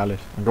ser legales.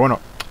 Aunque bueno,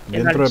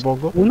 dentro de Legales.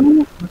 poco.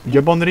 Uh,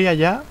 Yo pondría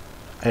ya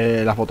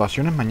las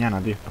votaciones mañana,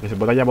 tío. Para que se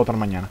pueda ya votar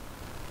mañana.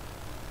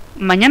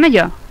 Mañana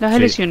ya, las Sí,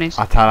 elecciones.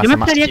 hasta la Yo me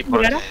semana. esperaría Sí, que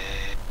porque- llegara.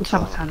 ¿Qué está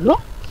pasando?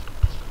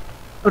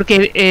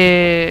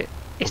 Porque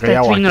está hay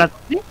agua destruyendo la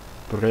aquí. torre.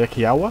 Porque hay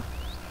aquí agua.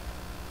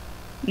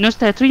 No,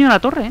 está destruyendo la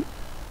torre, ¿eh?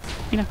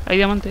 Mira, hay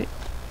diamante.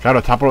 Claro,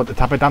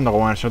 está petando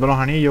como en el Señor de los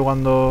Anillos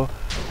cuando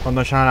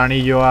echan el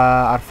anillo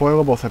al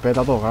fuego, pues se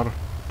peta todo, claro.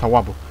 Está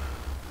guapo.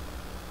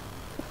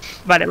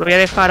 Vale, voy a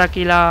dejar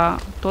aquí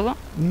todo.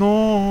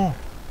 No.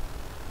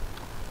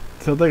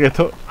 Fíjate que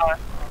esto.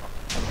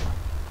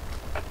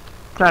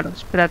 Claro,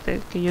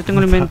 espérate, que yo tengo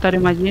el inventario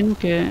más lleno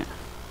que...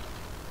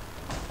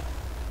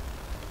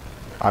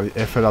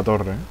 F de la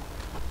torre, ¿eh?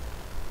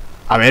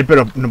 A ver,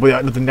 pero no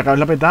tendría que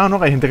haberla petado, ¿no?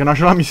 Que hay gente que no ha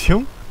hecho la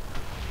misión.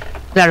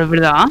 Claro, es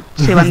verdad.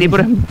 Sebandi,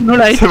 por ejemplo, no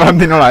la ha hecho.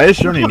 Sebandi no la ha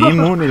hecho, ni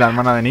Nimu, ni la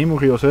hermana de Nimu,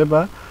 que yo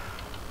sepa.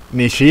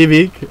 Ni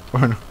Shivik.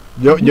 Bueno,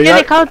 yo He ya.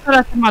 dejado todas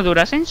las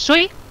armaduras, ¿eh?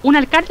 Soy un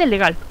alcalde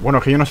legal. Bueno,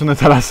 es que yo no sé dónde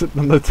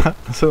está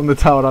no sé dónde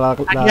está ahora la.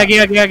 Aquí.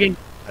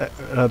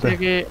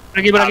 Espérate.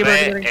 Por A aquí.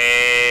 ver,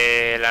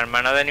 la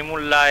hermana de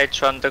Nimus la ha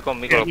hecho antes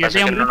conmigo. Lo que Ya pasa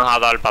es que sé, no nos ha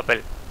dado el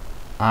papel.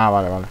 Ah,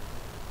 vale. Bueno,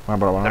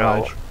 pero bueno, Pero- no la ha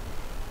hecho.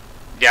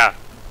 Ya.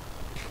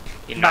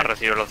 Y no ha Vale.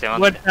 recibido los diamantes.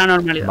 Vuelta a la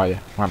normalidad.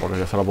 Vaya, bueno, porque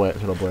ya se lo puede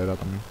dar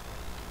también.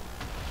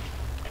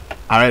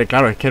 A ver,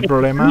 claro, es que el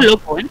problema. Muy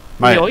loco, ¿eh?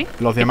 Vale, Hoy.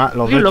 los demás,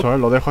 los Muy de loco. estos,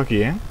 los dejo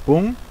aquí, ¿eh?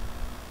 Pum.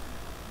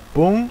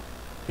 Pum.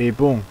 Y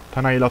pum.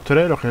 Están ahí los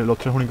tres, los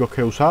tres únicos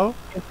que he usado.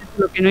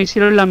 Lo que no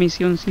hicieron en la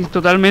misión, sí,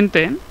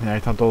 totalmente, ¿eh? Y ahí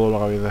están todos los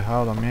que habéis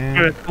dejado Pero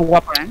también. está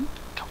guapa, ¿eh?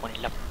 Cago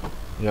en la-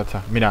 Y ya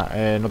está. Mira,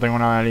 no tengo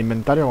nada en el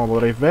inventario, como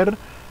podréis ver.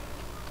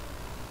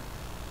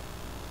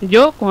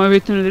 Yo, como he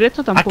visto en el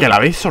directo, Ah, tampoco. que la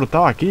habéis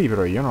sortado aquí,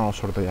 pero yo no lo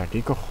sorteé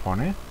aquí,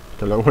 cojones.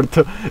 Te lo he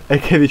vuelto.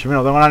 Es que he dicho, mira,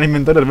 no tengo nada en el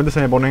inventario, de repente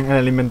se me pone en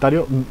el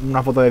inventario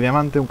una foto de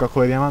diamante, un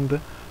casco de diamante.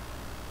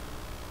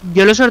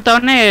 Yo lo he soltado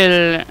en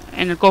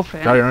el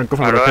cofre. Claro, yo en el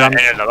cofre, Claro, pero es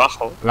que en el de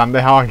abajo. la han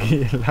dejado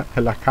aquí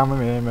en las camas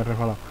y me he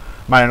resbalado.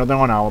 Vale, no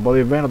tengo nada, como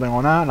podéis ver, no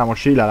tengo nada. La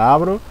mochila la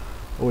abro.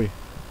 Uy,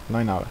 no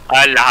hay nada. A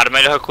ver, las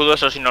armas y los escudos,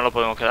 eso sí no lo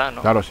podemos quedar,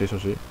 ¿no? Claro, sí, eso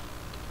sí.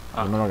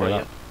 Ah, No me lo he pues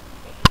quedado.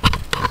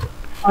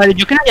 A ver,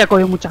 yo que no había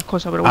cogido muchas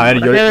cosas, pero A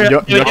bueno. ver, yo ya.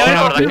 es que La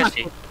verdad antes-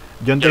 que sí.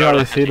 yo antes Yo la iba a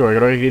verdad que decir, porque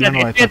creo que Kila nos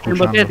está Tiene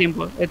escuchando.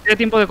 tiempo. Tiene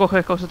tiempo de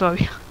coger cosas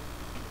todavía.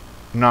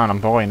 No,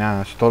 tampoco hay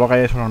nada. Todo lo que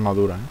hay es una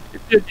armadura,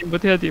 Tiene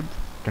tiempo.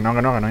 Que no hay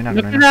nada, No que no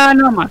hay nada. queda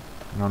nada más.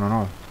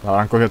 No. La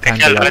habrán cogido esta Es que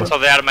gente el ya, pues. resto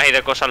de armas y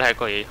de cosas las he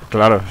cogido.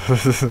 Claro.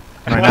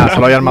 No hay nada,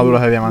 solo hay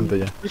armaduras de diamante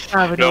ya.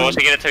 Luego, si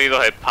quieres, te doy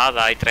 2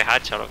 espadas y 3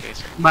 hachas o lo que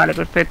sea. Vale,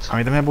 perfecto. A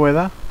mí también me puede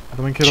dar. Yo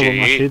también quiero Sí. dos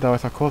masitas o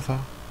esas cosas.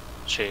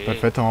 Sí.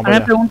 Perfecto, vamos Ahora para me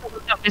allá. pregunto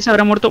cuántas veces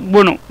habrá muerto.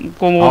 Bueno,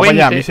 como Vamos para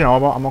 20. allá, Misi,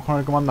 vamos con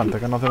el comandante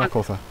que nos hace las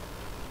cosas.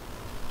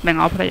 Venga,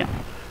 vamos para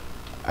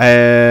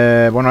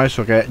allá. Bueno,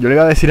 eso, que yo le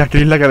iba a decir a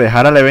Crisla que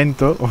dejara el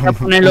evento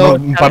ponerlo,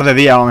 un par de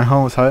días a lo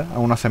mejor, ¿sabes? A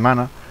una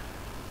semana.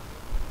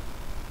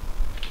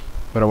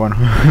 Pero bueno,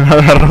 la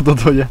ha roto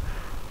todo ya.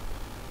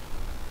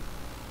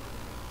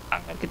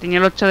 El que tenía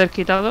los shaders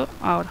quitados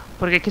ahora.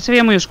 Porque es que se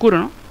veía muy oscuro,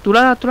 ¿no? ¿Tú lo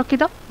has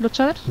quitado, los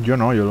shaders? Yo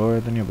no, yo lo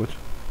he tenido puesto.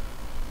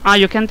 Ah,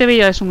 yo es que antes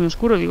veía eso muy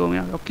oscuro. Digo,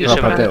 mira, los Yo quiero No,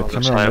 se espérate, ve, este lo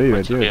me sabe lo vive,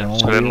 mucho, tío, tío. tengo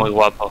Se un ve lío. muy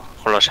guapo.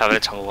 Con los sabres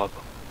está muy guapo.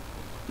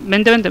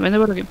 Vente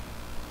por aquí.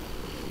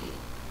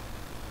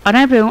 Ahora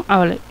me pregunto. Ah,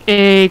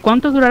 vale.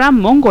 ¿Cuánto durará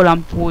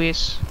Mongoland?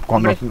 Pues.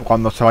 hombre,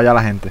 Cuando se vaya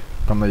la gente.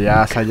 Cuando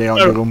ya se ha llegado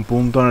Claro. llegue un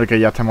punto en el que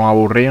ya estemos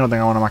aburridos, no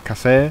tengamos nada más que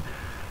hacer.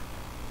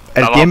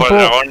 El Vamos tiempo. a por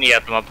el dragón y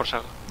a tomar por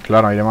saco.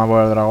 Claro, iremos a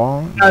por el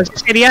dragón. claro, ese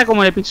sería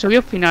como el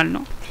episodio final,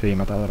 ¿no? Sí,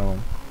 matar al dragón.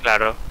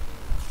 Claro.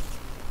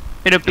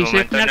 Pero el En el episodio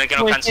momento en el que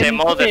nos puede ser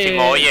cansemos, de-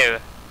 decimos, oye,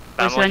 pues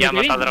vamos el año ya a que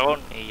matar al viene. dragón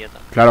y ya está.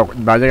 Claro,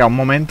 va a llegar un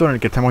momento en el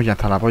que estemos ya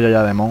hasta la polla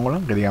ya de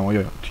Mongoland, que digamos,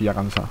 yo estoy ya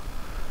cansado.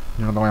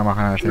 Yo no tengo ya más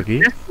ganas de estar aquí.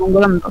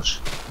 Mongoland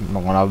 2.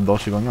 Mongoland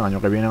 2 y coño, el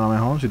año que viene a lo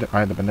mejor, a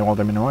ver, depende de cuándo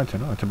terminemos este,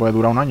 ¿no? Este puede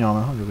durar un año a lo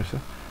mejor, yo qué sé.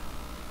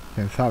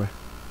 Quién sabe.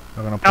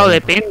 Lo que nos Claro, puede-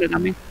 depende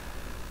también.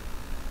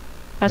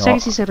 Pasa No.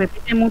 que si se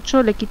repite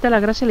mucho, le quita la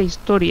gracia a la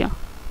historia.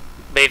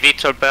 ¿Veis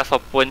visto el pedazo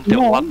de puente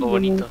No, guapo, no.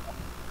 bonito?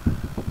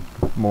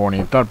 Muy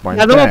bonito el Ya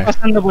puente. todo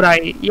pasando por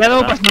ahí. Ya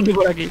todo Ah. pasando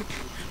por aquí.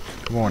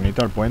 Muy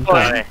bonito el puente.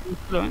 Joder, ¿eh?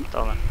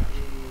 toma.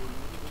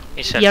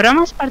 Y habrá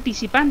más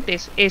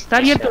participantes. Está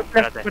abierto el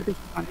plazo de espérate.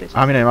 participantes.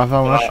 Ah, mira, me has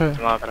dado una Toma,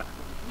 toma otra.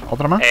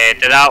 ¿Otra más?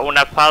 Te da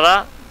una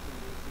espada,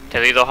 te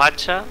doy 2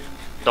 hachas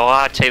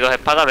y 2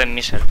 espadas, ven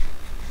miser.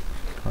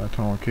 Vale,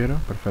 esto no lo quiero,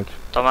 perfecto.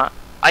 Toma.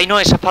 Ay, no,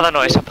 esa espada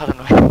no es.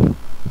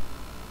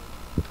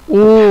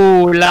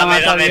 La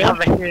Dame, matadios.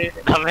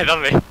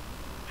 dame.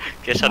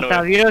 Que esa no es.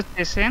 Matadios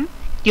de Sen.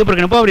 Tío, ¿por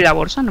qué no puedo abrir la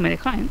bolsa? No me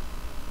deja, ¿eh?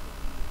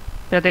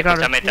 Espérate,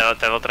 claro. Escúchame,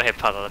 te doy 3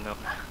 espadas, dame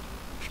una.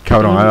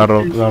 Cabrón,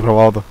 le has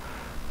robado todo.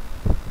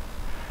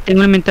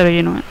 Tengo el inventario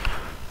lleno, ¿eh?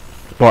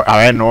 Pues, a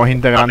ver, nuevos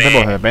integrantes, A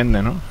ver. pues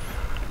depende, ¿no?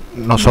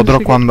 Nosotros No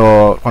sé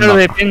cuando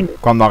depende.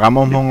 cuando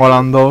hagamos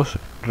Mongoland 2,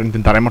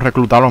 intentaremos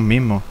reclutar a los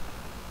mismos.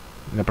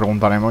 Le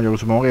preguntaremos, yo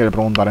supongo que le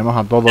preguntaremos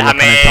a todos los que han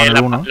estado en Déjame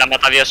el 1. la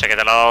matadiosa, que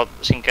te la he dado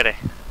sin querer.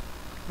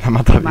 La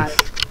mata Vale.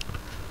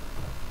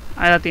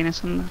 Ahí la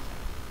tienes, anda.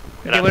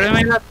 Gracias.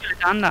 Devuélveme la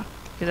chuleta, anda.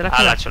 Que te la has Ah,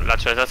 quedado. las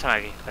chuletas están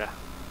aquí, espera.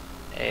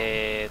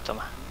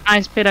 Toma. Ah,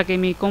 espera, que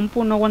mi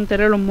compu no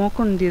aguantará los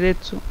mocos en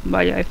directo.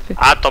 Vaya, F.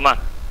 Ah, toma.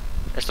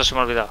 Esto se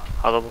me ha olvidado.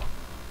 Adobo.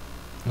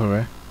 ¿Lo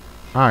ves?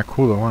 Ah,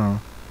 escudo, bueno,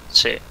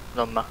 Sí,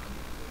 2 más.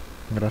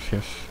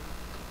 gracias.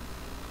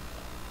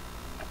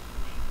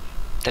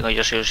 Tengo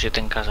yo 6 o 7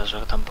 en casa, eso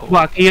tampoco.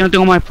 Buah, que yo no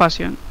tengo más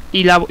espacio. ¿eh?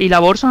 Y la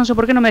bolsa no sé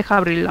por qué no me deja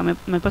abrirla. Me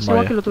pasa igual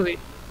Vaya. que el otro día.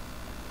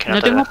 Que no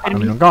te tengo deja. A mí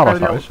permiso nunca me ha para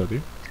pasado abrir eso, tío.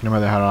 No me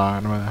deja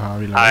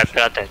abrir la A ver, bolsa.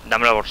 espérate,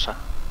 dame la bolsa.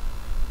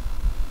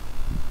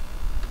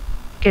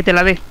 Que te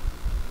la dé.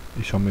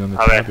 ¿Y zombie dónde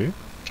A está, ver. tío?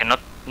 Que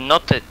no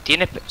te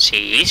tienes.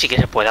 Sí que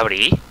se puede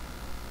abrir.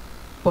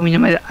 Pues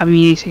a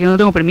mí dice que no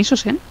tengo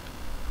permisos, ¿eh?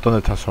 ¿Dónde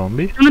está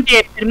zombie? Tú no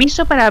tienes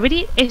permiso para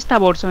abrir esta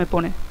bolsa, me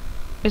pone.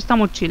 Esta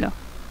mochila.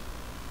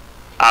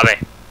 A ver.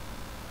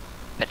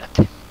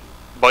 Espérate.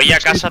 Voy a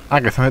casa.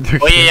 Ah, que se ha metido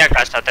Voy aquí. a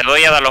casa, te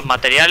doy a dar los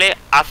materiales,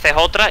 haces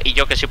otra y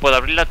yo que si puedo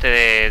abrirla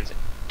te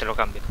lo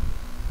cambio.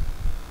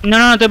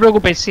 No te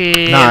preocupes. Si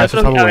Nah, el eso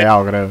otro está día-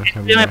 bugueado, creo. está Ya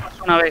me bugueado.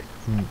 pasó una vez.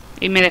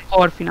 Mm. Y me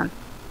dejó al final.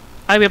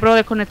 A ver, voy a probar a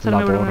desconectarme.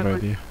 La pero torre, me-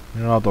 tío.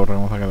 Mira la torre,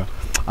 cómo se ha quedado.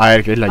 A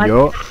ver, que es la Vale.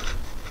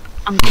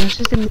 Aunque no sé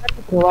si tendría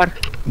que probar.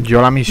 yo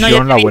la No, misión ya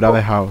te la hubiera digo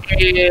dejado.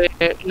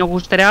 que nos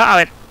gustaría, a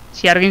ver,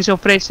 si alguien se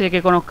ofrece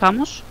que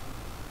conozcamos,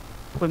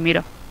 pues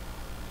mira,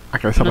 Ah,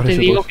 que no te desaparece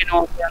digo todo. que no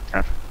voy a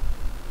entrar.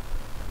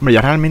 Hombre,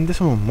 ya realmente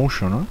somos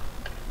muchos, ¿no?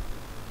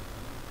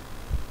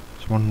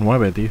 Somos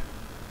 9, tío.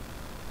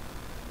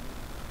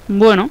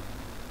 Bueno,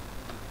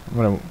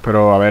 Hombre,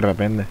 pero a ver,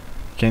 depende.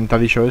 ¿Quién te ha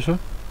dicho eso?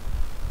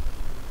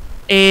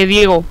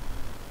 Diego,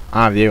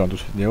 Ah, Diego,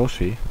 entonces, Diego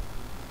sí.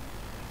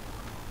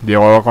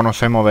 Diego lo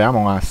conocemos de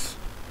Among Us.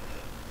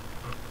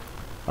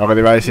 Lo que te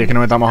iba a decir es que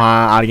no metamos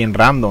a alguien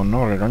random, ¿no?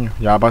 Porque coño,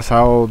 ya ha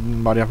pasado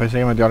varias veces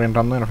que he metido a alguien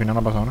random y al final no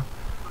ha pasado nada.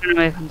 No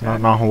me dejan entrar.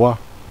 No han jugado.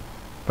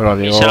 Pero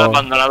Y Diego... se lo he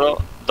abandonado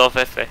 2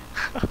 veces.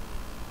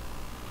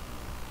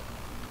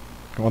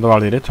 ¿Cómo te va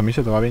el directo? ¿A mí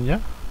se te va bien ya?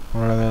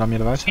 ¿Con la de la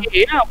mierda esa?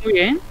 Sí, muy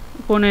bien.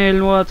 Con el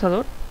nuevo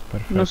adaptador.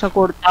 Perfecto. No se ha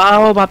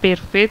cortado, va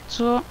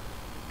perfecto.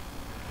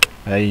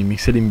 Ahí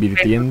Mixer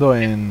invirtiendo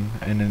en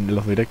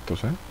los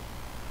directos, ¿eh?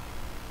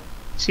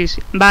 Sí,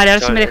 sí. Vale,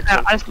 ahora Yo sí me he deja,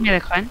 hecho- ahora sí me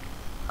deja, ¿eh?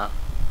 Ah.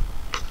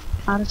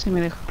 Ahora sí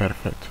me deja.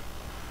 Perfecto.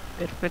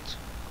 Perfecto.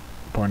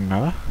 Pues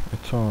nada,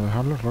 esto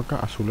dejarlo, roca,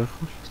 azulejos.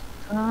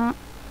 Ah.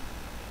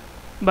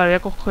 Vale, voy a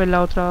coger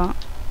la otra.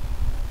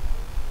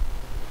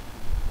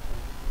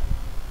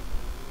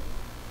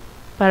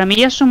 Para mí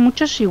ya son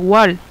muchos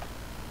igual.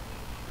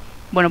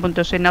 Bueno, pues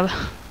entonces nada.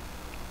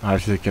 A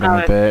ver si se quiere A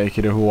meter y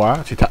quiere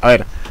jugar. Si está... A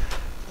ver,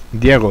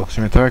 Diego,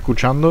 si me estás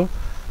escuchando,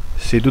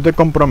 si tú te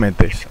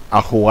comprometes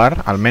a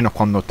jugar, al menos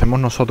cuando estemos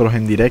nosotros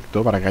en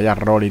directo, para que haya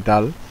rol y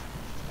tal,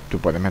 tú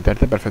puedes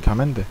meterte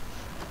perfectamente.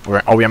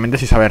 Obviamente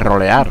si sabes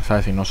rolear,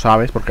 ¿sabes? Si no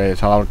sabes, porque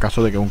se ha dado el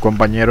caso de que un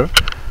compañero,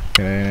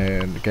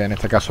 que en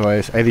este caso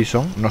es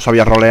Edison, no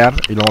sabía rolear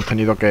y lo hemos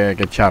tenido que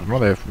echar, ¿no?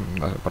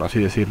 Por así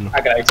decirlo.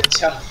 Ah, que la habéis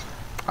echado.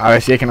 A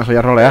ver si es que no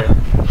sabía rolear.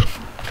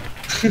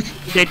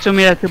 De hecho,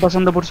 mira, estoy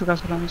pasando por su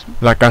casa ahora mismo.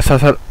 La casa,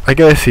 hay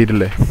que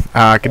decirle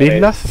a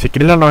Crislas, si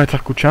Crislas nos está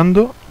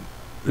escuchando,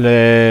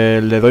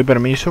 le doy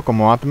permiso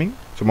como admin,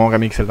 supongo que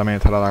Mixer también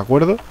estará de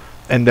acuerdo,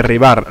 en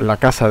derribar la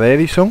casa de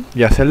Edison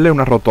y hacerle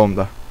una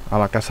rotonda a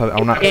la casa, a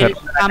una...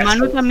 A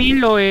Manu también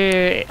lo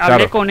hablé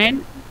Claro. con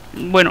él.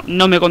 Bueno,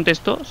 no me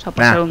contestó, se ha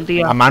pasado un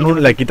día. a Manu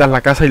le quitas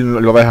la casa y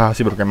lo dejas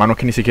así, porque Manu es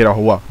que ni siquiera ha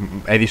jugado.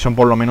 Edison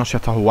por lo menos ya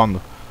está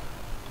jugando.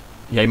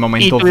 Y hay Y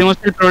momentos... tuvimos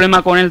el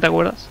problema con él, ¿te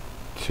acuerdas?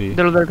 Sí.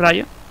 De lo del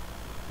rayo.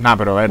 Nah,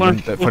 pero a ver,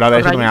 Bueno, fuera de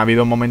eso rayo. también ha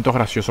habido momentos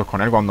graciosos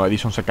con él. Cuando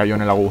Edison se cayó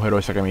en el agujero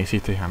ese que me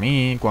hicisteis a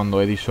mí.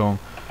 Cuando Edison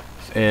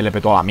le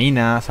petó a la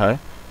mina, ¿sabes?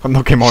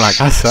 Cuando quemó la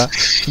casa.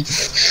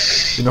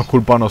 Y nos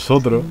culpó a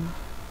nosotros.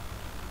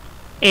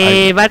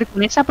 Vale,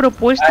 con esa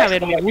propuesta, a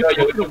ver, me como gusta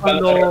yo pero que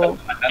cuando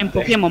comandante. en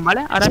Pokémon,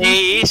 ¿vale? Ahora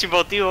Sí, sin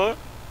motivo.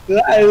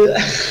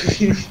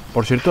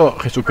 Por cierto,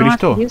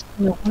 Jesucristo,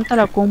 me aguanta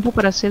la compu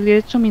para hacer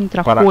directo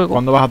mientras ¿para juego.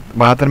 cuándo vas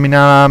a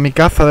terminar mi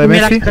caza de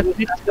Mira, Messi?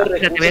 espera,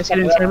 te voy a hacer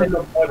el server.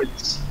 Los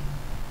muebles.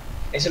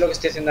 Eso es lo que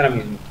estoy haciendo ahora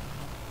mismo.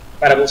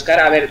 Para buscar,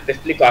 a ver, te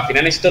explico, al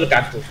final necesito el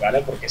cactus,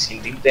 ¿vale? Porque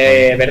sin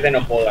tinte verde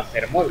no puedo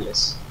hacer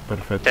muebles.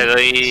 Perfecto. Te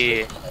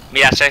doy...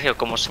 Mira, Sergio,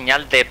 como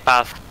señal de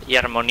paz y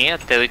armonía,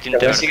 te doy Te tinte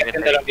voy a verde. seguir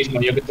haciendo lo mismo,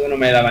 yo que tú no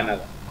me daba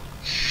nada.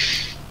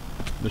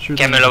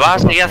 Que me lo vas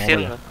a seguir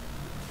haciendo.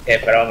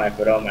 Es broma,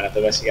 no te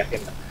voy a seguir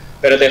haciendo.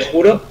 Pero te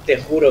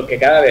juro que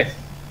cada vez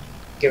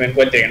que me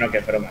encuentre, que no, que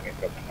es broma,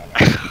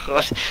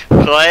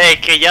 no. Joder, es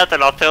que ya te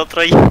lo hace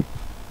otro ya.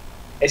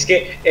 Es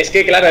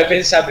que claro, he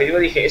pensado, primero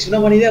dije, es una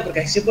buena idea porque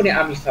así se pone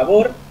a mi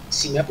favor,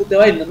 si me ha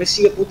puteado y no me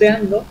sigue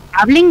puteando.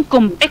 Hablen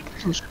con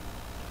Pectus.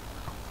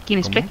 ¿Quién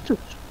es ¿Cómo? Pectus?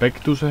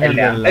 Pectus es El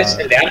de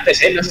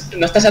antes,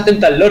 no estás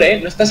atento al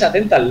lore, no estás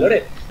atento al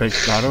lore.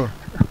 Claro.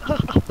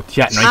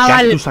 Hostia, no hay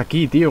Vale. cactus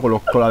aquí, tío.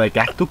 Con la de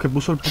cactus que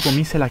puso el puto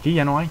Missel aquí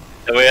ya no hay.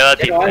 Te voy a dar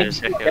Ya no hay, tinte,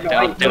 Sergio. ya no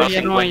hay, Tengo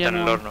ya 50 no hay, ya en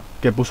el no hay. horno.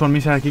 Que puso el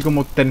Missel aquí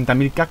como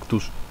 30.000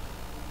 cactus.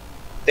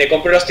 Te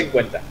compro los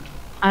 50.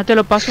 Ah, te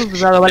lo paso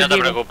dado, vale. No te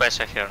Diego. preocupes,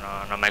 Sergio,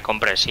 no me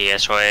compres si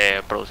eso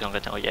es producción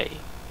que tengo ya ahí.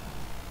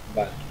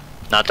 Vale.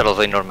 No, te los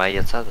doy normal y ya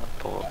está,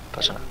 tampoco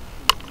pasa nada.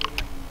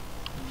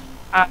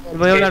 Ah,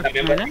 voy a hablar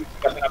También con voy él, ¿eh?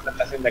 a hacer una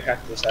plantación de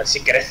cactus, a ver si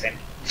crecen.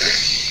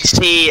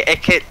 Sí, es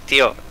que,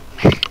 tío,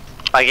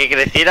 para que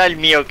creciera el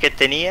mío que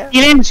tenía...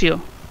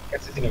 Silencio. ¿Qué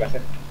se tiene que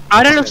hacer?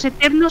 Ahora los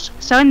Eternos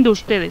saben de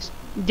ustedes.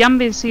 Ya han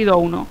vencido a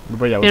uno.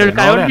 Pues ya, Pero el no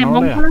calor lea, de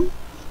no lea. Mongoland.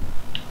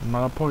 No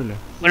haga spoiler.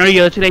 Bueno,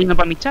 yo estoy leyendo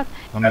para mi chat.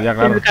 Donde ya, Pero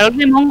claro. el calor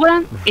de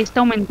Mongoland está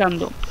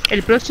aumentando.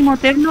 El próximo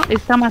Eterno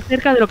está más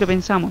cerca de lo que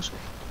pensamos.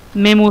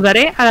 Me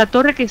mudaré a la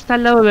torre que está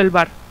al lado del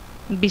bar.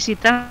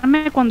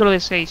 Visitadme cuando lo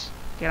deseéis.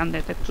 Qué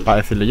grande Pectus. Para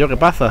decirle yo, ¿qué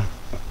pasa?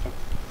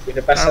 ¿Qué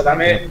te pasa?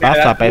 Dame, ¿Qué pasa, me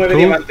das 9 Petru?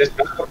 diamantes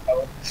más, por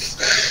favor.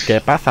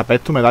 ¿Qué pasa,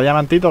 Pectus? ¿Me da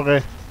diamantito o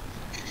qué?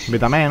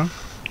 Invítame, ¿no?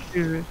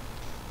 Sí, sí.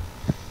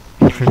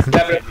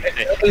 Ya, pero espero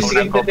que el Una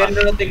siguiente copa.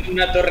 Eterno no tenga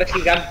una torre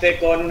gigante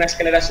con una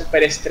escalera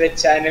súper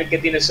estrecha en el que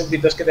tienes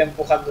súbditos que te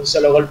empujan de un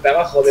solo golpe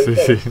abajo del Sí,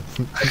 todo.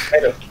 sí.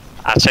 Espero.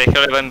 A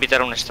Sergio le va a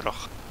invitar a un strog.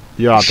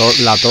 Tío,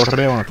 la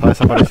torre, bueno, está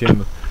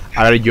desapareciendo.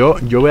 A ver, yo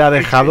voy a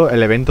dejado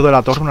el evento de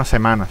la torre una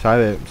semana,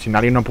 ¿sabes? Si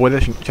alguien no puede,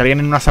 si alguien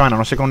en una semana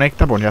no se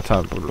conecta, pues ya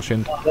está, pues lo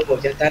siento. No,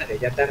 pues ya tarde,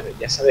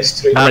 ya se ha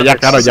destruido. Ah, ya,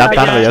 claro, ya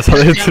tarde, ya se ha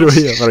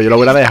destruido. Pero yo lo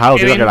hubiera dejado,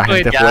 tío, que la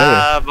gente juegue.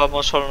 Ya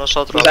vamos solo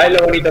nosotros. ¿Tú sabes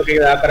lo bonito que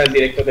da para el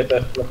directo que todo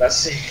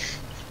explotase?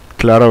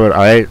 Claro, pero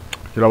a ver,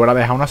 yo lo hubiera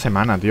dejado una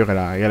semana, tío, que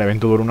el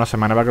evento dure una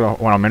semana para que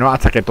bueno, al menos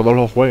hasta que todos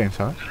lo jueguen,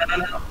 ¿sabes?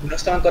 No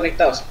estaban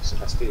conectados, se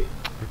fastidia.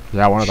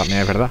 Ya, bueno, también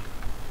es verdad.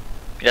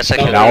 Ya sé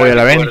No, que Era hoy el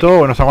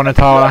evento, no se ha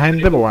conectado a la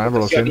gente, pues bueno,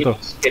 pues lo siento.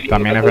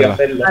 También es verdad.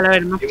 Vale, a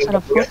ver, me ha pasado la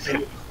foto.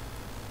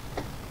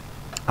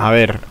 A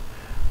ver,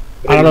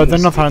 Ahora los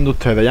Eternos salen de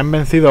ustedes, ya han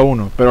vencido a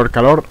uno, pero el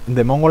calor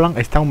de Mongoland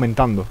está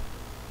aumentando.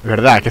 Es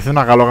verdad, es que hace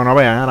una calor que no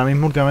vean, ¿eh? Ahora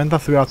mismo últimamente ha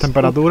subido las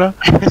temperaturas.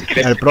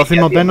 El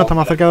próximo Eterno está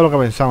más cerca de lo que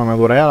pensamos. Me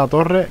duraré a la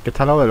torre que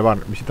está al lado del bar.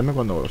 Visítame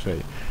cuando lo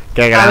seáis.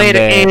 Qué grande,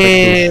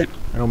 Pectus.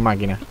 Era un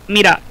máquina.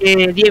 Mira,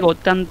 Diego,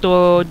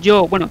 tanto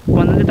yo, bueno,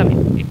 comandante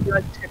también,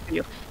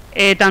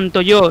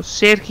 tanto yo,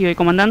 Sergio y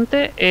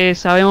comandante,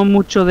 sabemos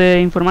mucho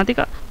de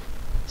informática.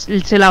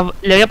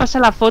 Le voy a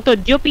pasar la foto.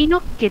 Yo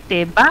opino que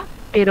te va,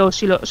 pero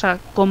si o sea,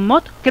 con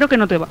mod creo que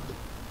no te va.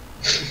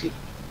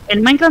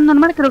 El Minecraft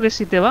normal creo que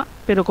sí te va,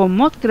 pero con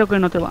mod creo que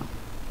no te va.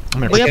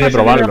 Hombre, Voy a hay que pasar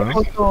probarlo, la ¿no?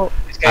 foto.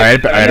 A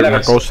ver,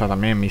 una cosa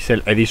también,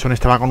 Michelle. Edison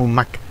estaba con un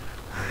Mac.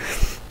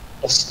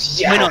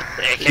 ¡Hostia! Bueno,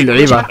 Y lo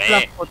iba.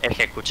 Es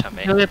que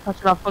escúchame. Yo les paso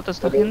la foto a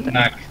esta gente.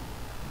 Mac.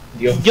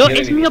 Dios Yo, mío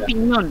de es mi mi vida.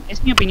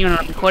 opinión,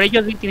 a lo mejor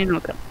ellos sí tienen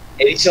otra.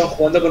 Edison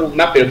jugando con un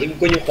Mac, pero ¿quién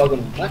coño juega con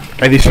un Mac?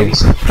 Edison.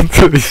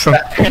 Edison.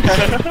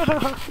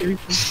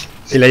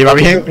 Y le iba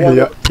bien,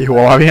 y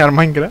jugaba bien al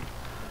Minecraft.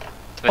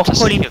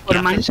 Ojo, el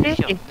informante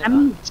está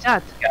en mi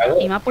chat. ¿Qué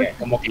hago? Y me ha puesto-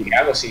 ¿Cómo que qué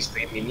hago si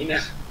estoy en mi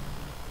mina?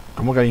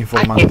 ¿Cómo que hay Ah, que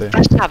informante?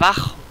 estás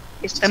abajo.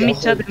 Está en mi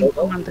chat el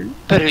informante.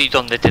 Pero ¿y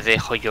dónde te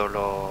dejo yo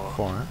lo...?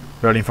 Joder.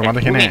 Pero el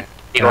informante, ¿quién es?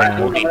 Digo, Eh, No,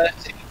 no me das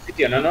en un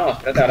sitio, no,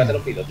 espérate, ahora te lo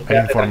pido. Tú El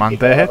quédate informante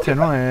tranquilo, es este,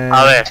 ¿no?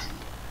 A ver,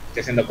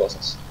 Estoy haciendo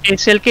cosas.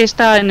 Es el que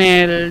está en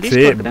el Sí,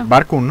 Discord, creo.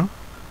 Barkun, ¿no?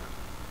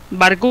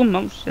 Barkum,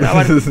 vamos. Será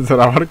Barkum.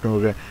 Será Barkun,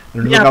 porque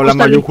el único Mira, que habla en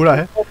justo el- mayúsculas,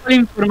 ¿eh? Ojo al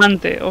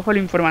informante, ojo al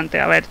informante.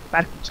 A ver,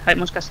 Barkum,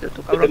 sabemos que has sido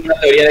tú, Yo cabrón. tengo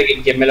una teoría de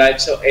que quien me lo ha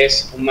hecho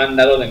es un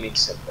mandado de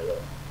Mixer, pero...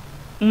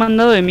 Un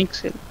mandado de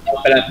Mixel. No,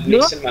 espera,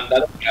 Mixer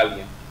mandado por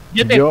alguien.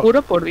 Yo te Yo-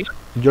 juro por Dios.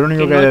 Yo lo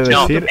único que No, he de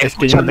no, decir es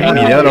que yo no tengo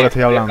escúchame. ni idea de lo que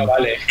estoy hablando.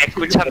 Vale.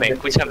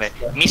 escúchame.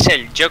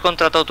 Michel, ¿yo he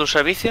contratado tu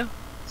servicio?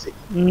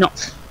 No,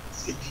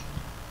 Sí.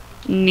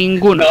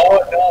 ninguno.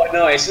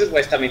 No, eso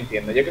está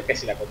mintiendo. Yo creo que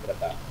sí la ha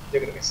contratado. Yo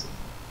creo que sí.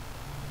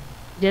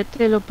 Ya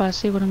te lo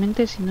pasé,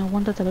 seguramente. Si no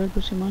aguanta, tal vez el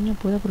próximo año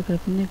pueda, porque al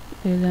fin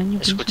del año.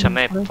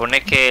 Escúchame,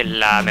 pone que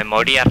la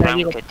memoria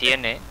RAM que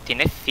tiene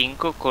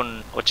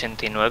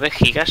 5,89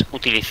 gigas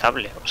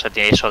utilizable. O sea,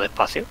 tiene eso de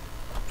espacio.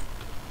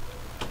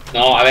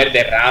 No, a ver,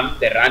 de RAM,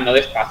 no de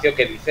espacio.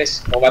 ¿Qué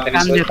dices? ¿Cómo va a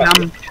tener eso de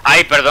espacio?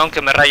 Ay, perdón,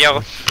 que me he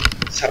rayado.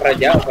 Se ha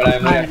rayado con la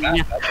memoria RAM.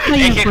 Ay,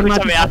 Es que escúchame,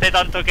 informática. hace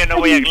tanto que no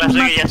voy a clase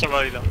que ya se me ha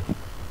olvidado.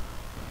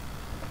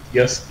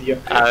 Dios, tío.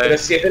 A ver. Pero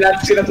si es de la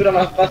asignatura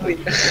más fácil.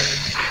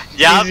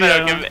 Ya, Sí, sí, pero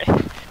no. que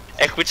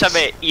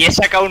escúchame, y he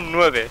sacado un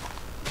 9.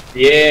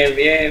 Bien,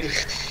 bien.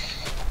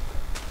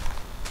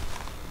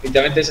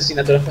 Literalmente esa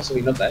asignatura es para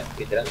subir nota,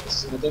 literal. Esa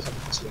asignatura es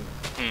para subir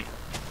nota.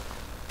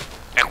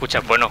 Escucha,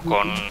 bueno,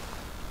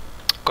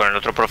 con el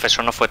otro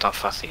profesor no fue tan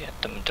fácil,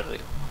 también te lo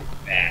digo.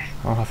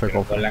 Vamos a hacer Pero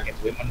cofre. con la que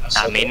tuvimos nosotros.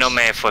 A mí no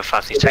me fue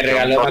fácil. Me saqué un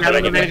regaló,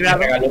 cuatro. me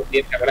regaló un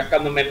 10. ¿Te acuerdas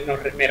cuando me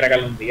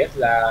regaló un 10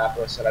 la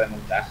profesora de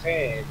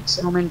montaje?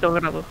 Lisa? Momento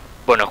grado.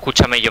 Bueno,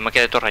 escúchame, yo me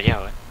quedé todo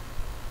rayado,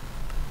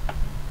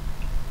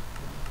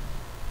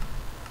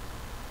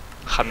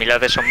 Jamila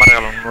de esos me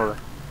regaló un 9.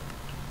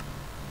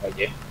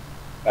 Oye,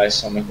 para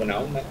eso me es buena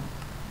onda,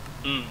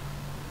 ¿no?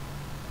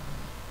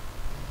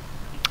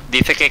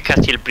 Dice que es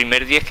casi el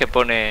primer 10 que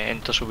pone en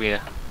toda su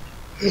vida.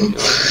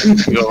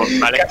 Digo,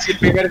 vale. Casi el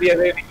primer día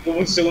de como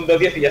un segundo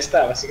 10 y ya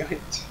está,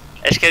 básicamente.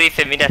 Es que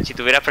dice, mira, si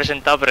te hubieras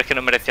presentado, pero es que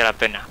no merecía la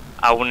pena.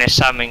 A un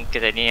examen que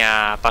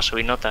tenía para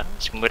subir nota,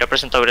 si me hubiera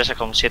presentado hubiera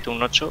sacado un 7,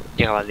 un 8,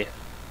 llegaba al 10.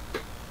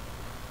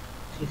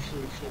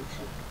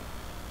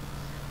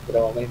 Pero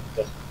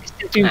momento.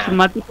 Este es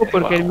informático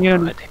porque el mío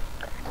no.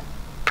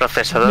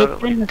 Procesador,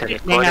 Venga,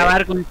 Intel Core.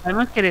 Barkum,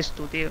 sabemos que eres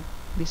tú, tío.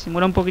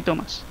 Disimula un poquito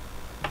más.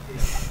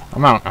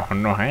 Hombre, a lo mejor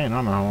no, ¿eh? No,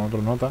 a lo mejor otra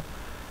nota.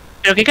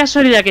 Pero qué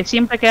casualidad que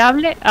siempre que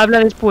hable, habla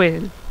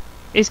después.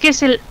 Es que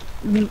es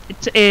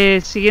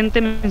el siguiente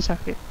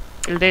mensaje.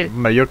 El de él.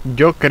 Hombre,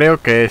 yo creo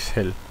que es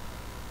él.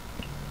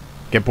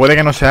 Que puede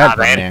que no sea él A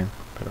ver. también.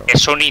 Pero...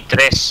 Es un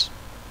i3.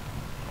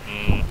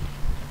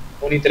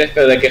 Un i3,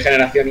 pero ¿de qué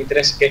generación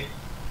i3? ¿Qué?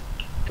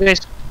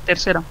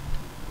 Tercera.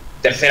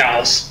 Tercera,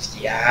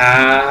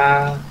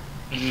 hostia.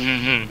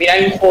 Mira,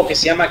 hay un juego que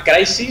se llama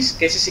Crysis,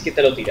 que ese sí que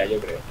te lo tira, yo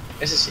creo.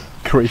 Ese sí.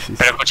 Crazy.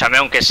 Pero escúchame,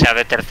 aunque sea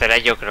de tercera,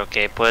 yo creo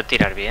que puede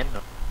tirar bien, ¿no?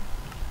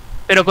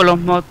 Pero con los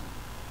mods.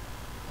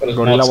 Con los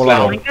Gorila mods,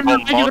 volador. claro. Con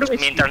Yo creo mods, que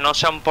sí. mientras no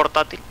sea un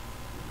portátil.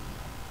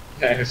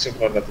 Es un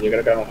portátil, yo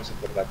creo que vamos a ser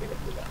portátiles.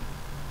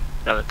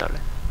 Lamentable.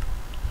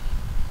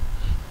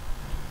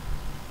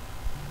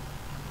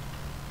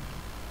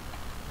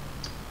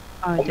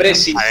 Ay, Hombre, Dios.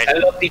 si A ver. sale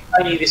los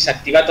Titan y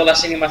desactiva todas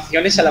las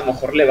animaciones, a lo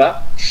mejor le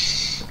va.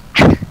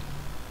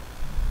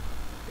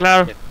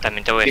 Claro.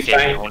 También te voy a Sí, decir,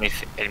 fine.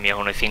 el mío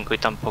es 1.5 y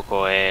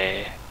tampoco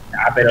es...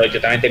 Ah, pero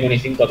yo también tengo un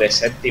i5 de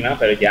séptima,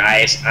 pero ya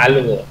es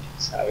algo,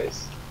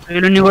 ¿sabes? Soy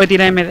el único que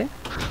tira MD.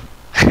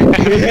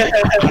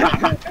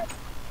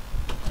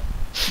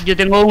 Yo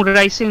tengo un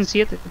Ryzen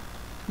 7.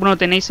 Bueno,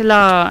 tenéis en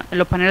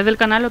los paneles del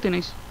canal, lo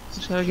tenéis.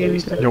 O sea, que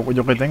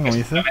Yo que tengo,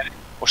 dice.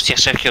 Hostia,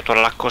 Sergio,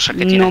 todas las cosas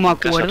que No tienes me en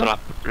casa, acuerdo. todas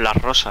las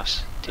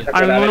rosas. Tío.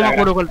 ahora mismo no me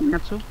acuerdo cuál tenía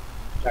hecho.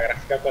 ¿La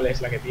gráfica cuál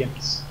es la que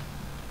tienes?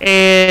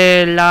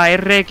 La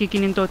RX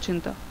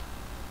 580.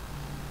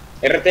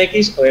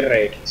 ¿RTX o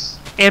RX?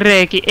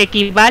 RX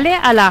equivale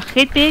a la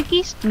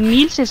GTX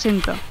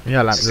 1060.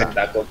 Mira,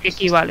 60 copias.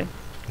 Equivale.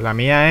 la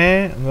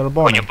mía es... ¿dónde lo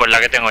pone? Coño, pues la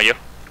que tengo yo.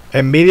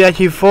 Nvidia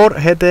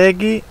GeForce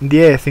GTX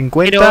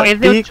 1050 Pero es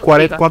de y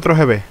 8 4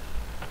 GB.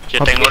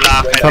 Yo tengo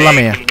la Esa es la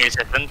mía. GTX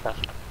 1060.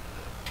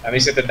 La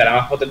 1070, la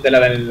más potente es la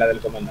del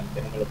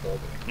comandante, no me lo puedo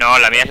creer. No,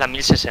 la mía es la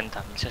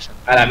 1060. 1060.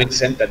 Ah, la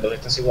 1060, entonces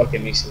estás igual que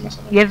mi, más o menos.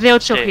 Y es de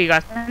 8 Sí.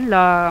 gigas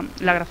la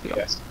gráfica.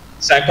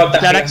 ¿Sabes cuántas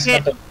Claro gigas que-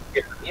 tanto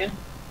que la mía?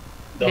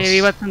 Le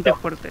di bastante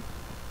fuerte.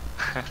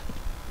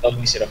 Dos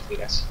míseros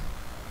gigas.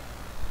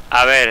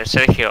 A ver,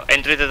 Sergio,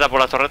 ¿entro y te tapo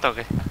la torreta o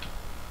qué?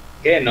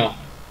 ¿Qué? No.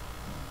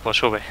 Pues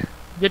sube.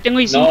 Yo tengo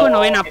i5 No, de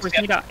novena, es pues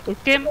que- mira, es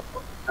que Antes,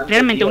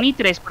 realmente tío, un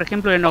i3, por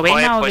ejemplo, de novena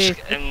Joder, o pues de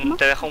séptima,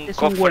 te dejo un es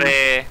un bueno.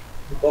 cofre.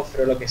 un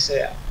cofre o lo que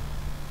sea.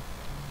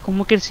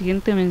 ¿Cómo que el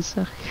siguiente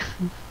mensaje?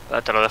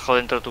 Te lo dejo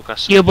dentro de tu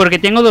casa. Tío, porque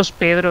tengo dos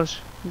Pedros.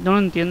 No lo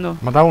entiendo.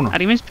 Mata uno.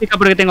 ¿Alguien me explica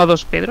por qué tengo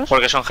dos Pedros?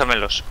 Porque son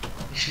gemelos.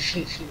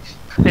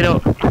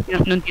 Pero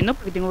no entiendo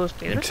por qué tengo dos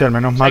Pedros. Excel,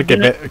 menos O sea, mal que,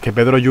 yo no- que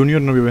Pedro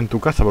Junior no vive en tu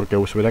casa porque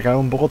se hubiera quedado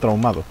un poco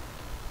traumado.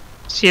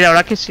 Sí, la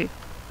verdad que sí.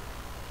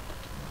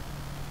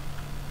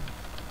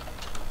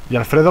 ¿Y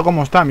Alfredo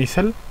cómo está,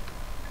 Michel?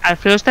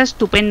 Alfredo está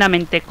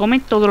estupendamente, come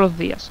todos los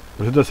días.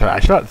 Por cierto, ¿se la, ha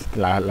hecho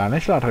la han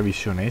hecho la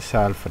revisión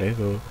esa,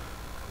 Alfredo?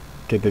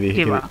 Que te dije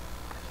 ¿Qué que... va?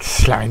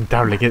 Es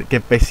lamentable, qué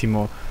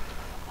pésimo...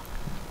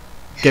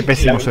 Qué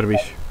pésimo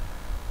servicio.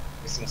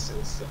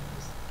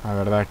 La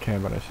verdad es que me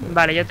parece...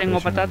 Vale, ya tengo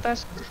impresionante.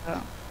 patatas. O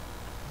sea,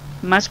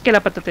 más que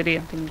la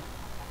patatería tengo.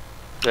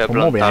 Voy a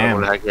 ¿Cómo plantar bien?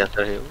 árboles aquí a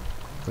Sergio.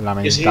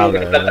 Yo sí digo Lamentable,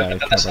 que de plantas verdad, es que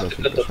patatas me son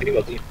parece plato impresionante.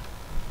 trigo, tío.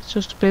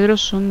 Esos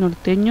Pedros son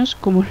norteños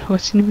como lo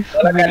hacen en mi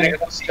Toda la carne familia. que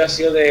consigo ha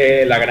sido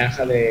de la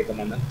granja de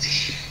comandante.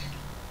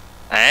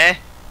 ¿Eh?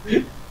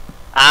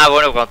 Ah,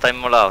 bueno, cuando estáis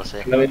molados, sí.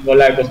 Lo mismo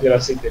la he cogido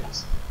los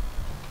ítems.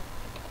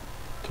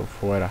 Esto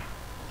fuera.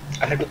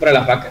 ¿Has recuperado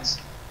las vacas?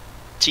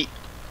 Sí.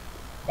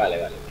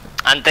 Vale.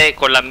 Antes,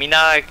 con las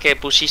minas que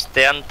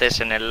pusiste antes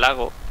en el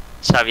lago,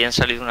 se habían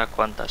salido unas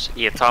cuantas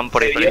y estaban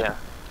por ahí ¿En serio?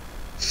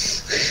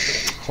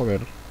 perdidas.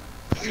 Joder.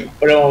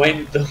 Por el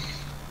momento.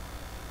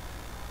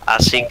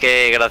 Así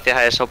que gracias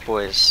a eso,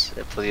 pues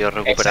he podido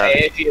recuperar.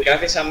 Tío,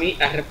 gracias a mí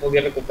has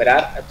podido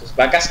recuperar a tus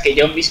vacas que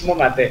yo mismo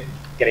maté.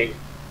 Increíble.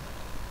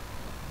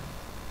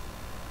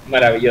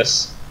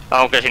 Maravilloso.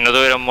 Aunque si no te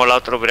hubieran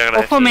molado, te lo hubiera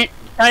agradecido.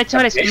 Ojo,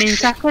 chavales,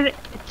 mensaje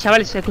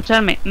chavales,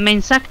 escuchadme,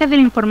 mensaje del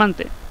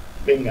informante.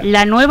 Venga.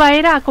 La nueva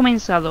era ha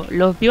comenzado.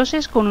 Los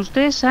dioses con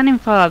ustedes se han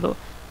enfadado.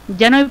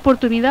 Ya no hay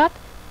oportunidad,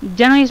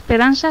 ya no hay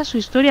esperanza, su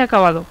historia ha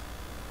acabado.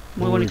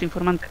 Muy Uy. bonito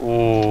informante. Qué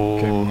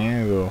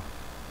miedo.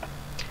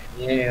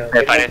 Miedo.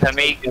 Me parece a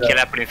mí que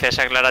la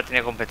princesa Clara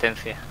tiene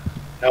competencia.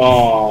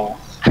 No.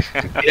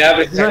 Mira a la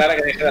princesa Clara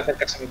que deje de hacer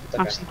caso a mi puta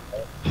Ah, casa.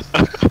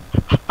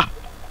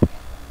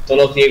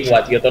 Todos los días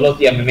igual, tío. Todos los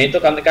días me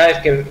meto, cada vez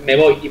que me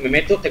voy y me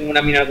meto, tengo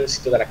una mina en algún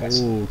sitio de la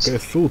casa. Qué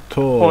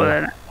susto.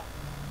 Joder.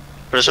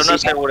 Pero eso no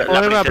Sí, asegura.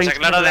 joder, La la princesa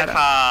princesa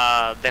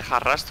Clara deja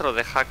rastro,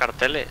 deja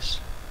carteles.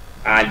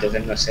 Ah,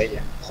 entonces no es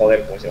ella.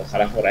 Joder, pues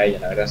ojalá fuera ella,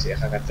 la verdad, si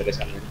deja carteles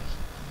al menos.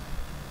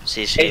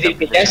 Sí, sí. Es decir,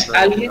 que ya es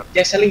alguien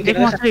que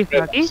 ¿Cómo no se deja dice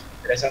pruebas. aquí?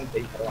 Interesante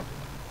información.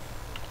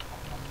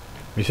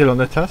 Michel,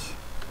 ¿dónde estás?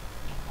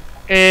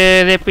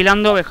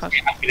 Depilando ovejas.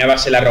 Al final va a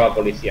ser la roba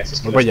policía, si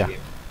es que Voy lo para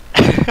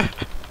estoy viendo.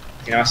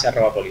 Al final va a ser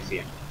roba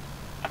policía.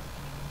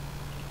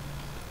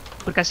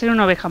 Porque ha sido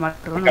una oveja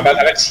marrón. Capaz,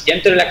 a ver, si yo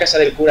entro en la casa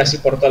del cura así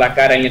por toda la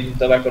cara y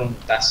intento dar con un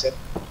taser,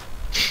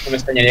 no me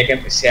extrañaría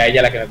que sea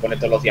ella la que me pone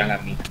todos los días la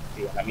mina,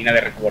 tío. La mina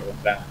de recuerdo, en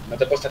plan, no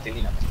te cuesta a ti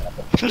ni nada, pues te la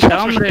pongo.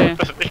 Quita, hombre.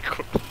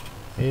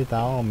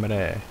 Quita,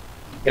 hombre.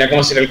 Era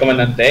como si era el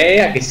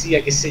comandante, aquí sí ya,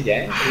 Aquí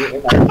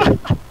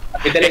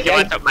Es tenéis que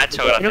ya. me ha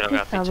hecho gracia Creo lo que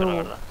que has dicho, la estaba...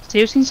 verdad.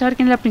 Sigo sin saber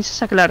quién es la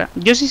princesa Clara.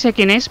 Yo sí sé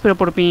quién es, pero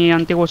por mi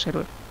antiguo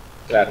server.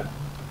 Claro.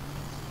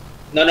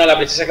 No, la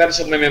princesa Clara es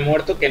un meme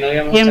muerto que no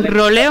íbamos Y a en salir.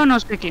 roleo no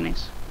sé quién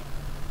es.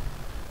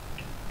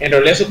 En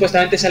roleo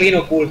supuestamente es alguien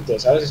oculto,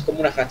 ¿sabes? Es como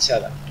una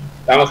fachada.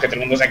 Vamos, que todo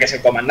el mundo sabe que es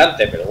el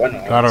comandante, pero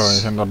bueno. Claro, es-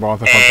 diciendo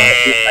tampoco hace falta.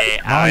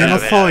 A No, ver, yo no a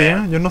ver, soy, a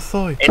ver. Yo no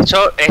soy.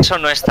 Eso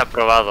no está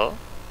probado.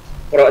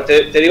 Pero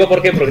te digo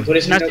por qué, porque tú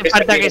eres No el hace único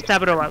falta se que ríe- esté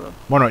aprobado.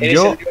 Bueno, eres el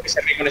yo único que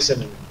se ríe con ese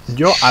meme.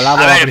 alabo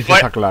A a la ver,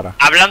 princesa Clara.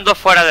 Hablando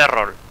fuera de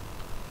rol.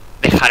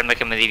 Dejarme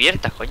que me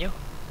divierta, coño.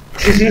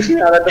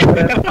 Ahora te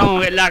pones-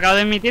 Vamos, le acabo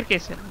de admitir que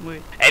es él. Muy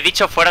bien. He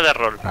dicho fuera de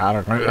rol.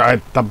 Claro, a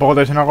ver, tampoco te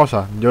voy a decir una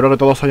cosa. Yo creo que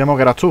todos sabíamos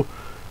que eras tú.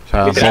 O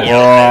sea, Sí, tampoco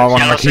ya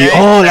bueno, lo aquí. sé,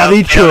 ¡Oh, lo ha pero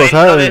dicho! dentro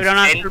 ¿Sabes?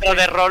 Dentro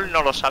de rol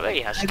no lo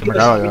sabéis, así que... Me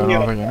cago, yo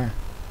no sé quién es.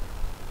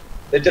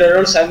 Dentro de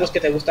rol sabemos que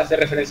te gusta hacer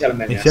referencia al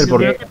meme. Michelle, así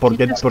 ¿por que- qué? ¿Por qué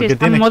Piensas que está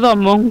en tienes- modo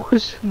Among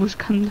Us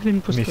buscando el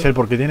impostor. Michelle,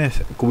 ¿por qué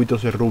tienes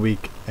cubitos de Rubik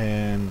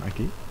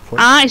aquí?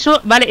 ¿Fuera? Ah, eso,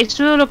 vale,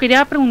 eso lo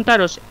quería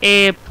preguntaros.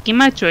 ¿Quién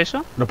me ha hecho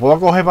eso? ¿Lo puedo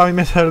coger para mi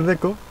mesa del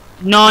deco?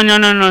 No,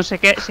 se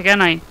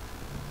quedan ahí.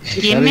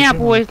 ¿Quién me ha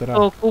dicho puesto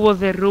encontrar. cubos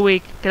de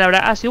Rubik? Que la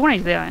verdad ha sido buena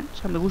idea, ¿eh? O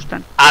sea, me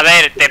gustan. A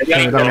ver, te Ya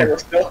explico. me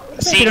gustó.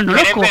 Pero no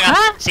los querer cojas.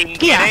 sin ¿Qué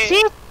querer-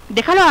 haces?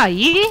 Déjalo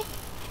ahí.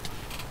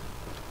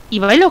 Y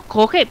va y los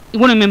coge. Y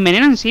bueno, y me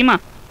envenena encima.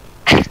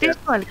 ¿Este es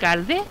tu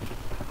alcalde?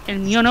 El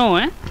mío no,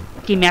 ¿eh?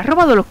 ¿Que me ha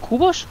robado los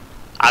cubos?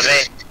 A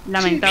ver,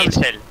 Lamentable.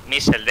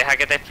 Michel, deja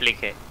que te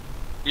explique.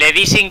 Le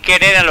di sin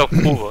querer a los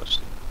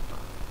cubos.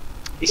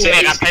 Y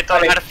me gasté toda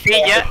la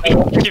arcilla y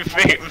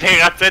me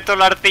gasté toda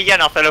la arcilla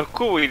en hacer los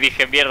cubos y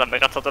dije, mierda, me he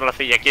gastado toda la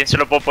arcilla. ¿Quién se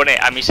lo puedo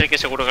poner? A Michel, que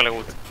seguro que le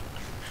gusta.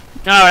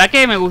 No, la verdad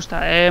que me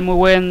gusta, es muy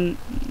buen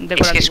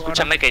decorativo. Es que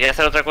escúchame, quería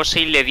hacer otra cosa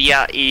y le di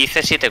y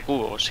hice 7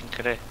 cubos sin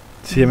querer.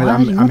 Sí, a mí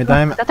Madre, no,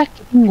 también, las patatas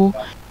que tengo. a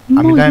mí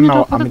No, también, no,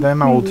 las a mí patatas también me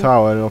ha que tengo.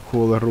 gustado los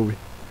cubos de Ruby.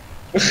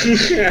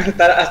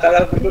 hasta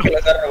el punto que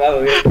los ha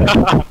robado, bien.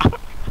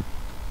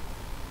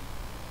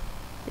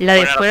 La de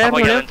Bueno, fuera estamos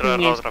del ya roleo, dentro del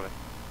 ¿quién rol es? otra vez.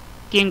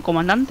 ¿Quién,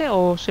 comandante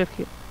o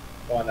Sergio?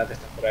 Comandante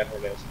está fuera de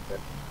roleo, siempre.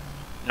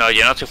 No,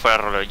 yo no estoy fuera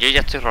de roleo, yo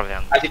ya estoy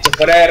roleando. ¿Has dicho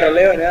fuera de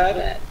roleo?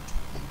 Nada.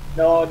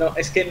 No,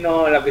 es que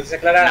no, la princesa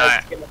Clara No,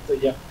 es que no estoy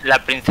yo.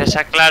 La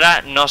princesa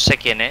Clara no sé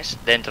quién es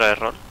dentro del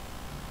rol.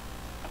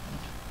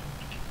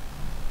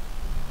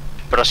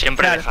 Pero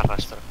siempre Claro. deja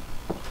rastro.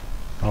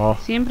 Oh.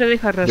 Siempre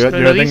deja Yo, rastro. yo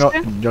 ¿Lo le tengo,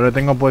 dice? yo le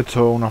tengo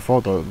puesto una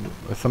foto.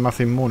 Eso me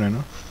hace inmune,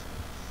 ¿no?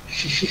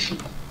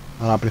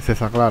 A la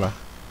princesa Clara.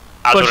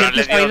 A Por Durán cierto,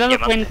 le ¿os habéis dio dado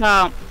diamante.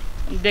 cuenta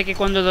de que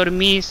cuando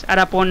dormís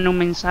ahora pone un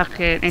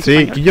mensaje en Sí,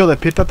 español? y yo,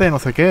 despiértate, no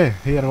sé qué.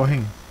 Sí, algo así.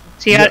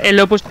 Sí,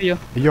 lo he puesto yo.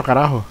 Y yo,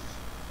 carajo.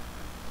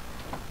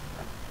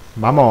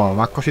 Vamos,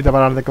 más cositas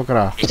para hablar de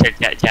Cocraft. Michel,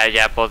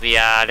 ya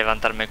podía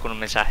levantarme con un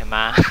mensaje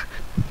más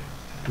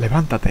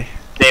Levántate.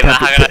 de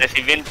más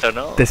agradecimiento,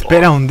 ¿no? Te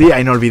espera un día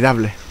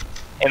inolvidable.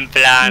 En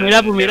plan,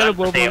 Mira, pues mira, lo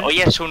puedo levántate, poner.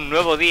 hoy es un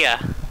nuevo día.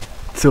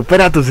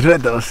 Supera tus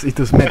retos y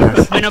tus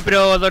metas. Bueno,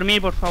 pero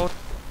dormir, por favor.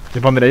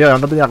 Te pondré yo,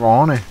 levántate ya,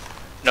 cojones.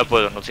 No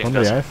puedo, no estoy en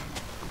 ¿Dónde ya casa. es?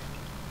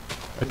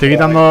 Estoy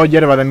quitando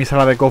hierba de mi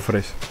sala de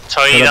cofres.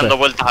 Estoy Espérate. dando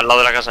vueltas al lado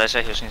de la casa de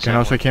Sergio, sin Que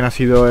no sé quién ha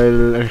sido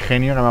el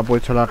genio que me ha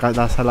puesto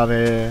la sala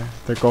de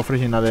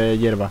cofres llena de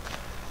hierba.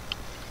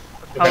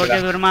 Es Por favor, que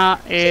verdad, duerma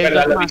es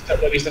verdad, lo he más.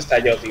 visto hasta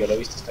yo, tío, lo he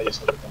visto hasta yo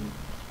sobre todo.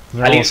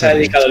 No, Alguien se ha no sé.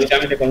 dedicado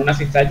literalmente con una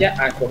cizalla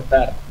a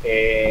cortar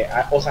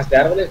hojas de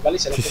árboles, ¿vale? Y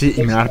se las Sí, ha sí, y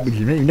puesto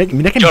mira que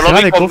mi Yo lo sala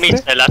vi de con cofres.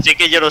 Michel, así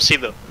que yo lo he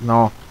sido.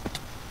 No.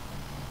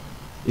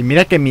 Y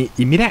mira que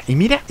mira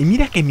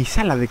que mi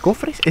sala de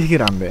cofres es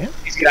grande, ¿eh?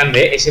 Es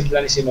grande, es en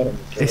plan, es enorme.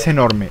 Es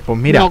enorme. Pues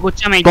mira, No,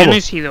 escúchame, todo. yo no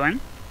he sido, ¿eh?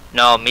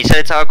 No, Michel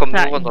estaba O conmigo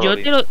sea, cuando lo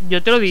vi.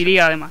 yo te lo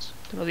diría, además.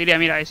 Te lo diría,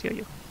 mira, he sido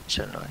yo.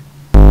 Eso no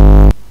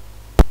es.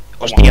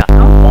 Hostia,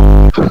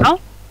 ¿No?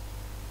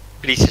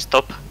 please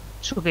stop.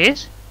 ¿Eso qué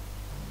es?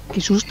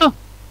 ¡Qué susto!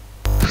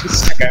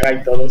 Se caga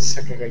y todo,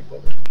 se caga y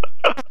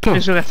todo.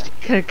 ¿Eso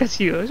qué ha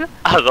sido eso?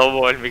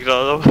 Adobo, el micro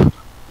adobo.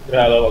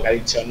 Pero luego que ha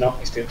dicho, no,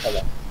 estoy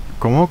enfadado.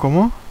 ¿cómo?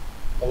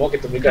 ¿Cómo que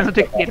tu micro Que no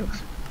te está quiero.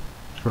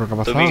 ¿Pero qué ha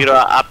Tu pasado? micro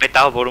ha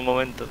petado por un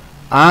momento.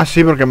 Ah,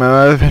 sí, porque me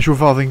he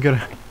desenchufado sin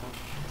querer.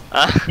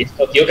 Ah,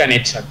 Esto, tío, ¿qué han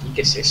hecho aquí?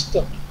 ¿Qué es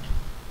esto?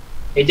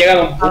 He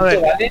llegado a un punto, ver.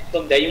 ¿vale?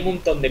 Donde hay un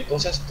montón de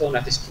cosas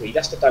zonas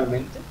destruidas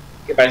totalmente.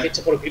 Que parece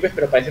hecho por creepers,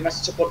 pero parece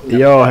más hecho por...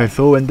 Tío,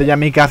 Jesús, vente ya a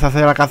mi casa a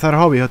hacer la casa de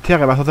hobby. Hostia,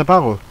 ¿qué paso te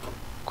pago?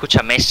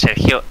 escúchame,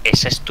 Sergio,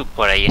 ¿ese es tú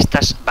por ahí?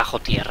 ¿Estás bajo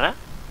tierra?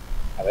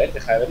 A ver,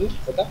 deja de verlo,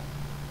 Jota.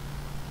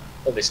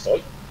 ¿Dónde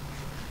estoy?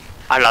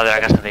 Al lado de la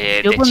casa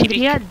de Yo Chibi.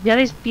 pondría ya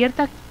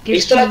despierta que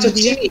Esto lo ha es hecho un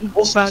día Chibi. y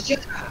 ¡Hostia!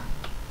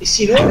 Es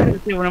enorme.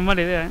 Tío, una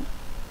mala idea, ¿eh?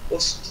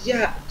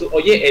 ¡Hostia!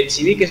 Oye, el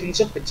Chibi, que es muy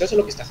sospechoso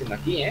lo que está haciendo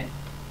aquí, ¿eh?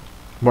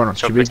 Bueno,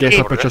 si vi que es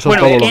sospechoso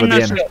Bueno, todo lo ¿quién que no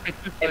es tiene.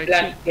 sospechoso En de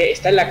plan, que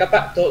está en la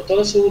capa,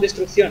 toda su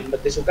destrucción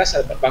de su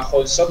casa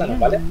bajo el sótano,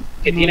 ¿vale?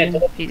 Que tiene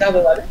todo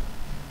picado, ¿vale?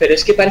 Pero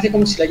es que parece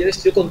como si la haya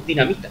destruido con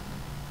dinamita.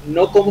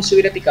 No como si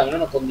hubiera picado,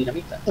 no, con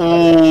dinamita.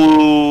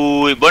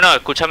 Uy, bueno,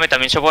 escúchame,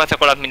 también se puede hacer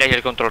con las miras y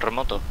el control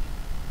remoto.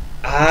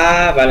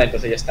 Ah, vale,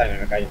 entonces ya está,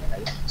 me callo.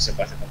 Se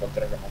puede hacer con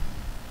control remoto.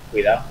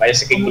 Cuidado, vaya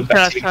sé que ¿Cómo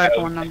inculpa se la sabe,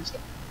 comandante?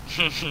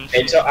 De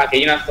hecho, aquí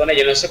hay una zona,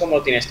 yo no sé cómo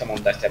lo tiene esto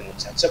montado este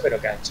muchacho,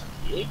 pero ¿qué ha hecho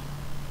aquí?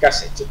 ¿Qué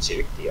has hecho,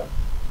 Chivik, tío?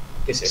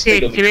 ¿Qué es esto? Sí,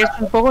 Ilumina Chibi es la un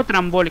zona. poco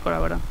trambólico, la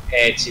verdad.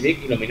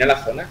 Chivik, ilumina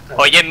la zona.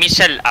 Oye,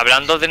 Michel,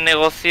 hablando de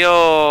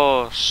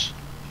negocios...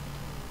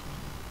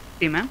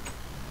 Dime.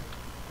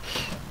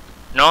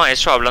 No,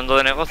 eso, hablando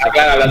de negocios. Ah,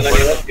 claro, hablando de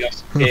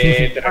negocios.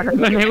 Te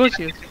Hablando de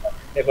negocios.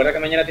 recuerda que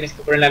mañana tienes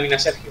que poner la mina a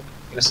Sergio,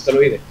 que no se te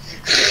olvide.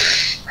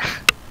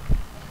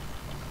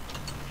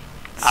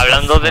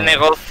 Hablando de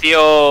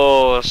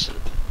negocios...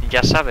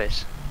 Ya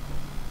sabes.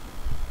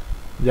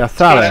 Ya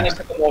Ahora no sabes.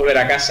 sé cómo volver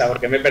a casa,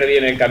 porque me he perdido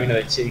en el camino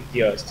de Chivik,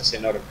 tío. Esto es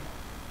enorme.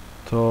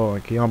 Esto,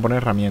 aquí vamos a poner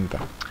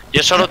herramientas.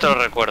 Yo solo te lo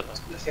recuerdo.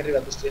 Estoy hacia arriba,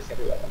 tú estoy hacia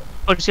arriba, vale.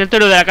 Por cierto,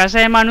 lo de la casa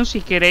de Manu,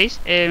 si queréis,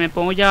 me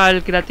pongo ya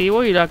el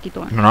creativo y la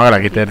quito. No, que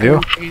la quites, tío.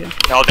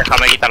 No,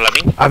 déjame quitarla a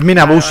mí. Admin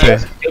abuse.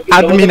 Tío, que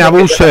luego Admin tengo que-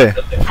 abuse.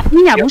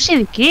 Mira, ¿abuse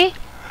de qué?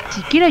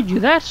 Si quiero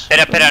ayudar.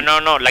 Espera,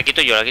 no, la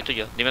quito yo.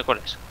 Dime cuál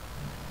es.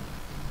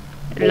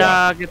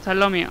 La que está en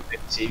lo mío.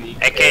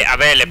 Chivik, Es que, a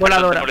ver, el experto en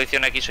Voladora.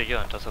 demolición aquí soy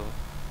yo, entonces...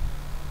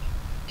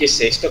 ¿Qué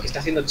es esto? ¿Qué está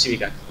haciendo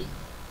Chivik aquí?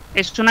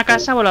 Es una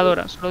casa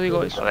voladora, solo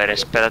digo eso. A ver,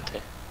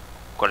 espérate.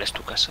 ¿Cuál es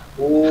tu casa?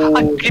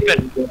 ¡Ay,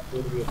 Creeper!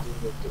 turbio!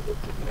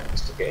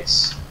 ¿Esto qué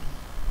es?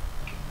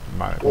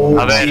 Vale,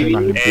 A ver, sí,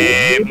 más limpio,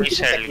 ¿no?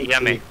 Michel,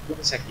 guíame. ¿Qué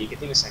tienes aquí? ¿Qué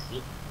tienes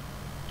aquí?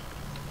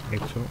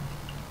 Hecho.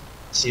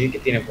 Sí, ¿qué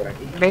tiene por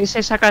aquí? ¿Veis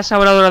esa casa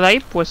voladora de ahí?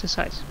 Pues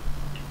esa es.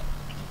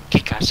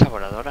 ¿Qué casa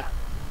voladora?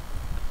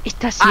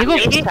 ¿Estás ciego?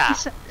 ¿Qué?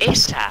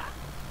 Esa.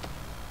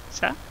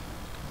 ¿Esa?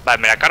 Vale,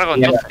 me la cargo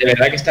Mira, entonces. ¿de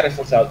verdad que está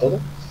reforzado todo?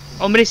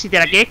 Hombre, si te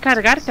la quieres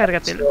cargar,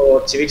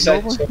 cárgatelo. Chivix ha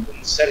hecho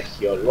un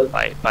Sergio, lol.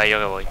 Para yo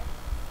que voy.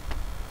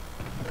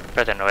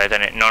 Espérate, no voy a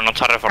tener. No, no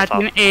está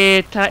reforzado.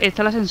 Está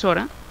el ascensor,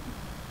 ¿eh?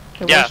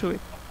 Te voy Ya. a subir.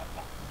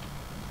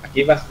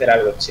 Aquí va a hacer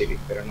algo Chivix,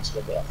 pero no se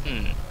lo puedo hacer.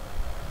 Me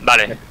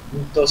Vale.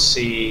 pregunto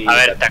si... A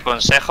ver, te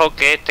aconsejo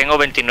que. Tengo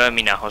 29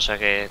 minas, o sea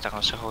que te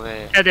aconsejo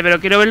que. Espérate, pero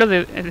quiero verlo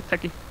desde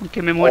aquí,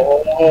 aunque me muero.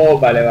 Oh,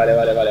 vale.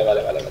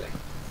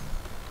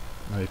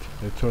 Ahí,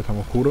 de hecho,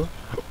 estamos oscuros.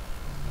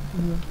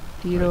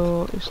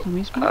 Tiro esto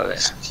mismo. A ver.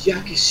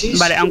 Hostia, ¿qué es eso?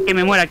 Vale, aunque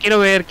me muera, quiero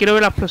ver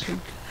la explosión.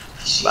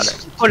 Vale.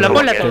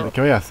 Ponla ¿Qué? todo.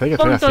 ¿Qué voy a hacer? ¿Qué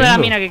estoy Pon toda la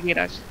haciendo? mina que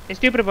quieras.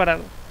 Estoy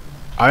preparado.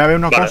 Ahora había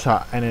una Vale.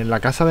 cosa. En la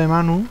casa de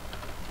Manu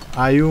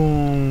hay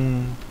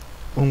un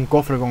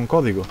cofre con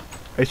código.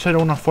 ¿Eso era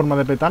una forma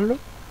de petarlo?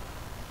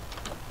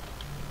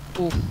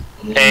 Uf.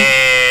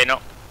 No.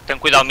 Ten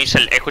cuidado,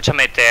 Michel.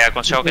 Escúchame, te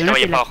aconsejo que te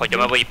vayas para abajo. Yo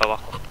me voy para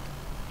abajo.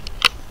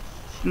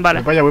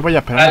 Vale. Voy para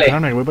allá, Vale.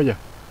 esperadme, que voy para allá.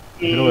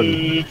 Quiero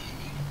verlo.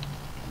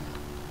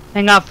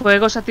 Venga,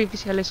 fuegos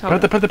artificiales ahora.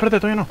 Espérate,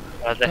 todavía no.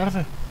 Espérate.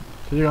 Espérate.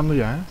 Estoy llegando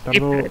ya,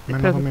 Tardo Espérate.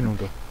 menos de 2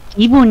 minutos.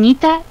 Qué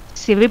bonita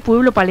se ve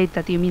Pueblo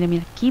Paleta, tío. Mira,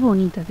 qué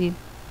bonita, tío.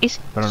 Es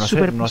Pero no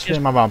súper se precioso.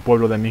 llamaba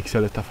Pueblo de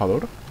Mixel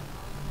Estafador.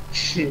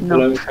 No.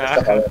 El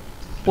estafador.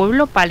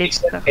 Pueblo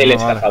Paleta. El Ah,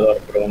 estafador,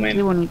 por el Qué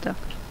momento. bonita.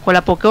 Con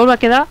la Pokéball va a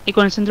quedar y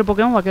con el centro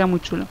Pokémon va a quedar muy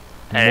chulo.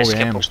 Muy Es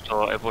que he bien.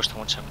 puesto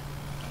mucha.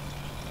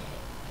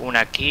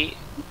 Una aquí.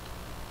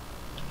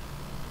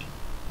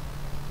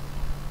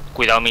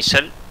 Cuidado,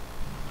 Michel.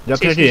 Ya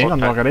estoy Sí, aquí, sí.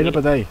 cuando lo Otra queréis lo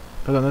aquí. petáis.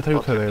 Pero ¿dónde estáis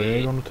Otra ustedes? aquí. Voy a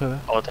ir con ustedes.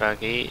 Otra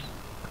aquí.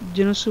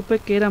 Yo no supe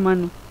que era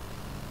Manu.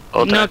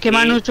 Otra No, aquí. que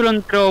Manu solo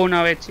entró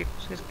una vez, chicos.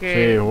 Es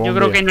que Sí, yo hombre.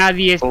 creo que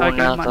nadie estaba aquí.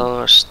 Una, Manu.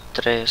 2,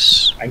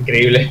 3, Ah,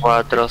 increíble.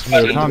 4, Yo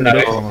estaba 5 en una vez.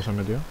 directo cuando se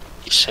metió.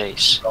 y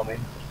 6.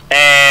 Momento.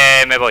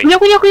 Me voy.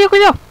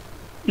 Cuidado.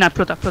 Nah,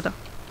 explota.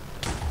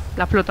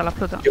 La explota.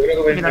 Yo creo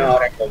que voy a Mira,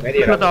 ahora a comer y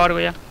Explota ahora algo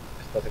ya.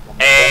 después de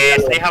comer.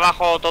 ¿Estáis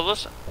abajo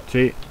todos?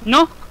 Sí,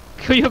 No,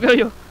 que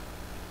yo.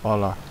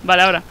 hola.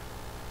 Vale, ahora.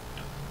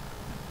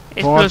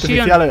 Fuegos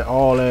Explosión. artificiales,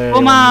 ole.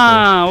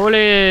 Toma,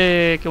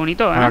 ole. Qué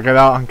bonito, bonito. ¿eh?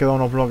 Han quedado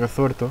unos bloques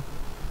sueltos.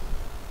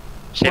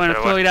 Sí, Bueno, pero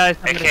esto bueno. irá de Es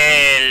sangre.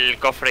 que el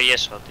cofre y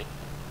eso, tío.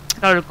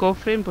 Claro, el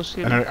cofre,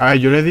 imposible. A ver,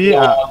 yo le di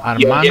a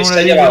Tío, hermano, ¿quién se ha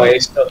le di. llevado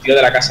esto, tío,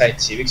 de la casa de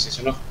Chivix?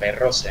 Son unos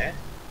perros,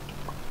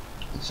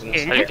 Son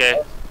unos ¿Qué? El que.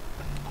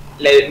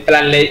 En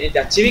plan,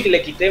 a Chivix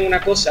le quité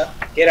una cosa,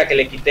 que era que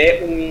le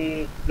quité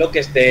un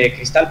bloques de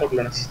cristal porque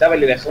lo necesitaba y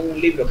le dejé un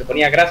libro que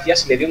ponía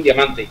gracias y le di un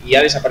diamante y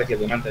ha desaparecido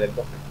el diamante del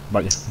cofre.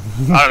 Vaya.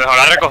 A lo mejor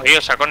lo ha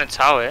recogido, se ha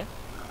conectado,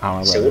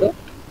 Vale. ¿Seguro?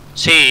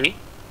 Sí.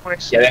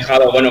 Pues. Y ha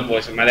dejado, bueno,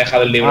 pues me ha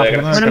dejado el libro Ah, de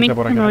perdón. gracias. Bueno, Acercarte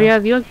por aquí, no ¿no? había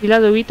Dios, aquí la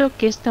Dubito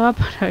que estaba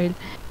para él.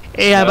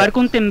 Al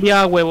Barcum te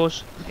envía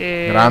huevos.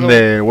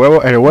 Grande, el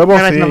huevo sí.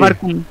 Gracias,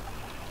 Barcum.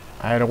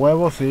 El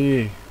huevo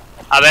sí.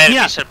 A ver,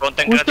 Mira, Michel,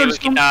 ponte en justo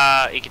creativo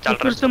el y quita el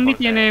Justo el resto. zombie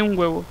porque tiene un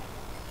huevo.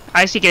 A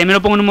ver si quieres, me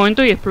lo pongo en un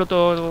momento y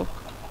exploto.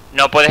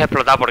 No puedes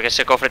explotar porque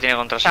ese cofre tiene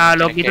contraseña. Ah,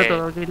 lo tienes quito que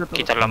todo, quito todo.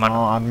 quitar la mano.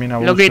 No, admin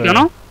abuse. Lo quito,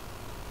 ¿no?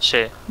 Sí.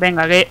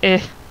 Venga,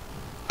 que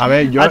A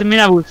ver, yo admin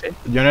abuse.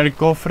 en el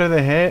cofre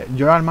dejé.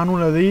 Yo al Manu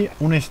le di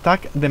un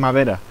stack de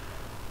madera.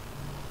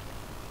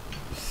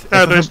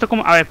 Claro, Eso pero se- esto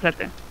como. A ver,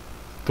 espérate.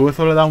 ¿Tú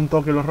eso le das un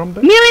toque y lo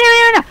rompes? Mira.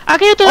 Ha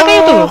caído todo, ha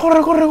caído todo.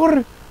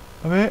 ¡Corre!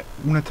 A ver,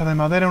 un stack de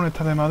madera.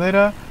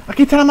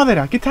 Aquí está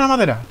la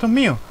madera. Esto es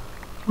mío.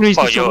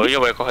 Listo, Pues yo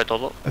voy a coger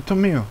todo. Esto es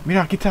mío.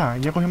 Mira, aquí está.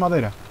 Ya cogí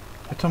madera.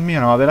 Esto es mío.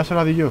 La madera se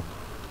la di yo.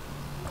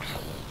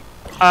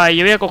 Ah,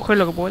 yo voy a coger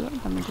lo que pueda.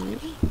 También te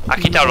digo. ¿Has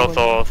quitado los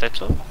dos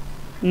cestos?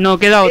 No,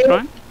 queda otro,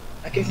 ¿eh?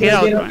 ¿A qué se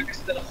Queda la lleva otro, a la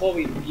casa del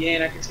hobbit?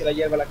 Bien, ¿a qué se la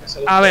lleva a la casa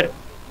del A ver.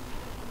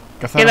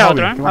 Casa Queda del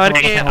otro, hobby. ¿eh? ¿Qué A ver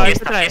pasa con qué- la casa a ver del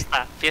qué hobby?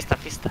 trae.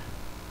 Fiesta.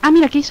 Ah,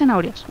 mira, aquí hay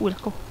zanahorias. Uy,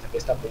 las cojo. Aquí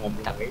está como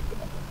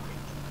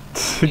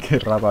Qué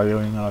rata yo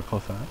viendo las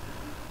cosas,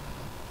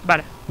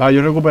 Vale. Vale,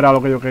 yo he recuperado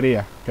lo que yo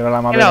quería, que era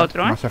la madera.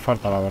 otro, ¿eh? Me hace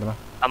falta, la verdad.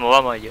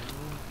 Vamos a ello.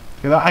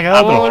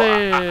 Queda otro.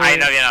 Ole. Ahí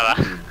no había nada.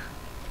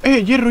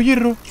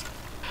 Hierro.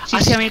 Sí, Ah,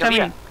 sí, sí, a mí que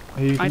también.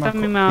 Ay, A mí qué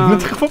también asco. me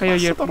ha ¿Cómo caído pasa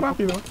hierro. tan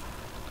rápido?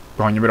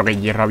 Coño, pero que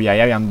hierro había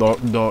ahí, habían dos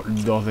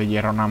de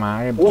hierro nada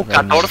más.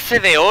 14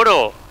 de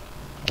oro.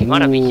 Qué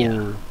maravilla.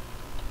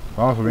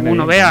 Vamos, eso viene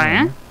Uno bien vea,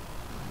 también, ¿eh?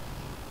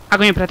 Ah,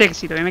 coño, espérate, que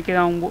si todavía me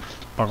queda un buff.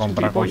 Para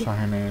comprar gilipollas.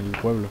 cosas en el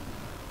pueblo.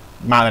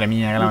 Madre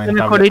mía, qué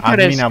Mejor lamentable. dicho,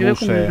 Admin eres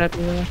abuse.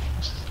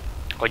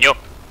 Coño.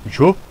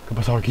 ¿Yo? ¿Qué ha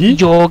pasado aquí?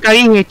 ¿Yo qué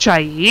habéis hecho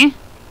ahí?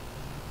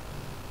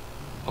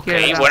 Ok, Qué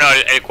verdad. bueno,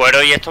 el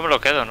cuero y esto me lo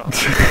quedo, ¿no?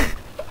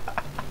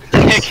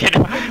 Es que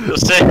no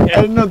sé.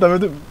 Él nota,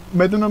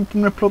 mete un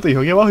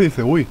explotijo aquí abajo y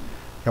dice, uy,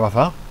 ¿qué ha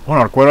pasado?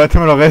 Bueno, el cuero este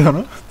me lo quedo,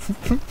 ¿no?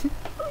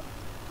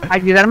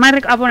 Ayudarme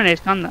a poner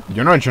esto, anda.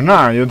 Yo no he hecho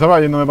nada, yo estaba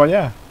yéndome para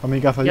allá, a mi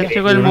casa Ya ya.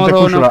 estoy con el Simplemente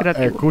modo no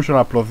creativo. escucho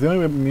la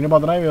explosión y miro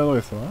para atrás y veo todo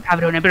eso, ¿eh?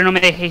 Cabrones, pero no me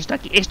dejéis esto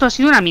aquí. Esto ha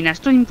sido una mina.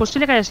 Esto es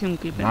imposible que haya sido un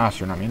creeper. Ah, ha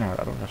sido una mina,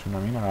 claro, que ha sido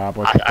una mina. La ha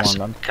puesto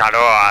comandante. Claro,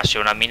 ha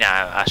sido una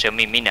mina, ha sido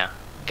mi mina.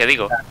 ¿Qué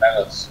digo?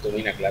 Claro, es tu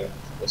mina, claro,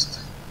 por supuesto.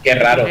 Qué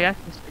raro. No hagas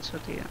eso,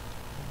 tío.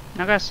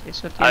 No hagas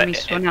eso, tío. A ver, Me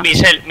suena.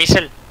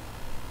 Misel.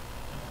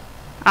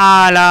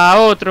 ¡Hala!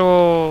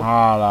 Otro.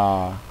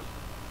 ¡Hala!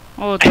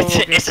 Otro.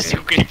 Ese es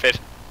un creeper.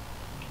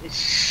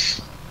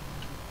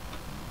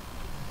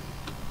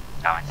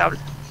 Lamentable.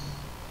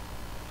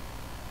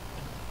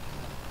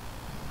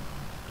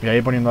 Y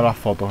ahí poniendo las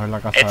fotos en la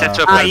casa. Este es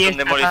tu- Ahí Son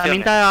está.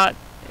 demoliciones.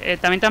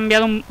 También te ha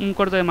enviado un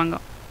corto de manga.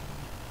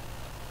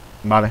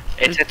 Vale,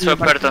 Este es tu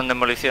experto en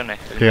demoliciones.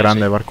 qué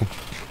grande, Barco.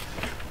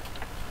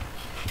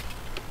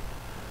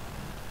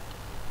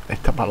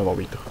 Está para los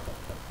bobitos.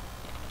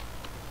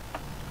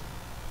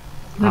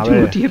 No A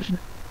tengo ver. tierra.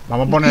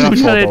 Vamos a poner las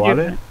Una de fotos,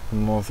 ¿vale?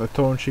 tierra. Esto es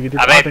un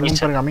chiquitito. A ver, tengo un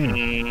Misel, pergamino.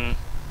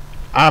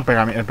 Ah,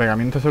 el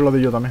pergamino ese lo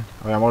di yo también.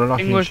 Voy a ponerlo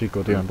así Tengo en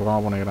chico, tío. Tampoco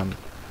vamos a poner grande.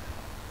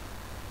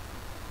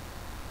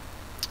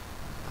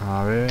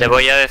 A ver. Te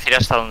voy a decir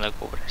hasta dónde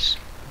cubres.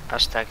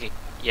 Hasta aquí.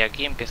 Y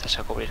aquí empiezas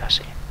a cubrir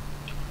así.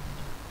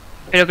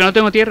 Pero que no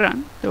tengo tierra.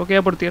 Tengo que ir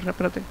a por tierra,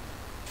 espérate.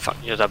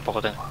 Fuck, yo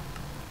tampoco tengo.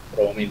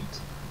 Por un momento.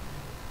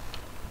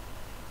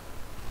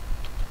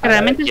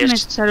 ¿Realmente es yes.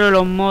 necesario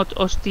los mods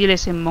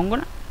hostiles en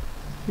Mongoland?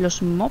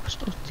 Los mobs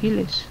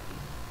hostiles.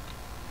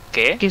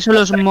 ¿Qué? ¿Qué son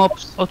los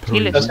mobs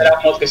hostiles? ¿No será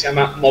un mod que se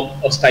llama Mob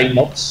Hostile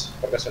Mobs?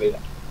 Por casualidad.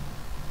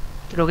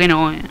 Creo que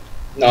no,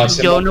 No,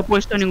 ese Yo mod no he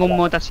puesto ningún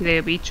mod así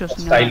de bichos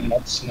ni nada. Hostile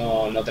Mobs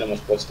no tenemos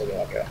puesto que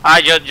va a quedar. Ah,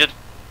 yo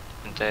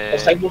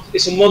Hostile Mobs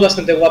es un mod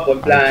bastante guapo,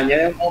 en plan,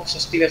 añade mobs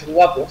hostiles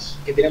guapos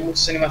que tienen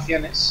muchas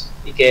animaciones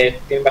y que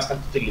tienen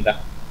bastante utilidad.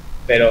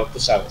 Pero tú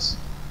sabes.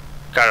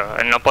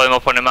 Claro, no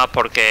podemos poner más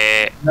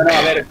porque... No,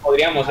 a ver,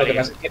 podríamos. Lo que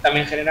pasa es que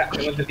también genera.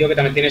 Tengo entendido que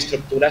también tiene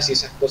estructuras y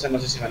esas cosas no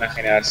sé si van a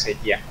generarse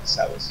ya,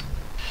 ¿sabes?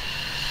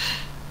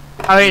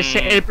 A ver,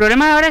 el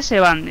problema de ahora es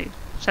Sebande.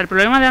 O sea, el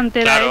problema de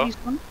antes era Claro.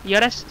 Edison y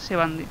ahora es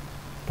Sebande.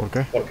 ¿Por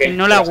qué? ¿Por qué? Que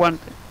no la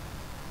aguante.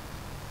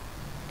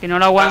 Que no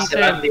la aguante.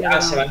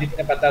 Sebandi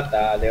tiene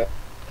patata.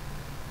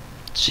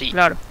 Sí,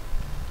 Claro.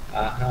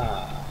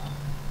 Ajá.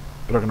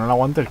 Pero que no le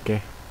aguante el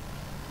qué.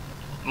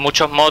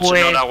 muchos mods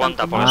Pues, no lo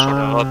aguantan por eso,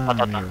 los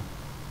patatas. amigo.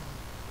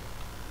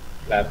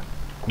 Claro.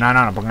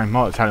 No pongáis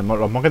mod. O sea, los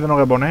mods que tengo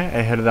que poner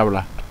es el de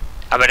hablar.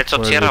 A ver, esto es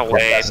Pues tierra listo. o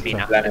es En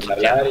mina. plan, en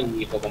hablar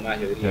y poco más,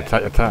 yo Ya diría. está,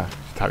 ya está.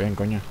 Está bien,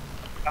 coño.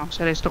 Vamos a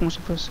hacer esto como si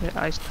fuese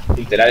a esto.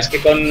 Literal, es que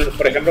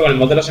por ejemplo, con el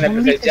mod de los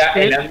NPCs ya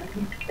el admin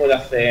puede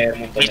hacer un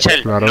montón de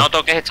Michel, Claro. no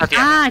toques esta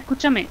tierra. Ah,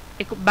 escúchame.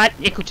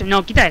 Escúchame.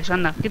 No, quita eso,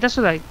 anda. Quita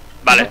eso de ahí.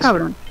 Vale. No seas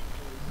cabrón.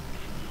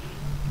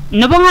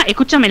 No ponga.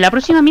 Escúchame, la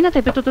próxima mina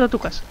te peto toda tu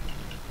casa.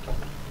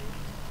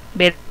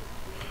 Ver.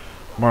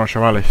 Bueno,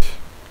 chavales,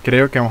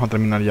 creo que vamos a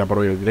terminar ya por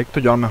hoy el directo.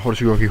 Yo a lo mejor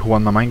sigo aquí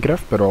jugando a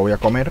Minecraft, pero voy a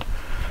comer.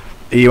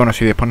 Y bueno,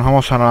 si después nos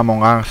vamos a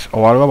Among Us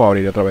o algo, va a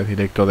abrir otra vez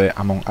directo de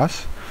Among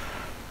Us.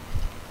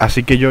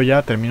 Así que yo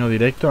ya termino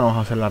directo, vamos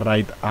a hacer la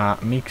raid a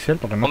Mixel,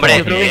 porque no, Hombre,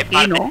 estamos, creo que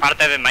haciendo, sí, ¿no?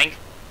 parte de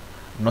Minecraft.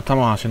 no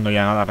estamos haciendo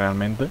ya nada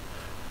realmente.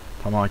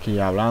 Estamos aquí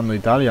ya hablando y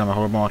tal, y a lo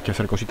mejor vamos aquí a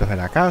hacer cositas de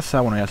la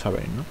casa, bueno, ya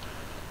sabéis, ¿no?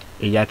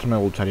 Y ya esto me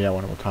gustaría,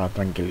 bueno, pues estar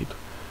tranquilito.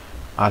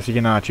 Así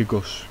que nada,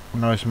 chicos,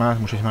 una vez más,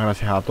 muchísimas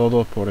gracias a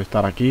todos por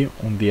estar aquí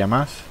un día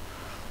más.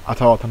 Ha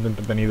estado bastante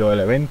entretenido el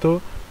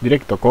evento,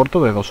 directo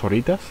corto de 2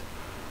 horitas.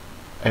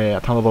 Ha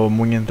estado todo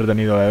muy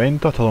entretenido el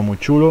evento, ha estado muy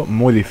chulo,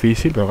 muy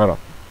difícil, pero claro,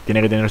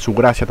 tiene que tener su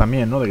gracia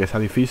también, ¿no? De que sea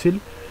difícil.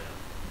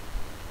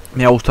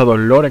 Me ha gustado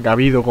el lore que ha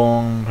habido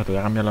con... Voy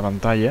a cambiar la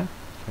pantalla.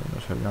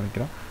 No sé,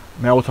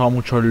 me ha gustado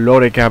mucho el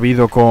lore que ha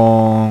habido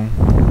con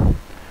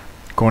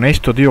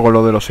esto, tío, con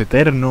lo de los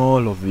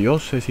Eternos, los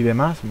dioses y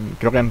demás.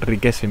 Creo que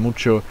enriquece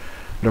mucho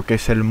lo que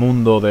es el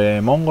mundo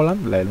de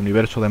Mongoland, el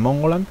universo de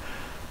Mongoland.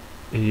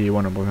 Y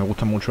bueno, pues me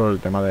gusta mucho el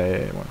tema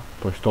de, bueno,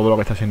 pues todo lo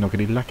que está haciendo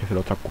Crislas, que se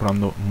lo está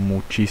currando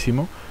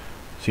muchísimo.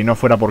 Si no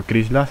fuera por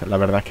Crislas, la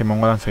verdad es que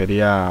Mongoland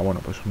sería, bueno,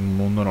 pues un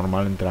mundo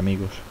normal entre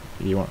amigos.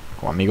 Y bueno,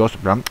 como amigos,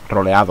 plan,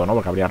 roleado, ¿no?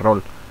 Porque habría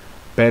rol.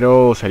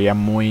 Pero sería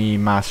muy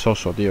más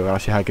soso, tío,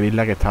 gracias a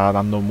Crislas que está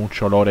dando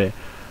mucho lore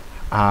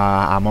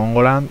a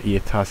Mongoland y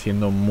está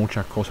haciendo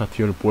muchas cosas,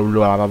 tío. El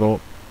pueblo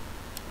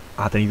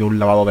ha tenido un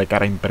lavado de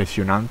cara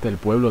impresionante, el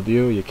pueblo,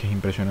 tío, y es que es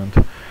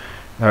impresionante.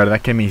 La verdad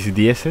es que mis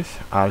dieces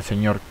al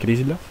señor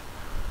Crislas.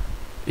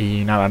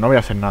 Y nada, no voy a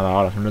hacer nada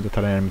ahora, simplemente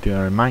estaré metido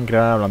en el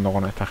Minecraft, hablando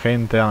con esta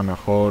gente, a lo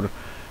mejor...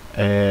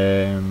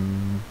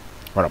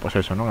 bueno, pues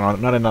eso, ¿no?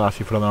 No haré nada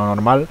así fuera de lo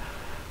normal.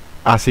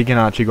 Así que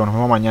nada, chicos, nos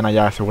vemos mañana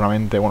ya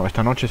seguramente, bueno,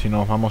 esta noche si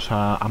nos vamos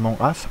a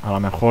Among Us, a lo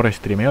mejor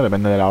streameo,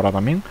 depende de la hora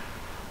también.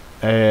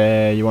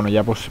 Y bueno,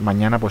 ya pues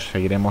mañana pues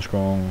seguiremos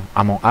con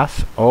Among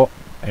Us o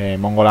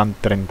Mongoland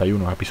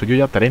 31, episodio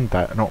ya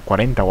 30, no,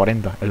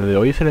 40, el de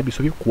hoy es el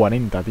episodio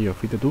 40, tío,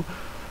 fíjate tú,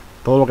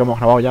 todo lo que hemos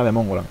grabado ya de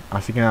Mongoland.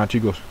 Así que nada,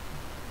 chicos,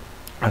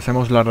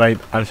 hacemos la raid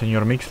al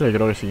señor Mixler, que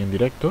creo que sigue en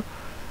directo.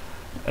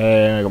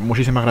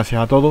 Muchísimas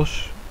gracias a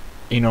todos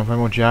y nos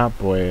vemos ya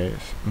pues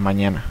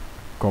mañana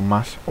con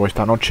más, o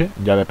esta noche,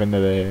 ya depende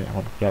de...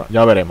 Bueno,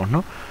 ya veremos,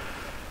 ¿no?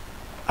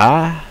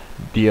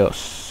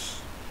 Adiós.